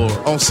 my Lord.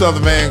 On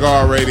Southern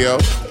Vanguard Radio.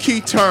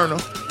 Keith Turner.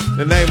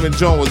 The name of the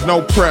joint was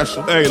No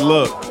Pressure. Hey,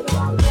 look.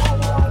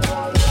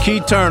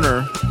 Keith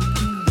Turner.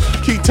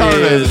 Keith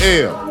Turner is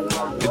ill.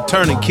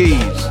 Turning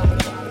keys.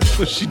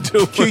 What she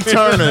doing? Keith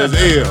Turner is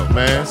ill,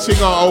 man. She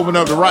gonna open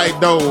up the right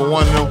door with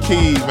one of them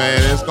keys, man.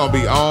 It's gonna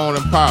be on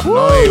and popping.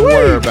 Don't even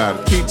worry about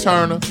it. Keith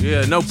Turner.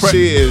 Yeah, no pressure.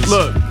 She is.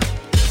 Look.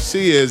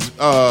 She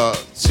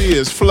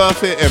is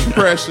fluffy and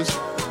precious.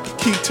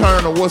 Keith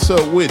Turner, what's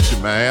up with you,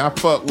 man? I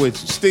fuck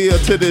with you. Still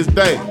to this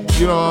day.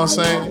 You know what I'm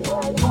saying?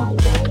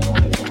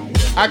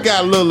 I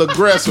got a little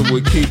aggressive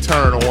with Keith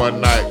Turner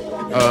one night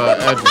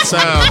at the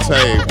sound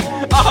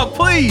table. Oh,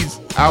 please.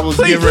 I was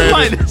getting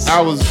ready.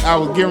 I was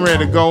getting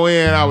ready to go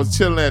in. I was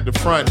chilling at the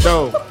front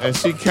door, and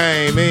she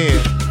came in,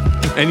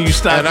 and you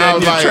stopped I in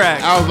was your like,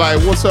 track. I was like,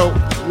 "What's up?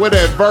 Where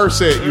that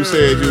verse at? You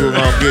said you were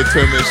gonna get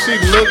to me."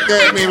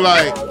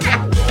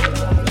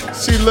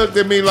 She looked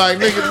at me like,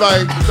 nigga,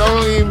 like,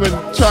 don't even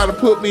try to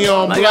put me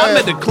on Like, blast. I'm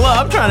at the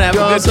club. I'm trying to have a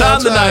good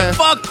time tonight.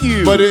 Fuck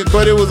you. But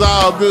it was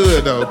all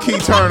good though.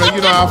 Keith Turner,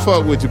 you know I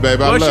fuck with you,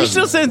 baby. I Well, love she you.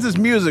 still sends us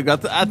music. I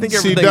think She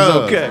everything's does,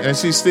 okay. and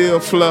she's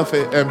still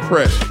fluffy and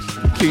precious.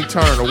 Keith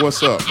Turner,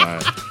 what's up,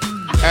 man?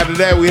 After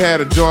that, we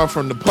had a joint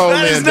from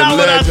Napoleon. That is not the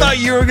what I legend. thought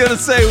you were going to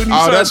say when you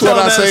started that's what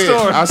telling I that said.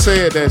 story. I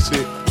said that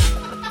shit.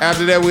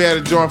 After that, we had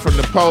a joint from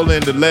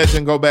Napoleon the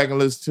Legend. Go back and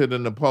listen to the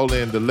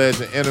Napoleon the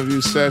Legend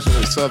interview session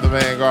with Southern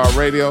Vanguard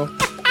Radio.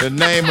 The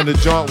name of the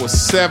joint was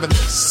 7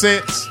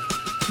 Cents,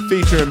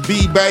 featuring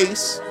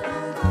B-Bass.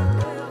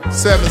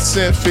 7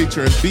 Cents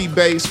featuring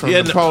B-Bass from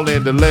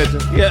Napoleon the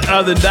Legend. Yeah,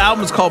 the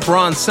album's called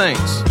Bronze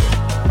Saints.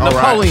 All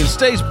Napoleon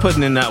stays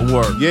putting in that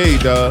work. Yeah, he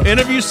does.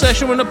 Interview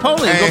session with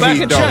Napoleon. Go And back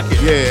he and dope. check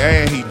it. Yeah,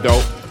 and he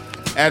dope.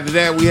 After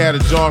that, we had a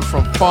joint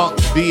from Funk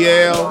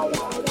DL,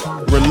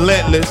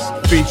 Relentless,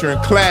 featuring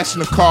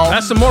Kalashnikov.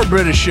 That's some more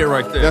British shit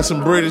right there. That's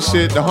some British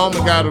shit. The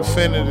homie got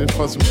offended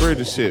for some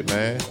British shit,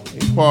 man. He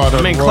part of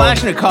I mean, Royal-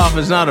 Kalashnikov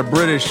is not a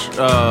British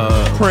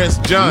Prince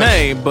Johnny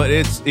name, but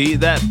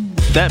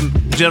that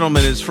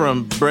gentleman is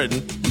from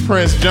Britain.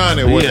 Prince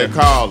Johnny, what Yeah. they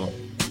call him.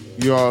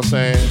 You know what I'm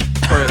saying?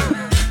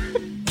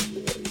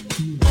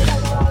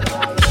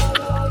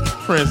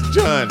 Prince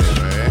Johnny,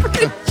 man.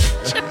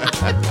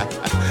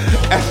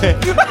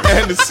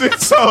 and the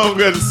sixth song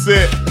of the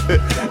set,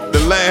 the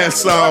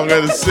last song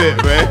of the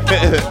set,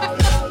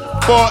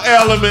 man. 4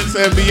 Elements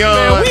and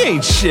Beyond. Man, we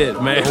ain't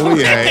shit, man.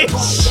 We ain't.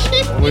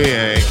 shit. We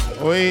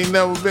ain't. We ain't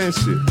never been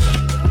shit.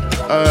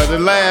 The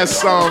last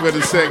song of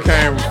the set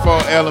came from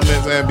 4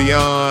 Elements and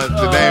Beyond.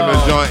 The name of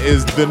the joint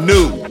is The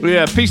New.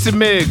 Yeah, Piece of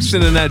Mig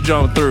sending that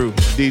joint through.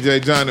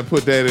 DJ Johnny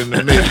put that in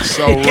the mix.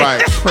 So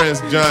right. Prince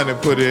Johnny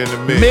put it in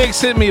the mix. Mig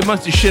sent me a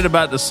bunch of shit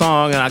about the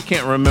song, and I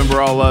can't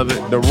remember all of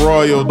it. The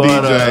Royal but,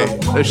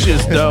 DJ. That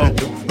shit's dope.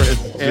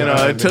 And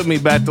it took me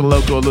back to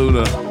Loco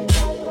Luna.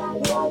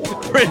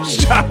 Prince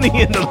Johnny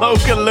and the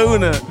Loco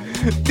Luna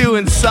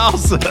doing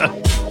salsa.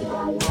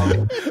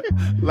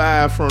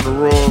 Live from the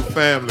royal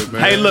family,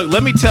 man. Hey, look,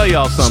 let me tell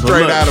y'all something.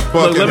 Straight Look, out of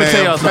look, let me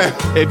tell y'all Buckingham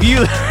something.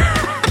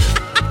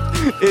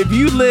 If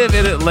you live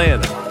in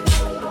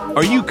Atlanta,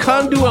 or you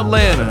come to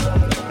Atlanta,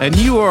 and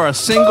you are a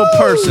single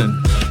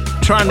person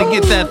trying to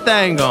get that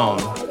thing on,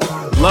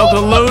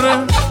 Loco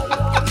Luna,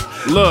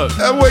 look.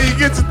 That's where you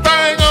get your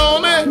thing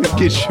on it.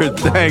 Get your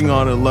thing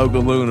on at Loco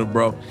Luna,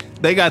 bro.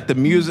 They got the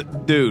music,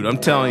 dude. I'm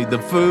telling you, the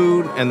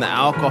food and the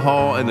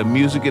alcohol and the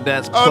music at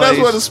that place. Oh, that's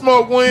where the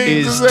smoke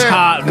wings is at?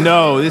 top.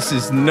 No, this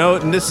is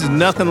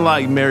nothing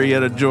like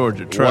Marietta,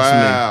 Georgia.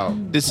 Trust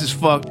me. This is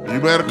fuck. You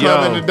better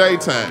come in the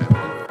daytime.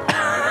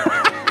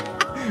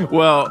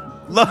 Well,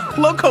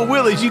 Loco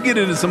Willie's, you get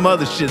into some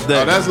other shit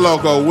there. Oh, that's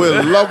Loco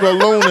Willie. Loco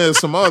Luna is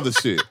some other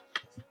shit.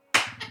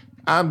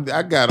 I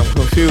got them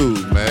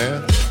confused,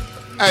 man.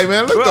 Hey,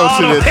 man, let's go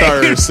to the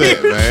third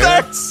set,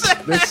 man.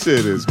 This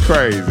shit is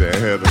crazy in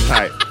here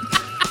tonight.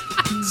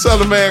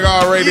 Southern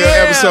Vanguard Radio,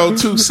 episode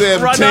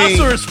 217.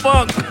 Rhinoceros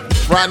Funk.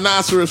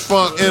 Rhinoceros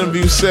Funk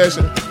interview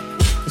session.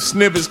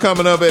 Snippets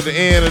coming up at the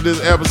end of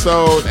this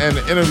episode, and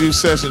the interview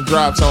session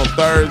drops on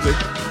Thursday.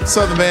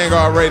 Southern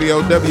Vanguard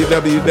Radio,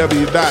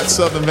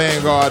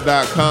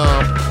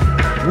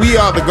 www.southernvanguard.com. We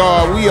are the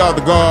Guard, we are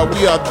the Guard,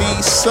 we are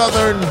the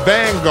Southern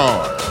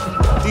Vanguard.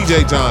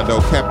 DJ John Doe,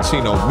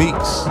 Cappuccino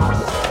Meeks.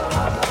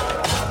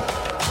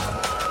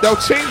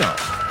 Dochino.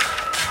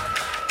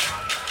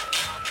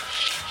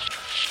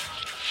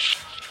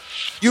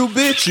 You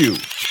bitch you.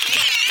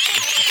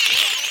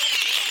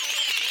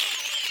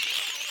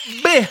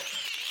 Be.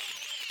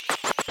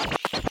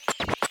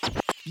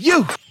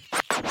 You.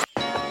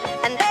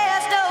 And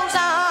there's goes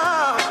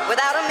on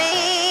without a meaning.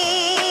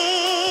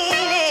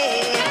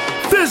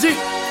 Fizzy,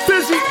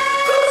 fizzy.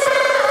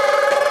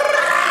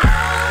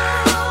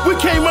 We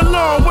came a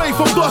long way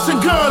from busting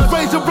guns,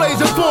 razor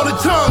blades and folded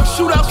tongues,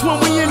 shootouts when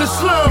we in the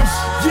slums.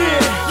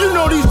 Yeah, you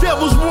know these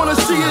devils wanna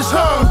see us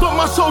hung, but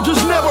my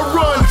soldiers never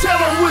run. Tell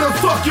them where the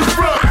fuck you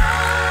from.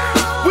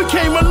 We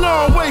came a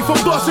long way from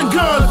busting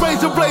guns,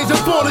 razor blades and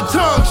folded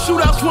tongues,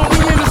 shootouts when we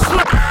in the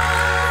slums.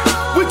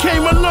 We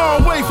came a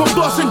long way from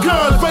busting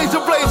guns,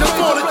 razor blades and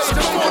folded tongues.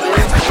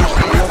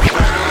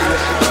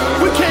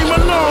 We came a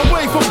long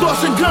way from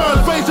busting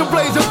guns, razor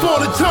blades and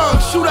folded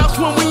tongues, shootouts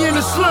when we in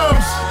the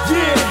slums.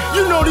 Yeah,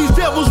 you know these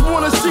devils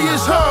wanna see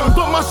us hung,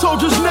 but my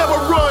soldiers never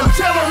run.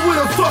 Tell them where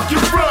the fuck you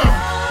from.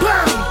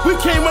 Bang! We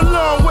came a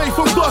long way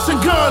from busting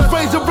guns,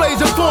 razor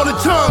blades and folded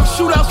tongues,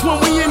 shootouts when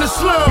we in the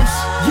slums.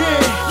 Yeah,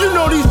 you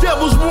know these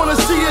devils wanna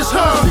see us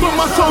hung, but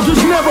my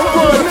soldiers never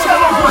run. Tell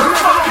them where the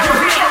fuck you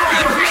from.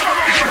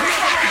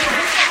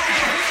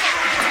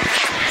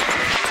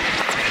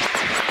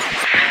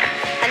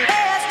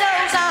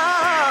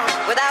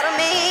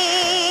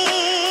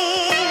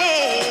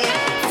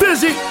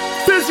 Fizzy,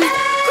 fizzy.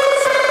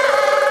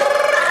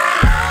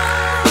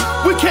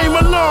 We came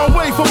a long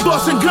way from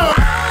busting guns.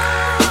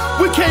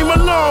 We came a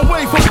long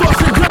way from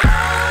busting guns.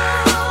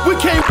 We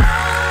came.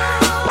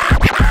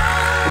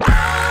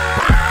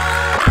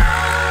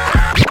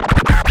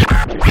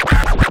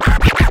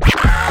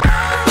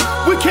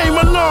 We came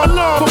a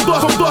long from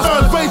busting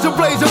guns, razor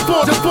blades and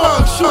folded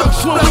tongues,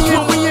 shootouts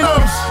when we in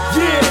arms.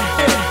 Yeah,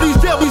 these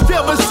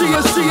devils see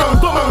us,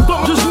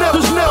 but just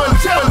never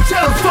tell them,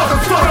 fuck.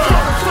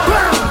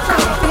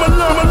 I'm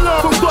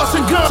alone from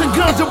busting guns and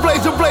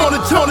blades on the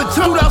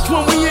shootouts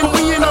when we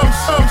in arms.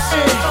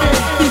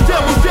 These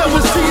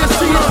devils see us,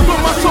 but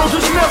my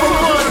soldiers never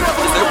run.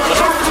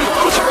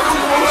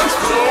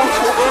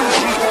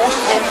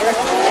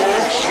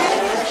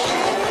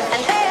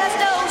 And there's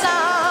goes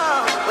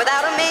on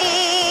without a meaning.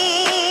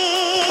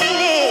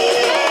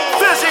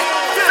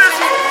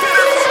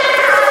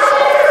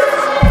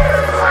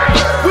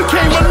 We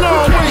came a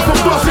long way from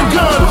busting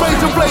guns,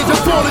 razor blades and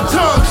folded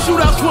tongues,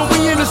 shootouts when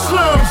we in the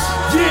slums.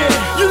 Yeah,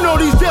 you know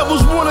these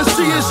devils wanna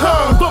see us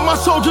hung, but my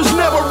soldiers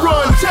never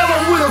run. Tell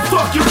them where the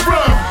fuck you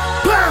from.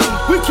 Bang!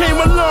 We came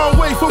a long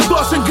way from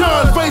busting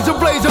guns, razor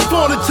blades and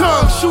folded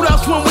tongues,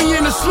 shootouts when we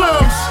in the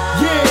slums.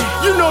 Yeah,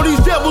 you know these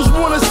devils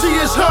wanna see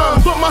us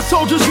hung, but my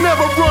soldiers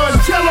never run.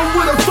 Tell them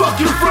where the fuck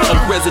you from. A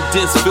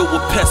residence filled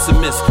with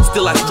pessimists,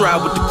 still I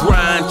strive with the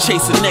grind,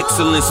 chasing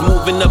excellence,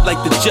 moving up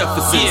like the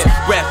Jeffersons.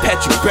 Rap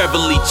Patrick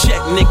Beverly, check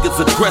niggas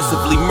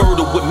aggressively,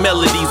 murder with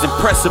melodies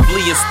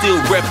impressively, and still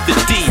rep the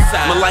D.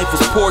 My life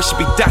was poor, should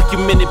be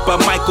documented by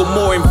Michael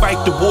Moore. Invite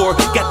the war,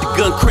 got the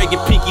gun Craig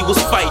and Pinky was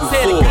fighting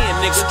for.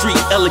 Street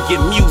elegant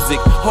music,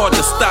 hard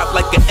to stop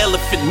like an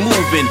elephant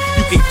moving.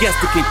 You can guess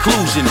the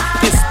conclusion.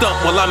 Get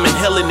stumped while I'm in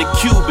hell in the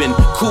Cuban.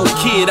 Cool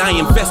kid, I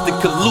invest in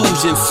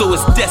collusion, so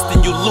it's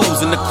destined you lose.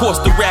 And of course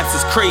the raps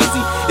is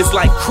crazy. It's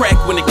like crack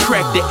when it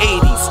cracked the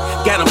 80s.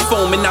 Got them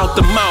foaming out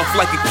the mouth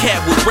like a cat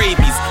with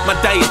rabies. My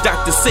diet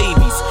Dr.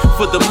 Sabies.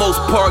 For the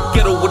most part,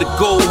 ghetto with a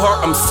gold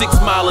heart. I'm 6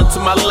 mile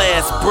into my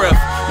last breath.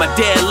 My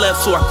dad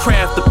left, so I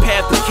craft the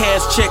path of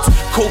cash checks.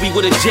 Kobe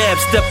with a jab,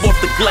 step off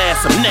the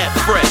glass. I'm that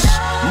fresh.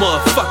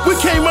 Motherfucker. We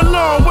came a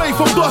long way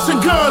from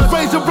busting guns,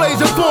 razor blades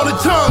and folded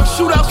tongues,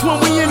 shootouts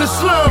when we in the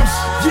slums.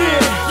 Yeah,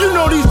 you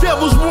know these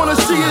devils wanna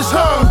see us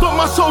hung, but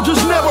my soldiers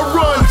never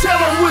run. Tell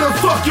them where the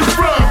fuck you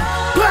from.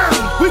 Bang!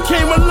 We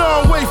came a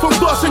long way from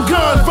busting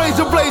guns,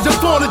 razor blades and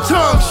folded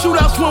tongues,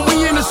 shootouts when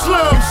we in the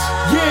slums.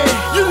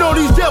 Yeah, you know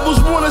these devils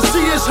wanna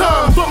see us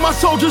hung, but my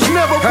soldiers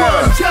never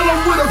run. Tell them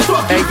where the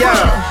fuck you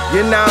from.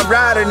 You're now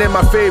riding in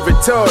my favorite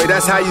toy.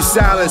 That's how you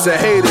silence a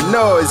hater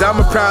noise. I'm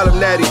a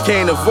problem that he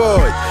can't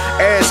avoid.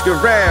 Ask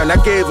around, I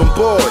gave him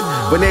boy.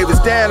 When they was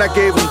down, I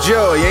gave them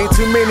joy. Ain't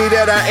too many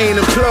that I ain't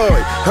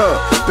employed.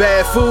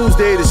 Bad foods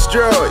they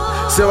destroyed.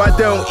 So I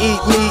don't eat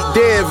meat,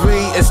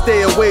 dairy, and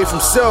stay away from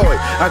soy.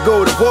 I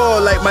go to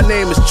war like my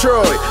name is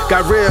Troy.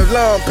 Got real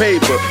long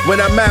paper.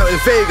 When I'm out in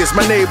Vegas,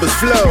 my neighbor's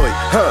Floyd.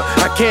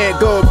 I can't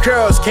go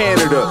across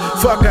Canada.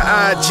 Fuck a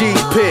IG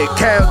pic.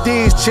 Count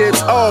these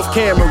chips off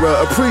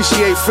camera.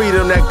 Appreciate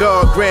freedom that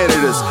God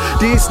granted us.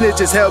 These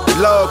snitches help the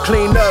law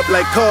clean up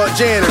like called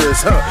janitors.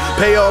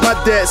 Pay all my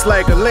debts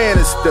like a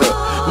Lannister.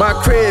 My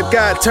crib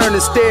got turning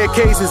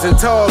staircases and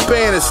tall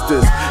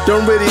banisters.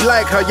 Don't really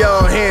like how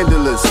y'all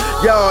handle us.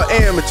 Y'all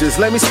amateurs.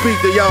 Let me speak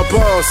to y'all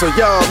boss or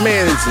y'all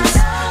managers.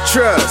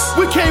 Trust.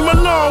 We came a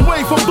long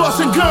way from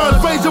busting guns,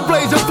 razor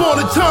blades and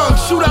border tongues,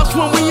 shootouts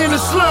when we in the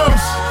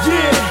slums.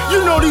 Yeah,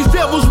 you know these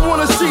devils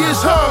wanna see us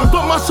hung,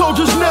 but my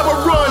soldiers never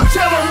run.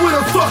 Tell them where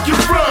the fuck you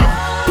from.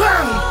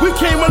 Bang! We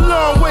came a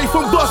long way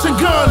from busting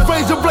guns,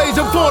 razor blades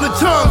and border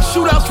tongues,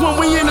 shootouts when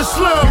we in the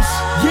slums.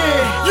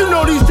 Yeah, you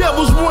know these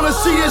devils wanna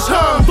see us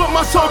hung, but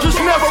my soldiers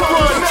never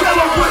run. Tell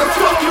them where the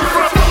fuck you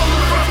from.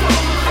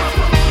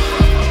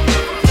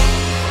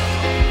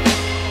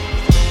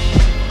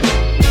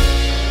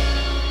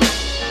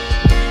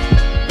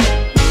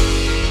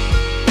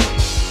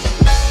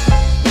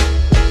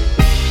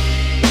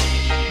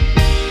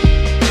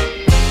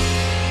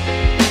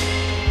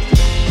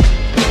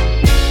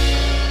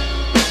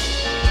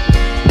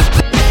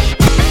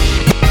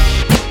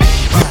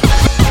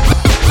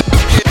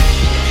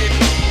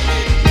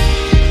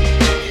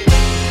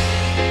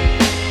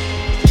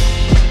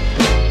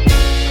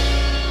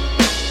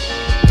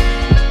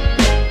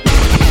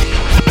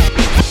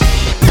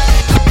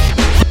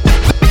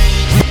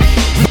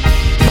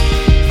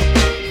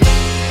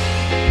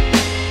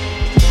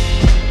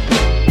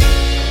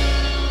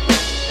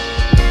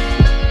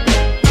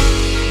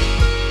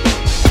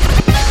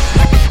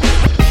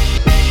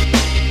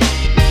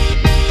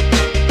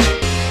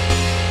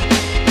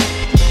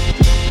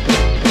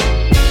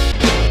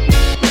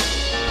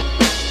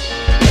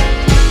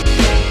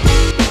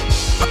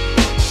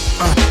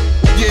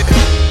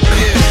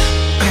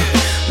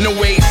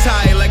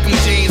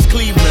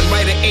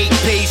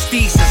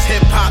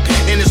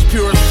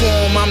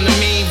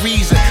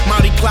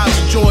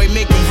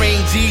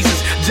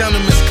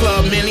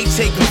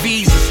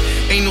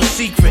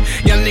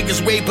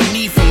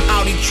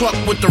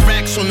 With the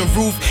racks on the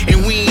roof,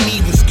 and we ain't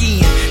even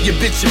skiing. Your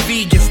bitch a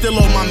vegan, still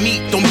on my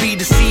meat, don't be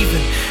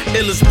deceiving.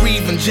 Illest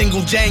breathing,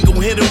 jingle jangle,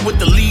 hit him with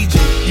the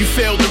legion. You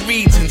failed the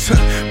regions,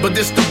 but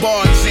this the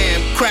bar exam.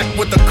 Crack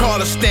with the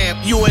Carter stamp,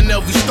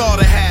 UNLV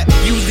starter hat.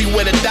 Usually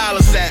where the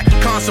dollars at.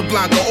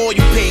 Casablanca, all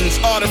you pings,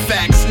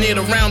 artifacts near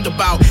the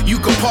roundabout. You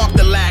can park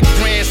the lack.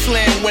 Grand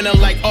slam winner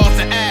like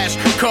Arthur Ashe.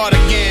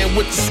 Cardigan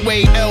with the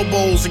suede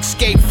elbows,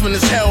 escape from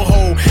this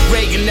hellhole.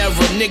 Reagan era,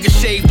 nigga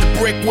shaved the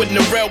brick with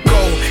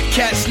Norelco.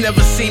 Cats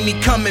never see me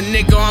coming,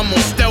 nigga, I'm on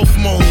stealth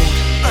mode.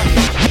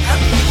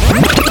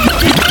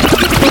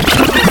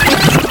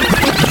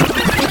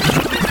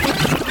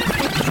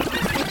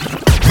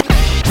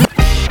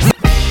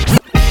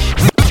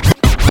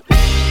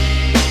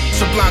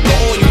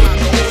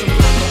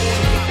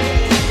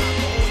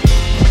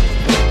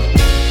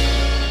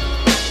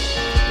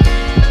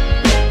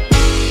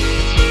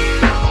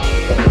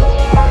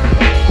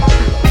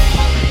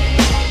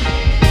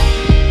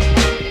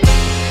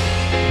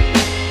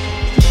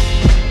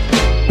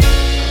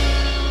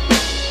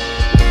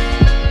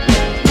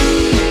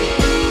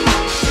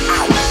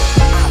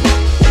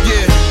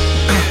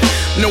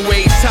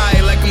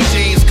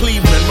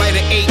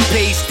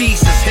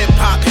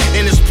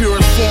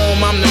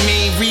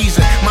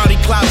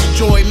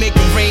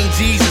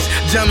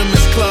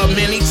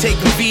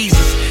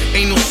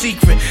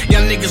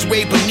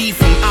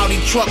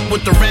 Truck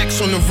with the racks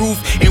on the roof,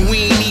 and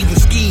we ain't even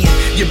skiing.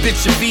 Your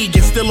bitch a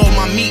vegan, still on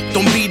my meat,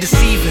 don't be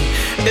deceiving.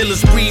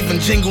 Illest breathing,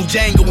 jingle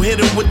jangle, hit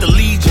him with the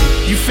legion.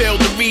 You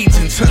failed the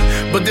regions,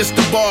 but this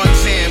the bar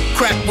exam.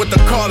 Crack with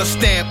the Carter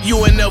stamp,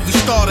 UNLV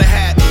starter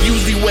hat.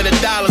 Usually where the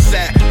dollars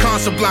at.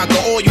 Casablanca,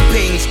 all you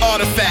pings,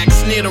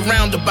 artifacts near the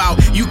roundabout.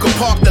 You can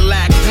park the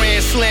lack.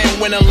 Grand slam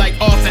winner like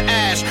Arthur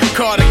Ashe.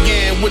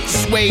 Cardigan with the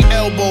suede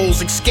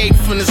elbows, escape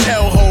from this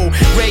hellhole.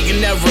 Reagan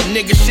era,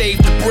 nigga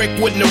shaved the brick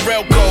with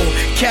Norelco.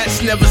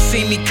 Cats never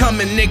see me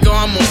coming, nigga,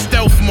 I'm on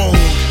stealth mode.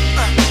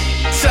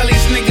 Tell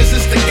these niggas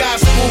it's the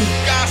gospel.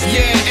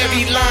 Yeah,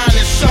 every line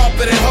is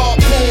sharper than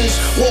harpoons.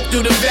 Walk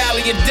through the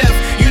valley of death,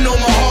 you know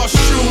my heart's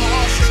true.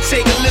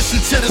 Take a listen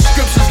to the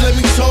scriptures, let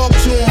me talk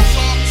to them.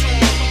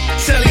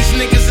 Tell these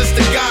niggas it's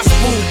the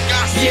gospel.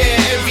 Yeah,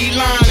 every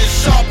line is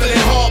sharper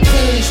than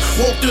harpoons.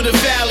 Walk through the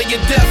valley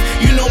of death,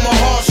 you know my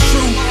heart's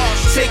true.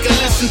 Take a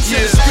listen to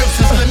the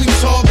scriptures, let me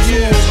talk to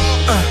them.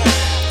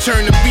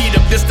 Turn the beat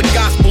up, this the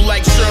gospel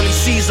like Shirley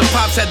Caesar.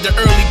 Pops had the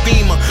early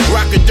Beamer,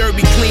 rock a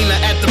derby cleaner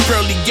at the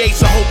pearly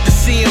gates. I hope to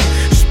see him.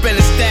 Spend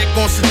a stack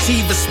on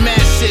sativa,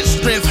 smash shit,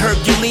 strength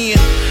Herculean.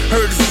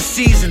 Heard it's the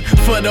season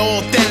for the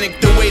authentic,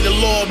 the way the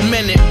Lord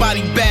meant it.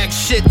 Body bag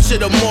shit to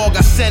the morgue,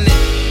 I send it.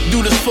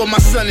 Do this for my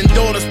son and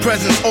daughter's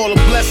presents, all a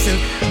blessing.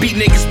 Beat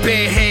niggas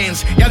bare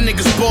hands, y'all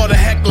niggas bought a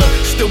heckler.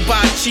 Still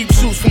buy cheap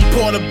suits from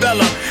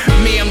Portobello.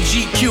 Me, I'm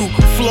GQ,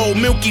 flow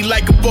milky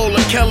like a bowl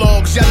of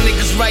Kellogg's. Y'all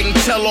niggas writing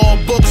tell-all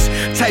books,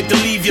 type to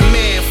leave your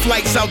man.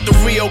 Flights out the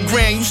Rio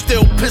Grande, you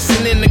still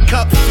pissing in the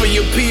cup for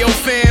your P.O.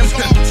 fam.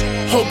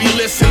 Hope you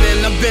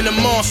listening, I've been a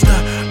monster.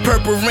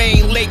 Purple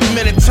Rain, Lake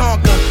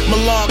Minnetonka,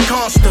 Milan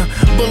Consta,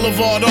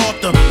 Boulevard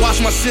Arthur. Wash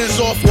my sins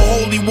off with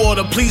holy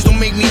water, please don't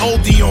make me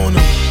OD on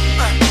them.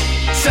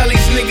 Tell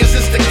these niggas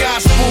it's the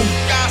gospel.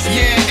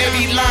 Yeah,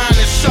 every line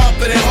is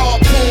sharper than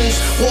harpoons.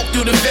 Walk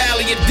through the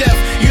valley of death,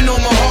 you know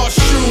my heart's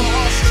true.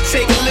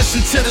 Take a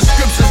listen to the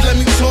scriptures, let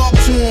me talk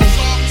to them.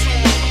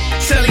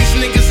 Tell these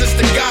niggas it's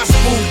the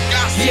gospel.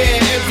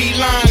 Yeah, every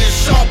line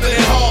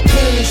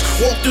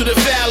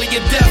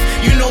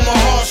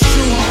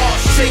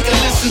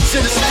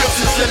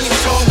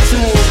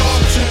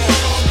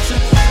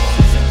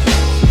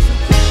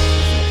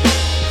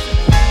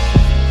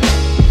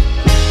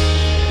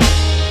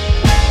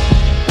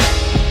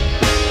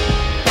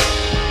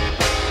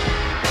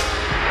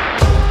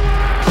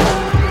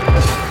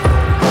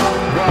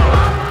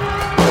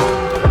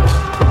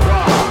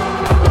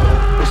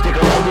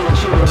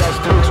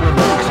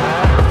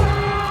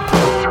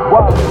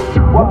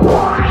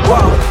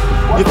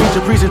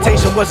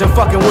presentation wasn't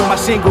fucking with my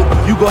single.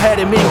 You go ahead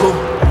and mingle.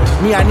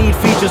 Me, I need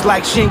features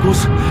like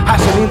shingles. High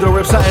cilindro,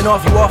 rip something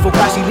off you awful,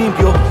 casi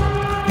limpio.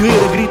 You hear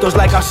the gritos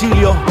like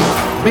auxilio.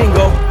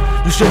 Bingo.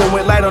 You should've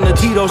went light on the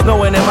Tito's,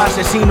 knowing them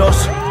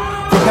asesinos.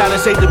 From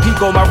Palisade to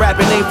Pico, my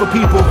rapping ain't for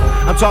people.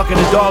 I'm talking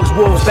to dogs,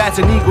 wolves, bats,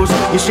 and eagles.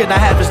 Your shit not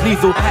half as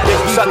lethal.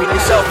 You sucking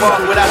yourself off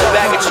without a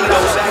bag of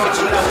Cheetos.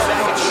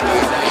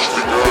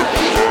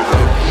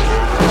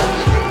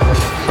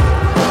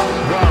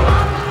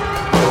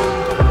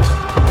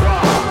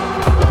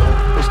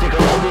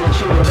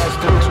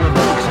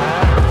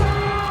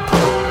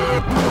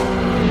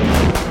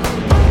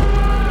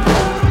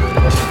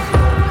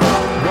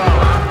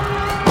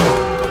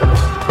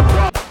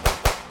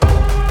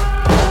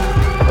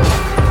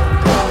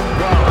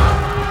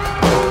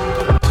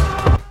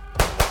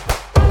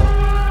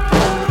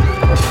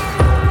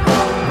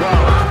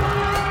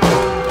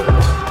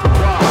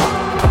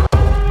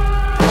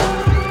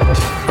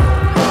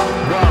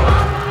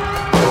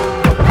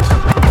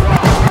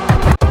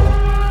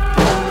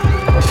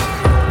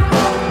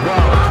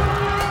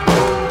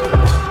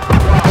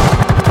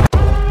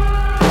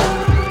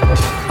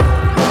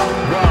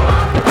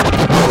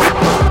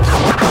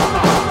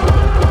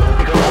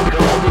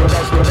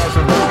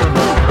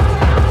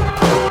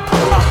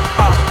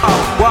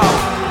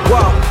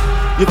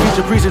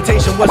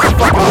 Presentation wasn't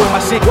fucking with my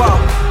sick. Wow.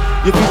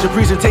 Your feature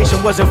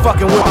presentation wasn't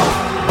fucking with my.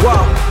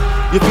 Wow.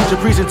 Your feature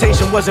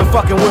presentation wasn't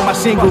fucking with my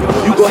single.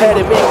 You go ahead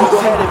and make.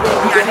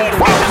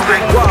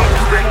 Wow.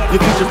 Your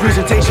feature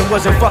presentation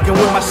wasn't fucking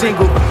with my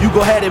single. You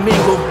go ahead and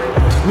mingle.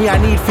 Me, I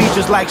need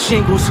features like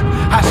shingles.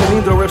 High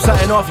cilindro, rip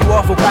something off you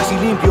awful, casi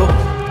limpio.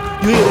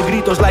 You hear the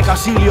gritos like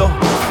auxilio.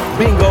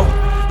 Bingo.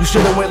 You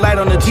should've went light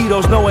on the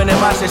Tito's, knowing them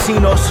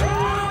asesinos.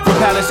 From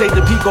Palisade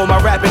to Pico,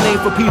 my rapping ain't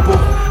for people.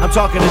 I'm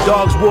talking to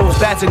dogs, wolves,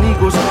 bats, and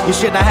eagles. Your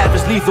shit not half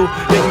as lethal.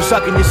 Then you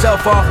sucking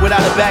yourself off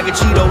without a bag of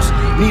Cheetos.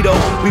 Nito,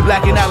 we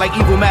blacking out like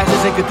evil masters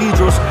in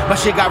cathedrals. My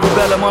shit got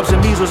rubella, mumps, and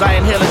measles. I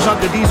inhale a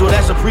chunk of diesel,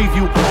 that's a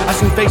preview. I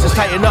seen faces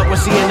tighten up when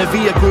seeing the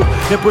vehicle.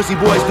 Them pussy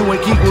boys doing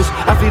kegels.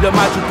 I feed them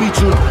Machu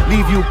Picchu,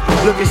 leave you.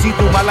 Look and see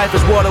through, my life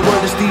is water,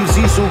 word to Steve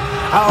Zissou.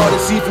 I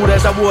order seafood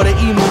as I water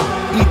emu.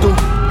 Eat through.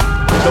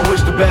 Don't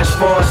wish the best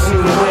for us, see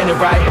me winning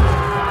right.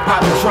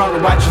 Pop the trunk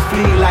and watch you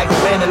flee like the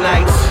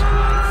Mennonites.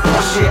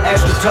 My shit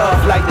extra tough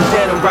like the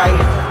denim right.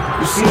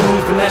 You see me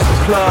finesse the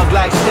plug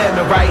like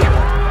Stedman right.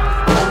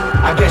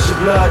 I guess your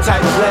blood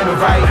type is lemon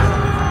right.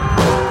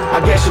 I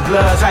guess your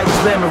blood type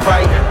is lemon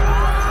right.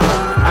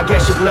 I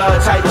guess your blood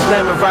type is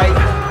lemon right.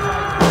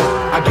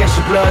 I guess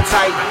your blood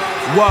type.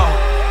 Whoa.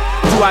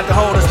 Two out the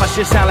holders, my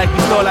shit sound like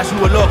pistolas, you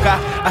a loca.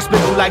 I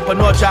spit you like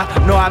panocha,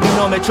 no a mí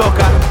no me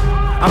choca.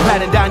 I'm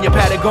patting down your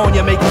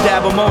Patagonia, make you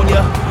dab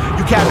ammonia.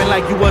 You capping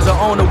like you was an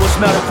owner, will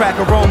smell the crack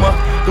aroma.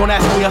 Don't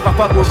ask me if I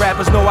fuck with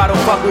rappers, no I don't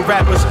fuck with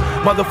rappers.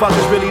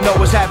 Motherfuckers really know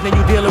what's happening,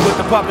 you dealing with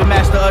the puppet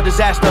master of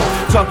disaster.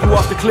 Talk you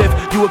off the cliff,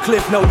 you a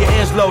cliff, no, your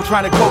ends low.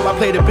 Trying to cope, I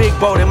play the big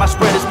boat and my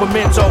spread is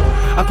pimento.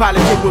 I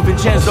politic with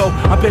Vincenzo,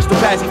 I'm Pistol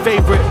Pazzi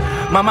favorite.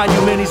 My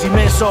monument is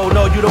immenso,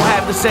 no you don't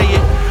have to say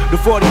it. The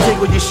 40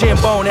 tickle your shin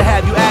bone and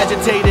have you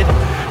agitated.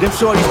 Them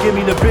shorties give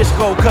me the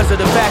Bisco cause of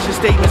the fashion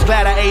statements,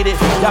 glad I ate it.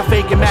 Y'all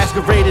faking,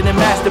 masquerading and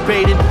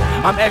masturbating.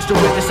 I'm extra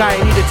with this, I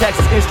ain't need a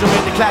Texas instrument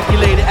to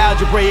calculate it.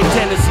 Algebraic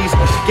tendencies,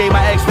 gave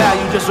my X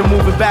value, just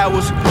removing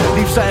vowels.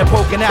 Leave something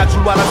poking out you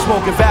while I'm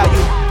smoking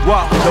value.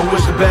 Wow, don't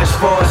wish the best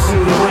for us, see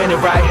me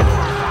winning right.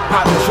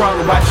 Pop the trunk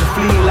and watch you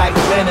flee like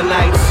the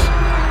Mennonites.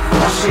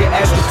 My shit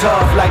extra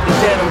tough like the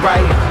denim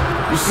right.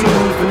 You see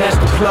me finesse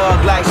the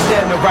plug like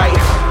Stedman right.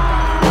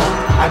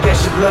 I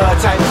guess your blood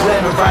type is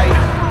lemon right.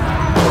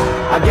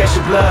 I guess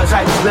your blood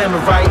type is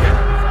lemon right.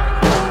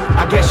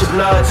 I guess your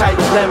blood type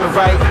is lemon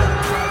right.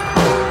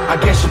 I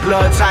guess your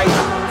blood type.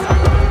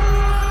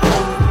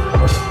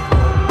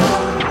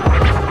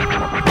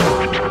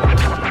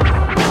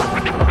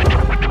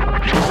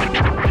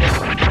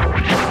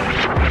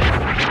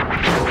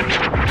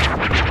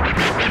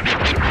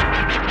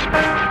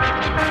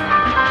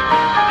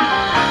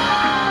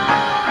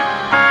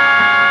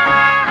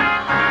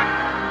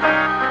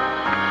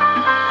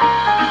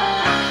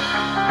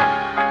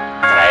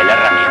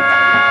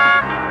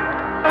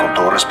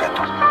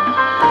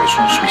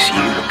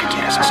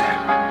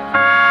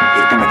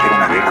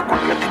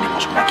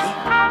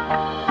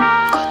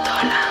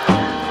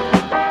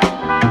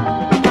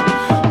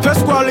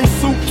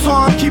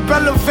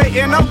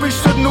 Elevating, I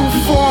reached a new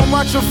form.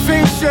 Watch a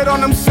fiend shit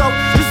on himself,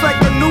 just like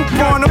a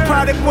newborn. The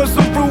product was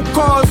the root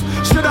cause.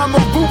 Shit, I'm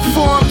a root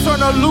for him.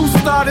 Turn a loose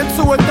start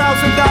into $1,000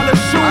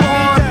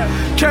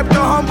 shoehorn. Kept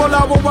her humble,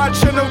 I was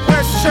watching the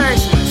West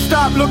change.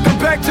 Stop looking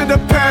back to the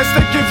past,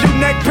 they give you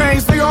neck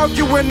pains. They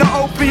argue in the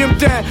opium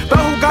den, but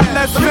who got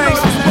less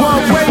veins?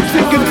 One way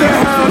ticket to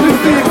hell,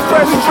 this the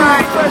express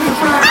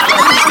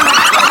train.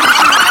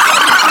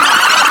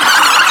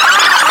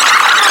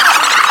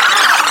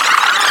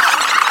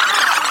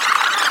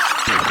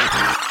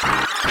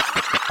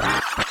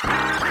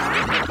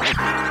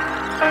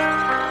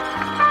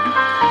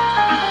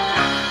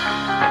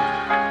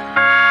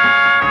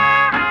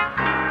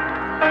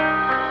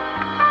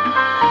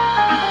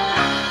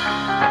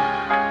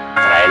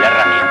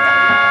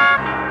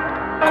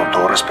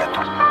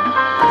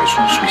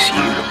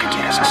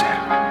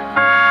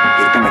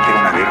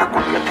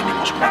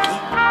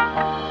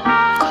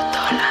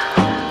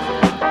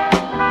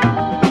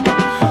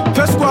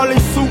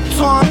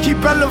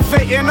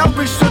 I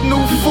reach a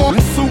new form.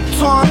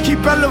 Suit on,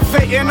 keep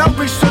elevating, I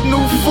reach a new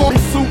form.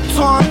 Suit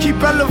on,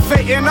 keep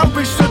elevating, I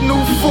reach a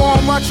new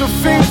form. Watch your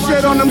fiend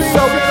shit on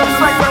themselves.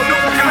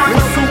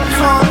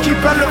 Suit on,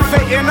 keep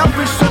elevating, I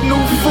reach a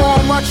new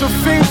form. Watch your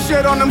fiend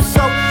shit on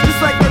themselves.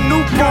 Just like a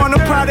newborn, the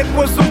product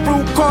was some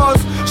root cause.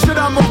 Shit,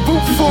 I'm a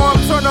root for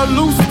him. Turn a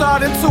loose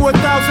start into $1,000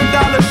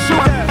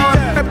 shoot.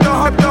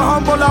 The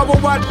humble, I will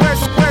watch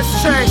West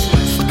change.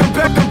 Come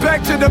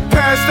back to the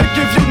past, they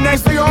give you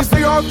names.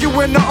 They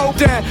argue in the old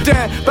damn.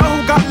 But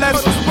who got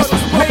less?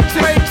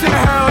 Make to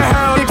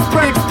hell,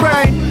 explain.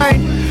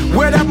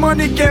 Where that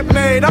money get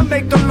made, I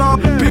make the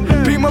long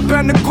beam up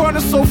in the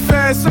corner so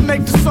fast and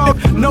make the song.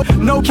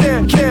 No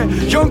care.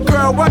 Young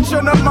girl,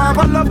 watching her mom.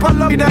 I love that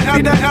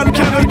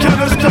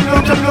killers.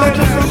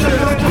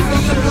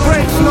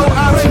 Breaks, no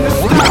option to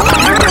stop.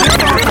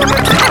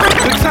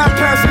 The time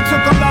passed, it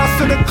took a loss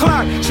to the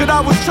clock. Shit,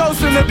 I was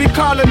chosen to be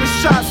calling the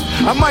shots.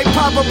 I might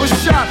pop up a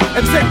shot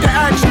and take the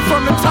action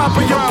from the top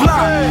of your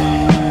block.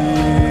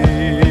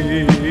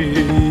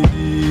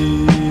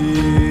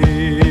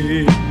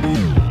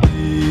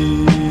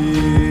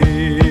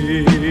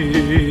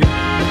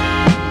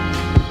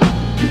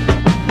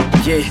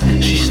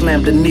 She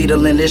slammed the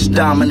needle in his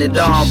dominant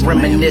arm,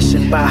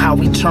 reminiscing about how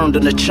he turned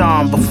on the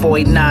charm before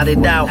he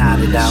nodded out.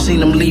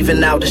 Seen him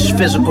leaving out his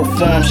physical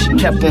form. She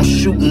kept on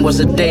shooting, was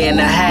a day and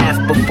a half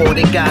before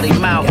they got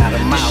him out.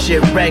 This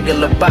shit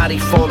regular, body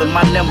falling,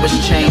 my numbers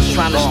changed.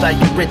 Trying to start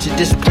you rich at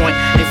this point,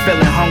 they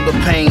feeling hunger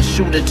pain.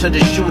 Shooter to the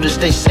shooters,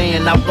 they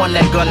saying I won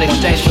that gun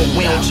exchange, but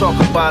we don't talk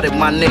about it,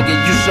 my nigga.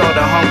 You saw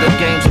the Hunger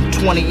Games, I'm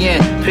 20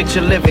 in.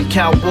 Picture living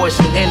cowboys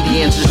and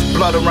Indians. There's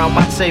blood around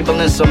my table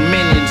and some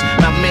minions,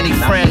 not many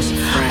friends.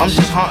 I'm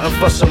just hunting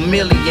for some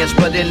millions,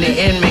 but in the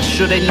end, make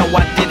sure they know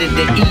I did it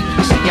to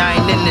eat. See, I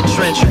ain't in the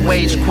trench,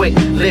 wage quick,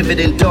 live it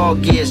in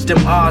dog years.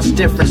 Them odds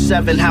different,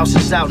 7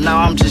 houses out, now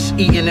I'm just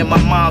eating in my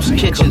mom's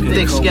kitchen.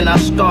 Thick skin, I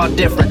scar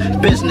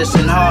different, business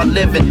and hard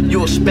living.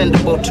 You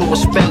expendable to a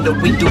spender,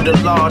 we do the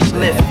large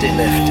lifting.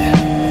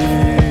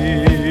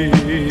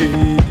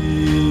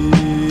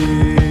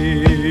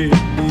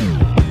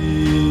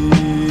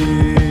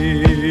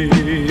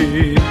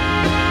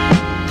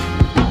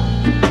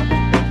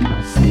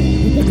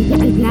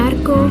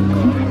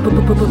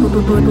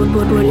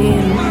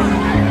 Bolero.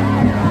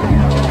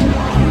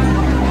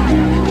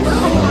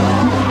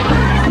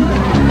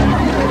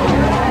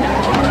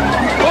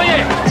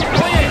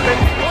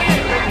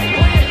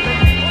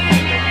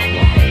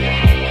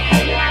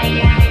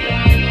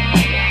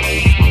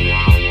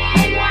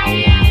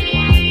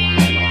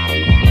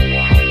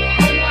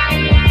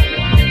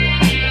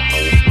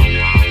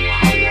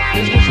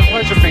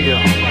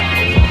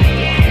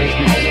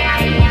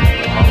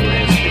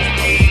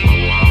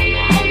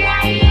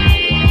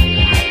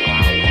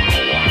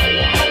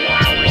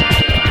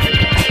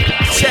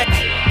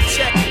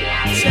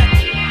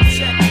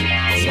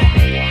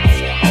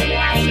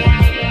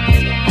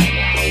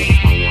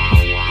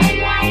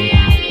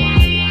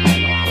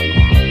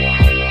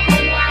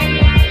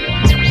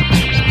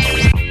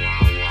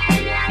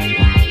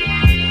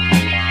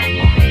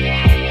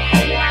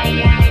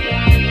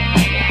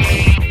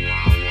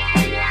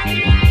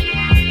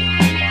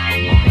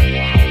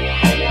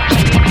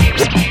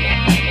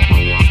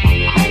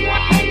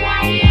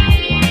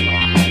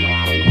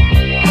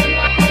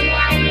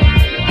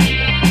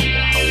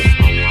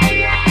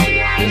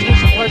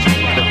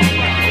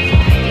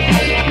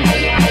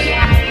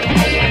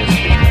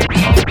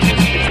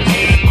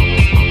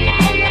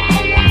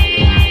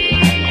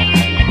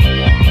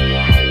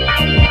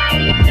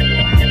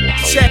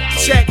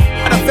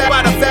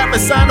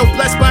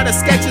 Blessed by the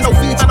sketches, no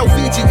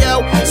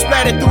VGL,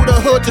 splattered through the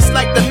hood just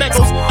like the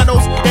Mexos.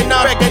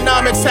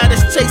 Economics had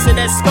us chasing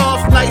that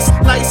scarf, lights,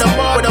 a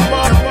bar with a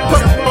bar,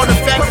 put on the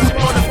vacuum,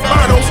 on the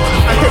bottles.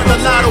 I hit the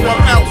lotto,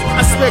 I'm out.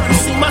 I swear you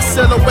see my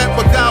silhouette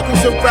with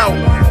goggles and route.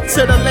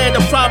 To the land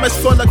of promise,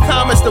 full of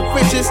commas, the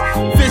riches.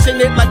 Vision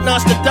it like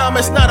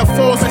Nostradamus, not a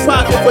false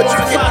prophet, but you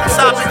can't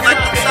stop it like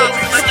stop.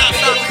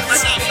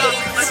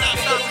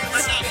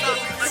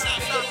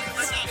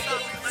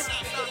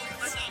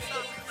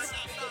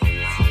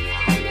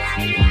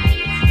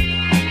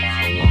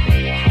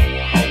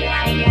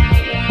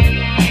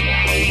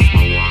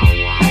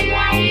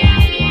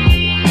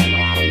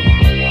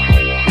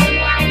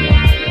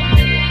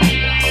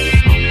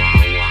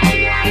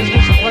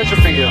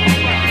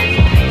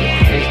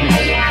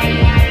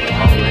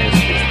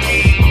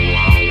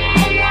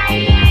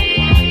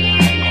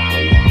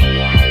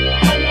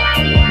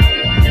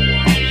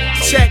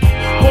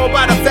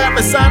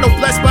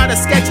 Blessed by the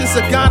sketches,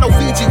 Zagano,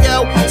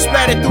 VGL,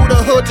 splattered through the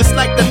hood just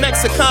like the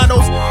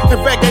Mexicanos. And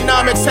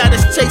Reaganomics had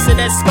us chasing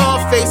that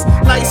Scarface,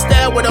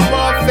 lifestyle with a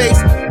mob face,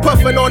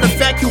 puffing on the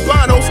fat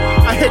Cubanos.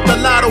 I hit the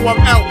lotto,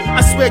 I'm out. I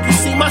swear you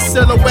see my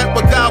silhouette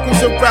with goggles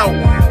and route.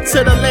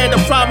 To the land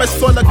of promise,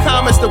 full of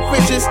commas, the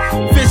riches.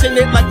 Vision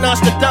it like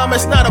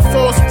Nostradamus, not a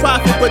false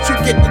prophet, but you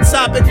get the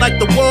topic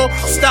like the wall.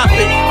 Stop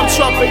it, I'm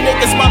trumping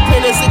niggas, my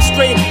pen is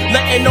extreme.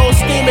 Letting no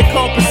steam in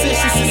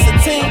compositions, it's a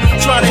team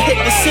trying to hit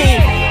the scene.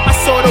 I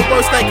saw the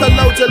worst like could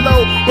load your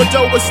load when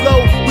dough was low.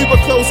 We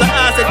would close our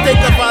eyes and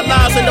think of our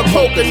lives in the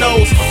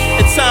Poconos.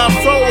 And time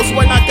froze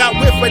when I got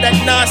whiff of that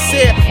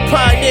Nasir.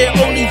 Pioneer,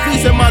 only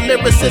reason my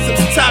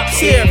lyricism's top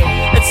tier.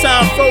 And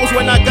time froze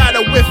when I got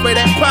a whiff of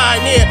that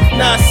Pioneer.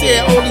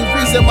 Nasir, only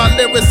reason my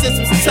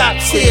lyricism's top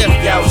tier.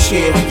 We out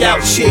here,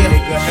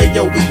 hey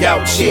yo, we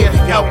out here,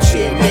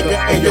 nigga,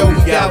 hey yo,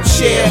 we out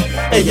here,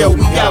 hey yo,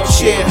 we out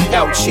here,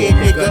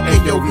 nigga,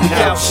 hey yo, we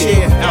out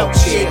here,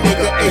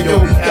 nigga, hey yo,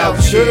 we out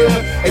here,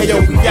 hey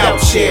yo, we out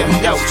here,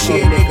 nigga,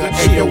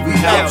 hey yo, we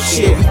out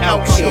here,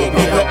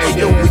 nigga, hey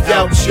yo, we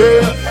out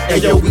here,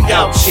 hey yo, we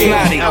out here,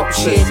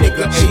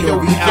 nigga, hey yo,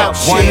 we out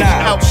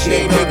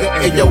here, nigga,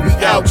 hey yo, we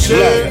out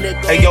here,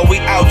 hey yo, we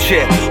out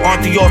here,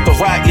 on the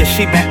right, yeah,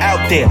 she been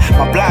out there.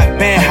 My block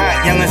been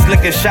hot, youngins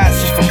licking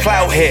shots just for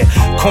clout here.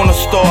 Corner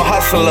store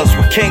hustlers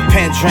with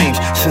kingpin dreams.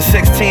 Since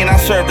 16, I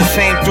served the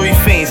same 3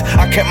 fiends.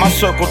 I kept my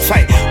circle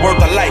tight, word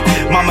of life.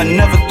 Mama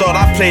never thought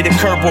I played the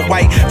curb with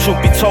white.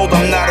 Truth be told,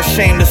 I'm not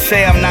ashamed to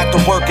say I'm not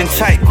the working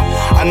type.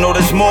 I know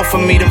there's more for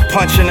me than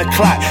punching the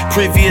clock.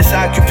 Previous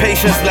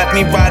occupations left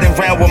me riding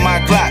around with my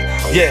Glock.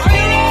 Yeah.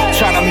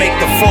 Trying to make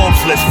the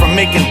Forbes list from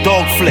making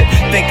dog flip.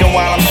 Thinking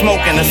while I'm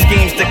smoking the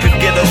schemes that could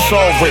get us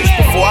all rich.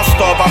 Before I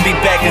starve, I'll be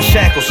back in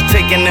shackles,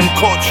 taking them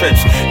court trips.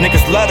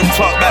 Niggas love to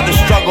talk about the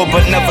struggle,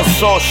 but never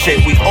saw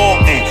shit. We all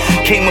in,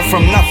 came in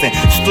from nothing,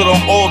 stood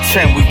on all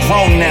 10. We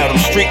grown now, them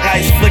street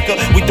lights flicker,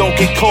 we don't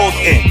get cold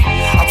in.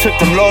 I took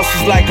them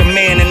losses like a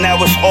man, and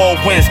now it's all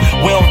wins.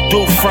 We don't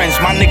do friends,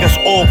 my niggas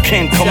all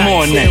kin. Come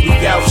on now. We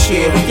out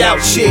here,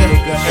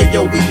 hey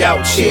yo, we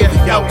out here,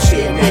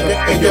 nigga,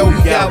 hey yo, we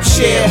out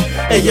here,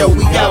 hey yo,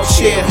 we out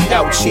here,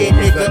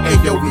 nigga, hey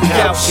yo, we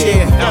out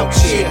here,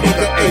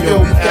 nigga, hey yo,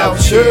 we out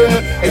here,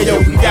 hey yo,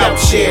 we out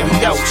here,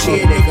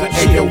 nigga,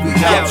 hey yo, we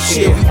out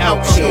here,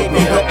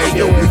 nigga, hey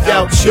yo, we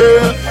out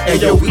here, hey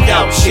yo, we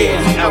out here,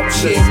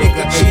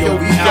 nigga, hey yo,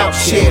 we out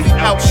here,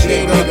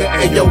 nigga,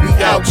 hey yo, we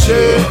out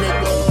here.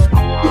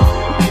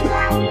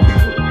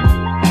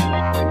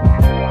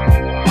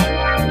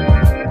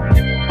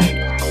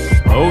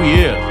 Oh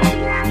yeah.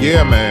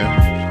 Yeah, man.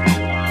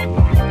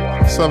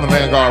 Southern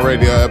Vanguard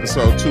Radio,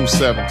 episode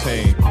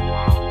 217.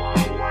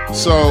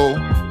 So,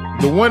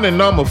 the winning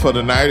number for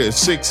the night is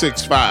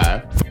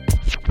 665.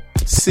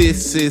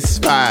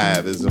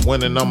 665 is the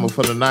winning number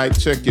for the night.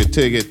 Check your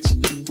tickets.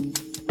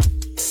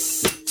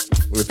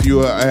 If you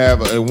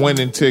have a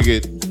winning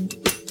ticket,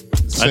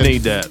 I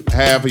need that.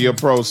 Half of your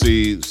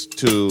proceeds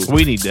to...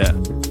 We need that.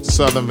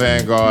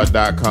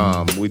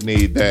 SouthernVanguard.com. We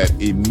need that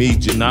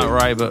immediately. Not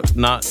right, but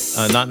not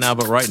now,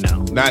 but right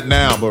now. Not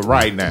now, but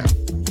right now.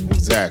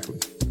 Exactly.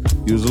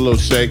 You was a little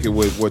shaky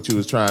with what you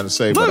was trying to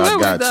say, but I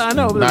got you. I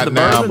know. Not the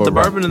now, bourbon, but the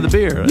bourbon and the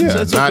beer. Yeah,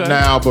 it's not okay.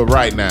 now, but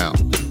right now.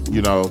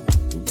 You know,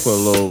 put a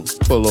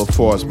little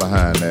force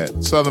behind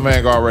that. Southern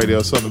Vanguard Radio,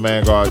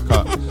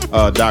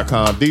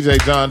 SouthernVanguard.com. DJ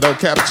John Doe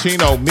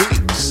Cappuccino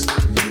Mix.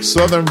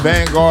 Southern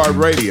Vanguard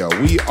Radio.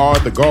 We are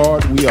the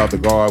guard. We are the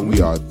guard. We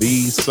are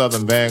the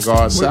Southern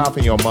Vanguard. South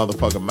in your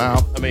motherfucking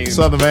mouth.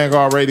 Southern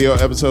Vanguard Radio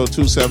episode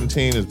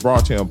 217 is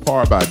brought to you in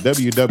part by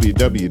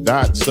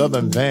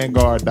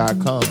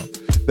www.southernvanguard.com.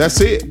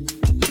 That's it.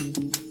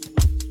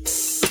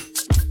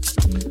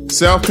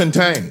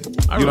 Self-contained.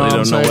 I really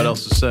don't know what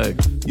else to say.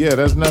 Yeah,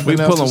 there's nothing we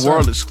else to pulling say.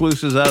 world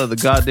exclusives out of the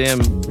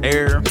goddamn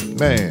air.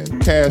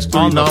 Man, cash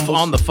 3 numbers.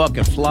 On the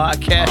fucking fly,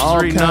 cash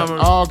 3 numbers.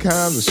 All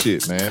kinds of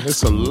shit, man.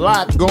 It's a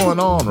lot going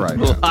on right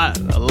now. A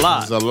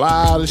lot. There's a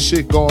lot of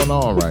shit going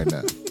on right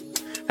now.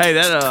 Hey,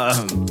 that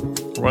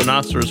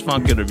Rhinoceros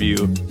Funk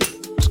interview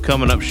is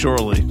coming up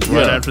shortly.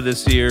 Right after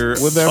this year.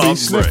 Will there be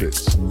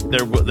snippets?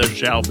 There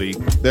shall be.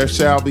 There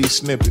shall be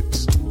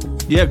snippets.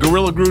 Yeah,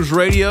 Gorilla Grooves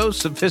Radio,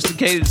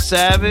 Sophisticated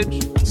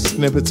Savage.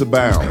 Snippets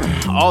abound.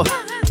 All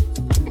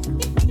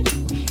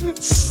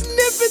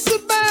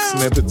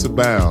Snippets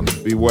abound.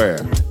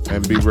 Beware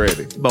and be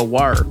ready.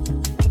 Beware.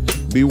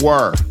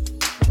 Beware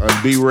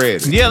and be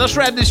ready. Yeah, let's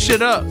wrap this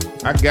shit up.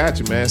 I got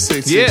you, man.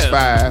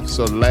 665.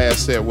 So the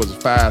last set was a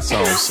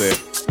 5-song set.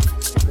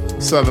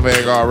 Southern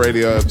Vanguard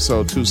Radio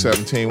episode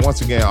 217.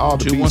 Once again, all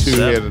the beats you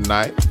hear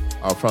tonight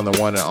are from the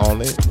one and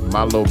only,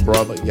 my little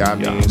brother,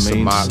 Yamin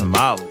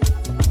Somali.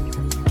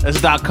 That's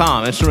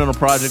 .com, instrumental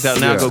project out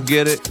now. Yeah. Go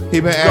get it.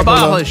 He been Go buy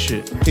all his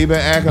shit. He been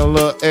acting a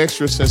little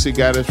extra since he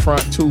got his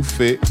front tooth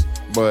fixed.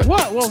 But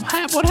what? Well,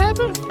 what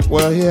happened?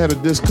 Well, he had a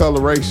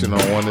discoloration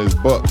on one of his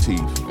buck teeth,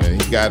 and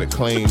he got it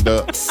cleaned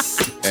up.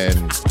 And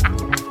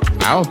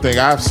I don't think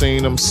I've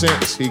seen him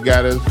since he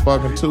got his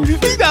fucking tooth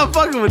fixed. He's not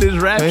fucking with his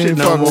rap shit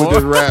no fucking more. with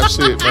his rap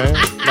shit, man.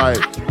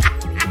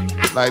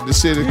 Like the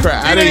shit is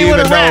crap. I didn't even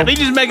know. Rap. He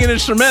just making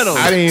instrumentals.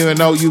 I didn't even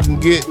know you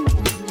can get.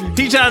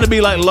 He's trying to be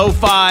like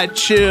lo-fi,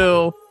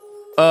 chill.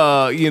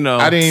 I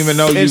didn't even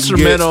know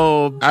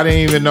instrumental. I didn't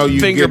even know you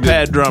finger get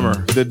pad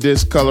drummer. The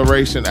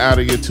discoloration out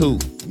of your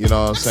tooth. You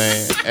know what I'm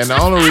saying? And the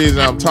only reason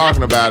I'm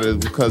talking about it is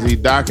because he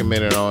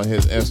documented on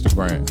his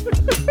Instagram.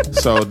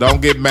 So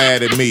don't get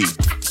mad at me.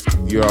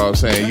 You know what I'm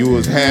saying? You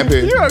was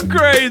happy. You're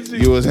crazy.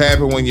 You was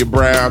happy when your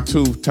brown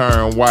tooth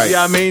turned white.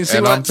 Yeah, I mean, see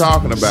and what I'm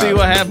talking about. See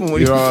what happened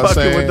when you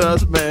fucking with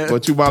us, man.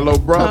 But you my little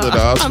brother, though.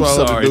 I'm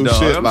supposed sorry, to do dog.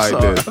 shit I'm like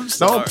sorry. this.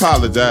 Don't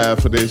apologize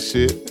for this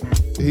shit.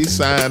 He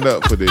signed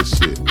up for this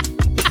shit.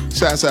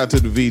 Shouts out to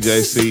the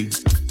VJC.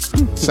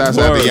 Shouts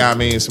out to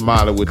Yamin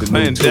Somali with the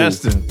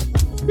Clandestine. new tooth.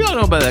 You don't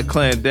know about that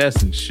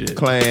clandestine shit.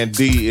 Clan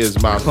D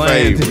is my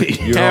Clan favorite.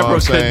 D. You know what I'm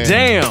saying?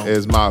 Abracadam.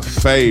 Is my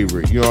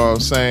favorite. You know what I'm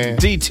saying?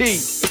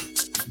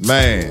 DT.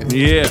 Man.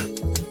 Yeah.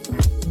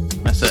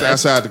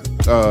 Shouts out to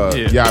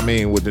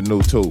Yamin with the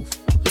new tooth.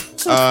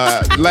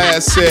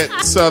 Last set,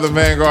 Southern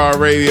Vanguard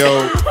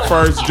Radio.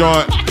 First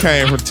joint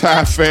came from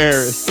Ty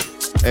Ferris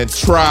and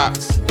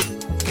Trox.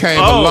 Came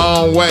a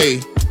long way.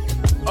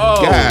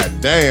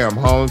 God damn,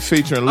 homie.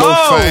 Featuring Lil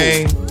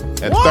Fame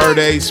and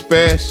 38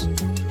 Special.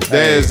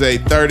 There's a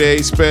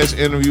 38 Special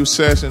interview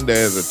session.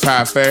 There's a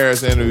Ty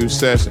Ferris interview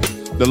session.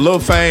 The Lil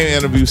Fame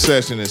interview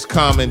session is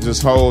coming.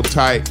 Just hold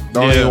tight.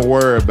 Don't even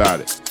worry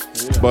about it.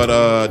 But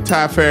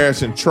Ty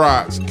Ferris and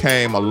Trox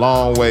came a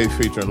long way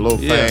featuring Lil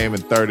Fame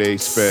and 38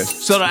 Special.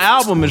 So the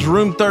album is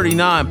Room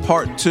 39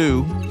 Part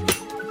 2.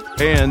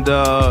 And,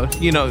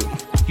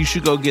 you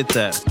should go get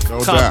that. No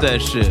Cop doubt.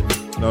 that shit.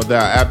 No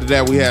doubt. After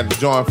that, we had the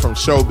joint from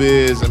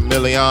Showbiz and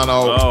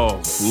Miliano.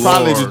 Oh,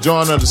 probably Lord. the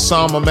joint of the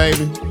summer,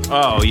 maybe.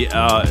 Oh,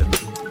 yeah.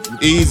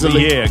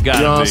 Easily. Yeah, gotta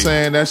You know what I'm be.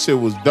 saying? That shit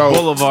was dope.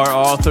 Boulevard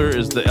Author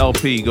is the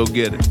LP. Go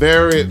get it.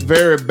 Very,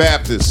 very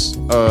Baptist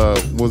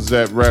was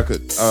that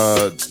record.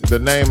 The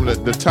name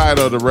of the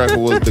title of the record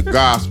was The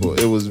Gospel.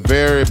 It was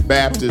very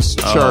Baptist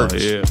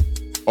church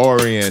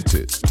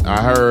oriented.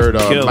 I heard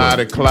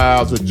Mighty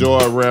Clouds of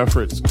Joy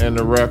reference in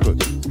the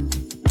record.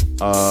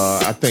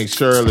 I think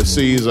Shirley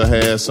Caesar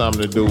had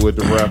something to do with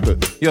the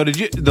record. Yo,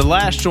 the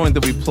last joint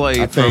that we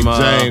played I think from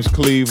James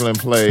Cleveland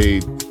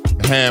played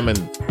Hammond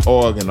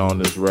organ on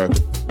this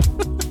record.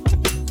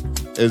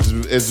 It's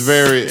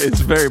very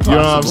possible. You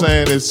know what I'm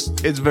saying?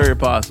 It's very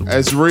possible.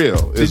 It's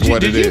real. Did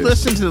you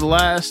listen to the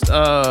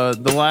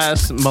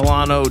last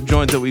Milano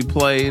joint that we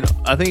played?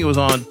 I think it was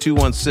on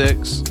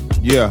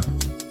 216. Yeah.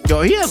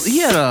 Yo, he had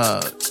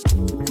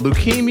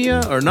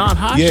leukemia or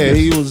non-Hodgkin. Yeah,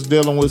 he was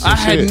dealing with some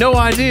shit. I had no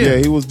idea. Yeah,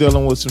 he was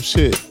dealing with some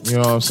shit. You know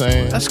what I'm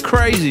saying? That's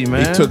crazy,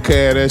 man. He took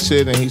care of that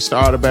shit and he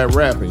started back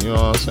rapping. You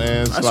know what I'm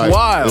saying? It's That's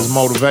wild. It's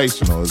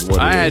motivational is what it is.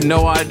 I had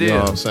no idea. You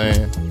know what I'm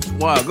saying?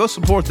 Wow, go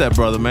support that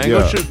brother, man.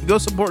 Yeah. Go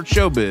support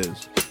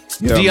Showbiz.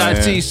 Yeah,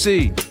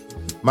 DITC.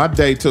 My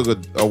day took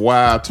a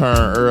wild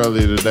turn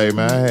earlier today,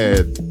 man. I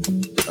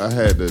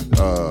had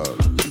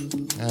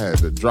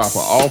to drop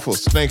an awful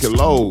stinky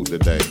load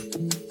today.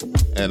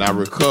 And I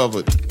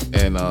recovered,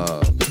 and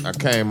I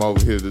came over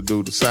here to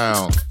do the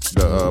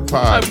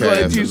podcast. I'm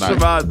glad you tonight.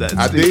 survived that.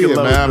 I did,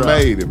 man. I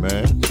made it,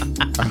 man.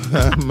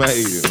 I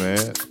made it,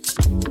 man.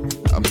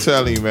 I'm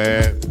telling you,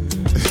 man.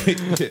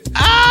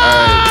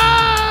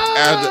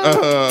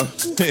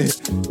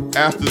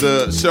 After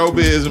the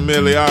Showbiz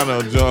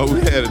Emiliano joint, we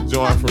had a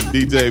joint from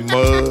DJ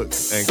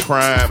Muggs and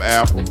Crime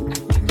Apple.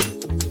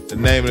 The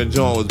name of the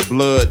joint was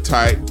Blood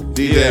Type.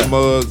 DJ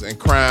Muggs and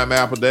Crime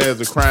Apple. There's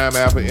a Crime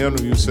Apple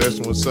interview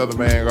session with Southern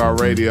Vanguard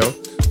Radio.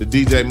 The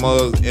DJ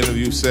Muggs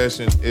interview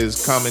session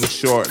is coming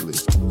shortly.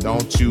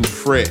 Don't you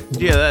fret.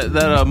 Yeah,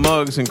 that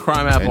Muggs and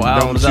Crime Apple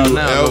album's out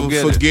now. Don't you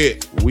ever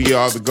forget, we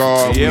are the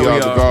guard. Yeah, we are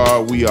the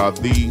guard. We are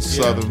the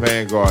Southern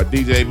Vanguard.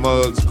 DJ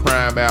Muggs,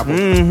 Crime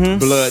Apple,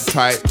 Blood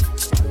Type.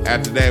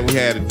 After that, we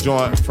had a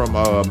joint from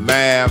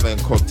Mav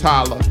and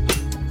Kotala,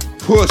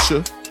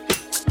 Pusha,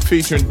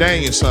 featuring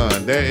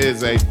Danielson. There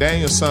is a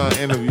Danielson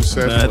interview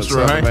session with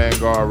Southern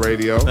Vanguard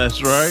Radio.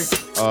 That's right.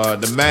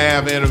 The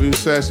Mav interview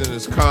session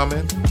is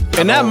coming.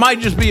 And that might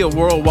just be a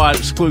worldwide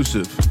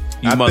exclusive,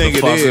 you I think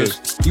it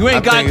motherfuckers. is. You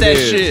ain't got that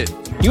shit.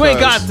 You ain't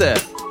got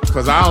that.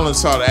 Because I only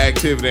saw the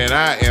activity in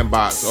our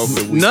inbox over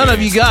the weekend. None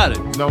of you got it.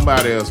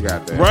 Nobody else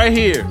got that. Right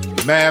here.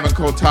 Mav and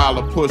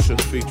Kotala Pusha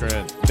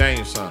featuring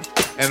Danielson.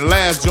 And the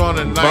last joint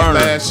of the night, Burner.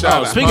 last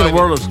shot. Speaking of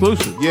world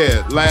exclusive.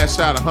 Yeah, last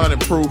shot of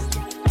 100 proof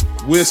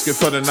whiskey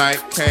for the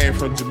night came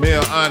from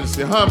Jamil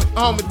Honesty.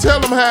 Homie, tell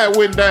them how it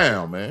went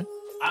down, man.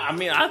 I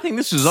mean, I think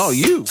this is all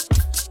you.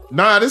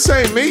 Nah, this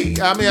ain't me.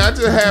 I mean, I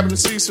just happened to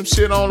see some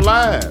shit on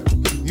live.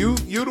 You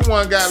the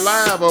one got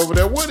live over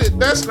there.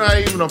 That's not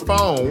even a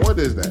phone. What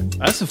is that?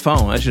 That's a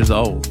phone. That's just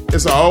old.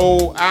 It's an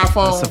old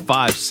iPhone. That's a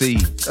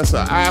 5C. That's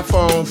an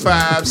iPhone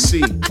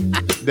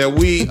 5C that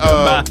we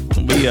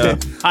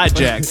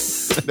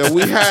hijacked. That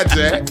we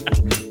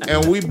hijacked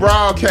and we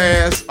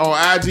broadcast on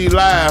IG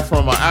Live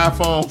from an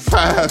iPhone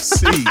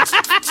 5C.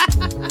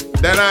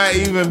 That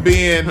ain't even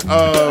being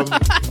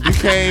you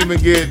can't even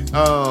get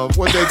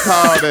what they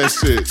call that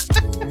shit.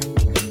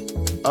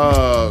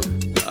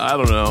 I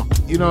don't know.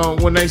 You know,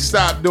 when they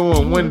stop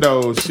doing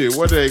Windows shit,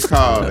 what do they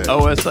call it?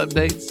 OS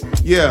updates?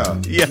 Yeah.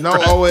 No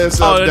right. OS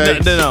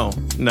updates.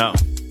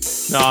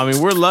 No, I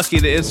mean, we're lucky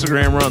that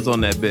Instagram runs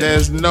on that bitch.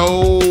 There's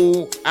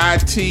no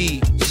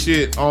IT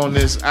shit on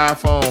this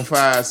iPhone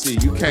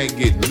 5C. You can't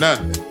get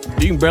nothing.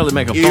 You can barely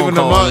make a phone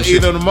call.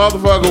 Either the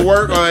motherfucker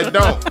work or it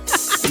don't.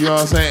 You know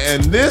what I'm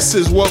saying? And this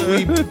is what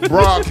we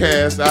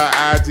broadcast our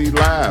IG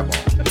Live on.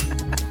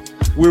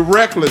 We're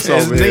reckless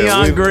over here.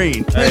 Neon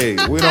green. Hey,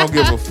 we don't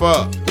give a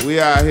fuck. We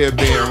out here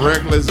being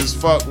reckless as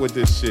fuck with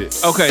this shit.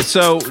 Okay,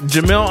 so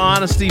Jamil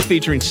Honesty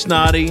featuring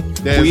Snotty.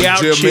 There's We a Out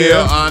Jamil Chill.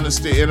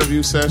 Honesty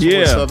interview session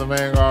with Southern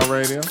Vanguard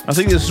Radio. I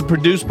think this is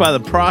produced by The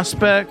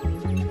Prospect.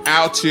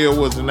 Out Chill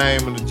was the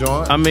name of the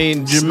joint. I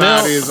mean, Jamil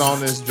Snotty is on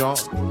this joint.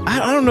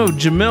 I don't know.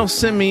 Jamil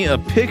sent me a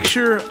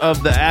picture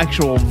of the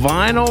actual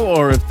vinyl,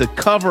 or if the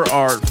cover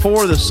art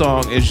for the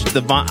song is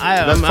the vinyl.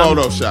 That's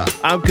Photoshop.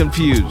 I'm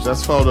confused.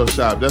 That's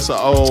Photoshop. That's an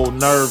old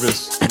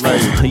nervous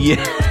lady.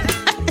 Yes.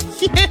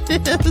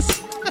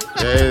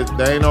 There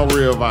ain't no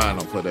real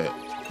vinyl for that.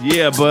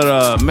 Yeah,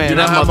 but man, you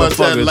know that how much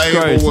that motherfucker is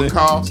label crazy. would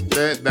cost?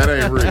 That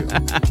ain't real.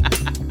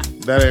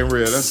 That ain't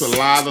real. That's a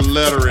lot of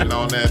lettering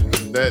on that.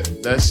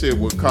 That shit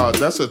would cost.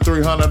 That's a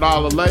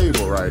 $300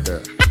 label right there.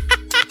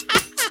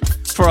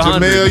 For $100.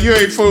 Jamil, you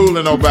ain't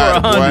fooling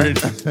nobody, For boy.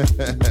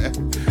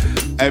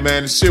 Hey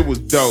man, the shit was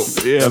dope.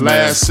 Yeah, the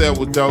man. last set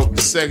was dope.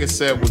 The second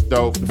set was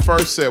dope. The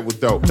first set was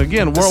dope.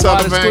 Again, The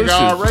worldwide Southern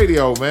Vanguard exclusive.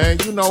 Radio, man.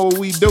 You know what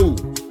we do.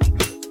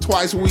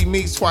 Twice a week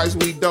meets, twice a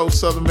week dope.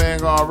 Southern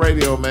Vanguard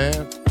Radio,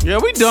 man. Yeah,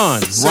 we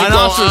done. Cinco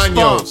Rhinoceros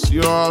años, Funk.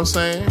 you know what I'm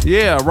saying?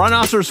 Yeah,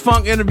 Rhinoceros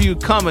Funk interview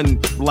coming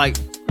like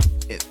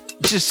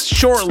just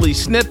shortly,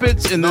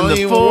 snippets, and then Don't the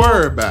even full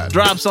worry about it.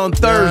 drops on You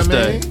know what I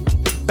Thursday. mean?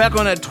 Back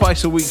on that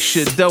twice a week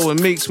shit, Doe and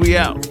Meeks, we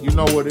out. You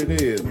know what it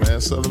is, man.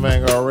 Southern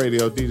Vanguard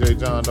Radio, DJ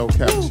John Doe,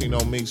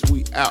 Cappuccino Meeks.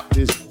 We out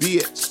this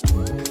bitch.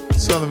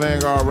 Southern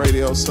Vanguard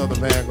Radio,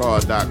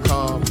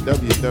 southernvanguard.com,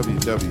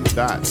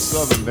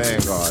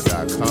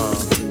 www.southernvanguard.com.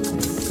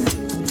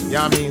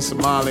 Yamin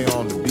Somali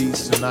on the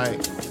beats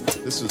tonight.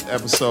 This is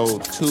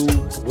episode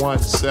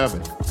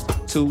 217,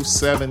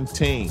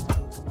 217,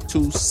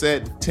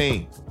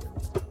 217,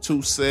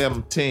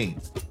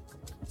 217.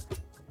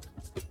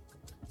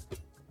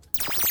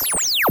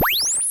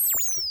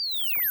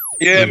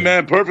 Yeah,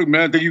 man, perfect,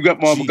 man. Thank you,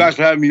 guys,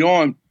 for having me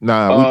on.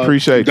 Nah, we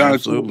appreciate you.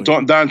 Absolutely.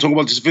 Talking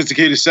about the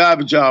Sophisticated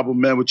Savage album,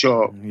 man, with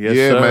y'all. Yes,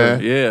 Yeah, sir.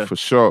 man. Yeah, For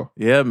sure.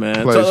 yeah,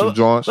 man. Play some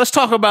joints. Let's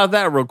talk about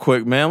that real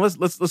quick, man.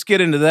 Let's get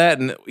into that.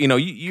 And you know,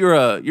 you're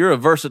a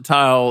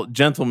versatile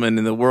gentleman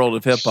in the world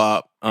of hip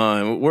hop.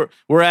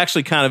 We're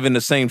actually kind of in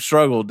the same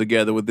struggle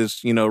together with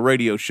this,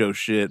 radio show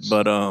shit.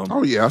 But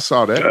Oh yeah, I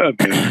saw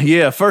that.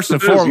 yeah, first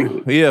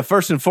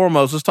and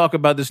foremost, let's talk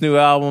about this new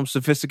album,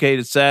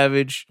 Sophisticated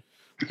Savage.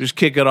 Just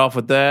kick it off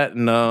with that,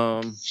 and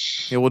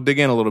we'll dig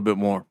in a little bit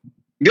more.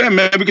 Yeah,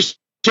 man, because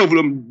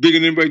I'm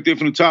digging in right there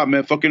from the top,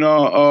 man. Fucking, doing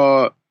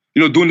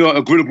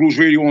the Gritter Blues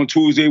Radio on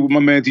Tuesday with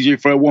my man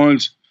DJ Fred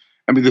Ones.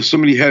 I mean, there's so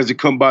many heads that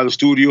come by the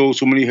studio,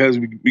 so many heads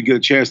we get a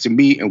chance to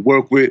meet and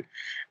work with.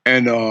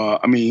 And,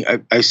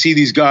 I see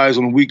these guys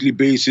on a weekly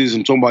basis.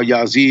 I'm talking about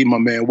Yazzie, my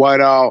man White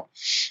Owl.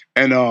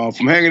 And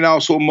from hanging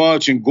out so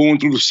much and going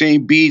through the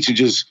same beats and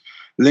just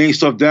laying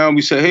stuff down,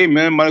 we said, hey,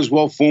 man, might as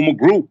well form a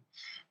group.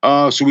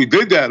 So we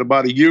did that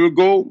about a year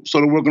ago,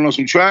 started working on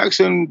some tracks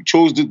and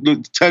chose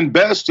the 10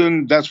 best,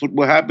 and that's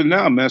what happened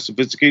now, man.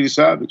 Sophisticated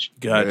Savage.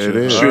 Gotcha. It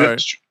is.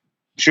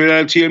 Straight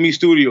out of TME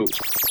Studios.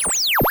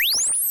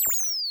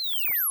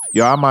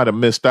 Yeah, I might have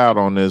missed out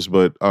on this,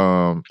 but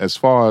as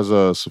far as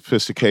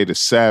Sophisticated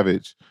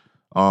Savage,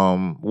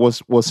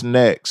 what's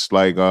next?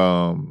 Like,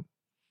 we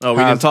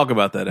didn't talk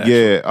about that. Actually.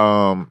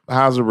 Yeah,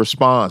 how's the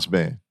response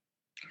been?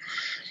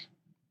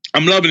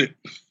 I'm loving it.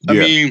 I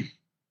mean,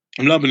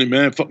 I'm loving it,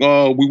 man.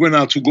 We went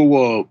out to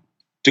go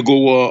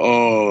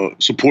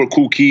support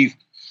Kool Keith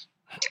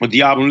with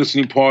the album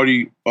listening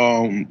party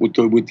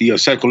with the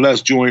Psycho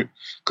Les joint,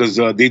 because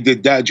they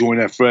did that joint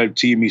at Fred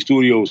TME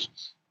Studios,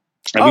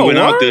 and we went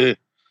out there.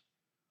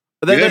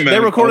 They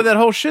recorded that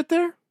whole shit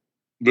there?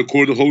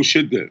 Recorded the whole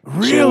shit there.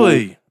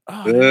 Really?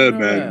 So,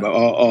 man.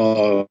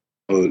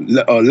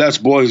 Les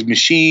bought his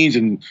machines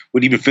and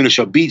would even finish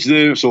our beats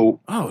there. So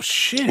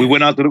shit. We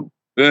went out to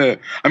the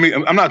I mean,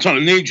 I'm not trying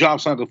to name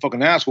drop, sound like a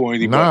fucking asshole or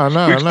anything.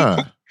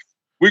 Nah.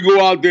 We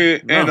go out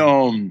there and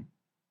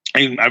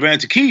I ran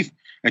to Keith,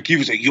 and Keith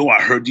was like, "Yo,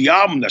 I heard the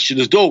album. That shit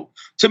is dope."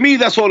 To me,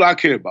 that's all I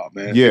care about,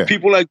 man. Yeah. If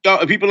people like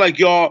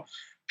y'all,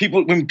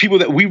 when people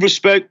that we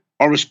respect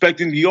are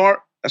respecting the art,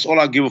 that's all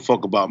I give a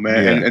fuck about,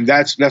 man. Yeah. And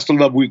that's the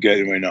love we're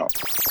getting right now.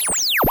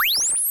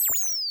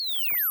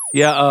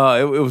 Yeah,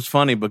 it was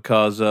funny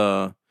because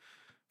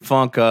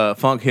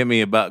Funk hit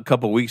me about a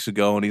couple weeks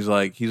ago, and he's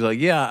like,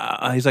 yeah,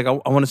 I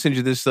want to send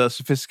you this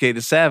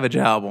Sophisticated Savage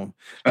album,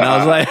 and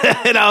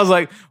I was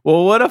like,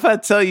 well, what if I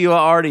tell you I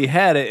already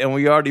had it and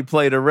we already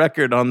played a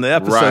record on the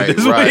episode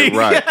this week?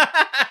 Right.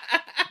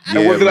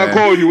 And what did I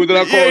call you? What did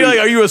I call you? Like,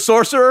 are you a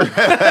sorcerer?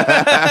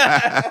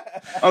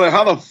 I'm like,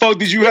 how the fuck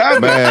did you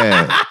have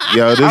Man,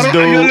 yo, this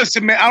dude. Yo,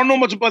 listen, man, I don't know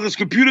much about this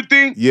computer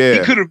thing. Yeah. He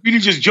could have really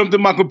just jumped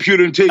in my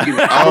computer and taken it.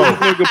 I don't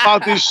think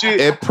about this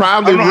shit. It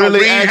probably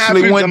really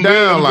actually went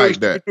down like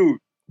that.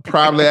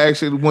 probably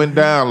actually went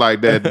down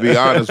like that, to be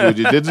honest with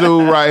you. This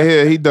dude right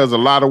here, he does a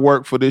lot of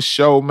work for this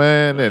show,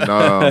 man, and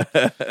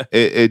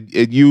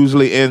it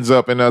usually ends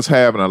up in us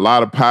having a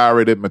lot of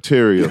pirated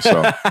material.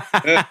 So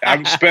I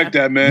respect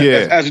that, man.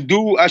 Yeah. As a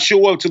dude, I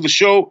show up to the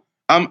show.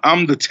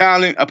 I'm the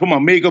talent. I put my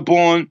makeup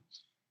on,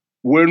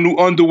 wear new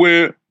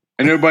underwear,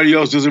 and everybody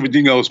else does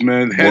everything else,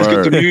 man. Hands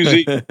get the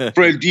music,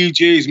 Fred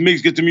DJs,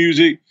 Mix get the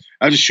music.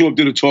 I just show up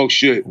there to talk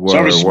shit. So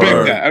I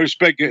respect that. I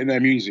respect getting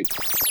that music.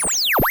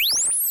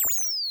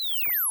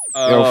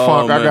 Yo,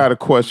 Funk, I got a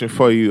question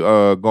for you.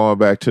 Going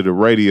back to the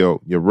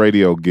radio, your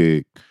radio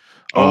gig.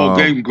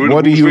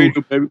 What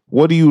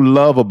do you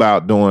love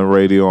about doing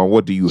radio, and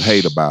what do you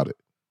hate about it?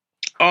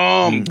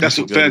 That's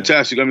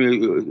fantastic. I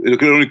mean, it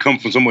could only come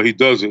from someone who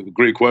does it.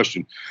 Great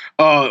question.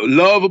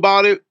 Love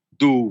about it,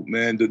 dude,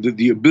 man.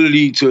 The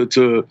ability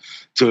to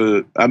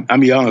I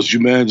mean, honest with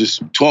you, man,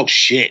 just talk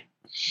shit.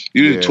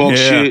 You just talk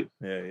shit.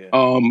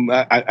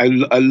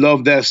 I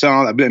love that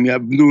sound. I mean,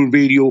 I've been doing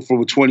radio for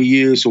over 20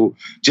 years, so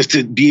just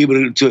to be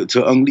able to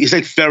it's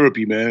like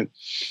therapy, man.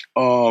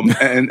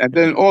 And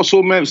then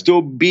also, man,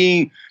 still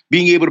being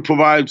able to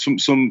provide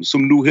some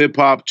new hip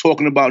hop,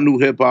 talking about new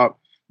hip hop,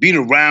 being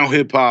around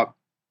hip hop,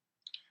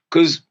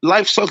 because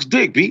life sucks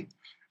dick, B.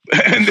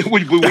 And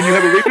when you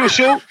have a radio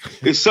show,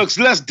 it sucks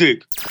less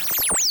dick.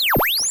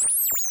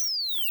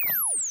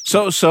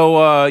 So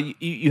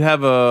you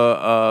have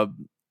a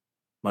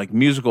like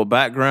musical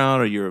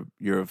background, or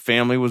your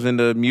family was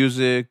into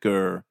music,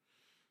 or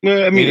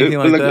anything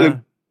like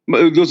that?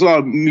 There's a lot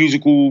of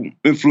musical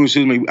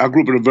influences. I mean, I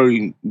grew up in a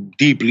very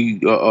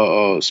deeply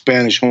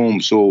Spanish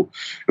home, so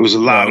it was a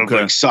lot of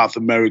like South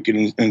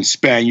American and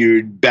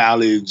Spaniard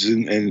ballads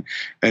and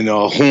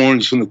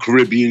horns from the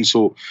Caribbean.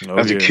 So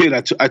as a kid,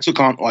 I took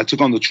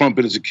on the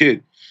trumpet as a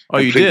kid. Oh,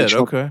 you did?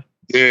 Okay.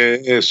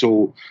 Yeah.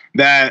 So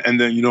that, and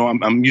then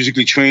I'm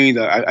musically trained.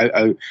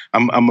 I'm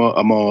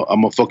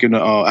a fucking.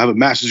 I have a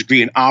master's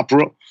degree in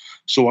opera,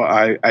 so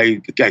I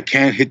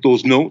can't hit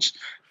those notes.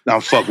 Now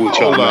fuck with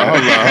y'all. Hold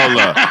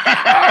on.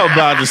 I'm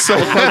about to say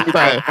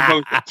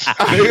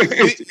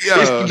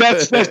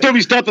that's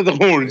Toby started the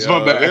horns.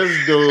 My bad.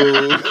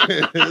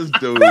 This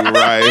dude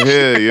right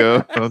here,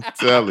 yo. I'm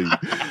telling you,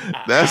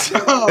 that's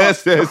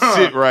that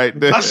shit right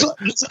there.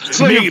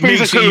 You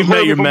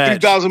met your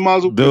match, 3,000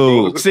 miles away.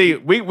 Dude. See,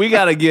 we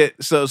gotta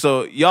get so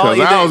y'all.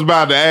 Because I was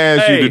about to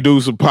ask you to do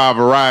some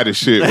Pavarotti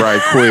shit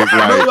right quick,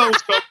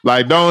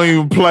 like don't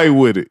even play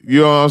with it.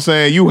 You know what I'm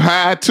saying? You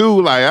high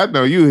too, like I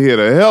know you hit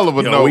a hell of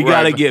a note. We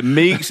gotta get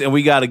Meeks and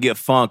we gotta get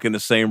Funk in the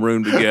same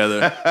room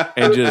together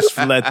and just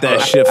let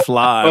that shit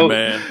fly,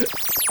 man.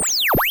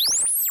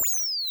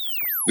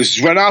 This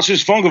is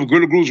Rhinoceros Funk of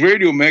Gorilla Grooves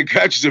Radio, man.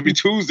 Catch us every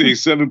Tuesday,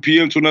 7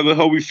 p.m. to another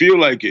Hell We Feel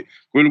Like It.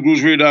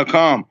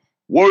 GorillaGroovesRadio.com.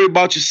 Worry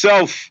about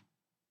yourself.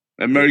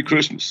 And Merry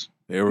Christmas.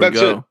 There we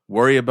go. It.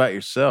 Worry about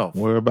yourself.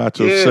 Worry about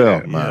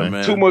yourself,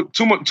 man.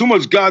 Too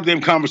much goddamn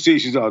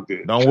conversations out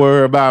there. Don't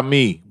worry about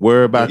me.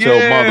 Worry about your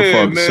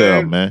motherfucking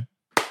self, man.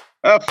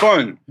 Have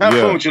fun. Have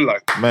fun with your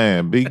life.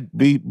 Man,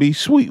 be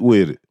sweet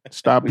with it.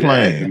 Stop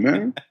playing.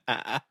 Man.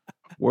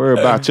 Worry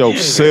about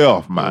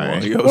yourself,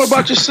 man. Worry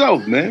about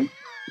yourself, man.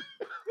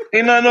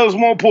 Ain't nothing else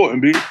more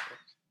important, B.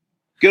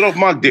 Get off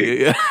my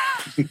dick.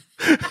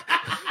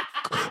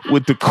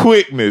 With the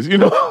quickness, you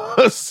know what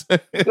I'm saying?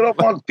 Get off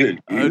my dick.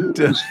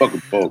 Just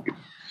fucking talking.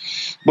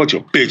 Bunch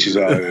of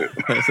bitches out here.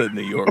 That's that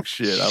New York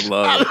shit. I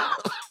love it.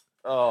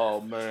 Oh,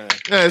 man.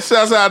 Yeah,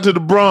 shouts out to the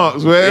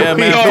Bronx, man. Yeah,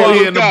 man.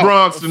 We in the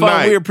Bronx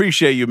tonight. We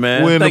appreciate you,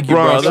 man. We're in Thank the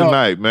Bronx you,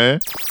 tonight, man.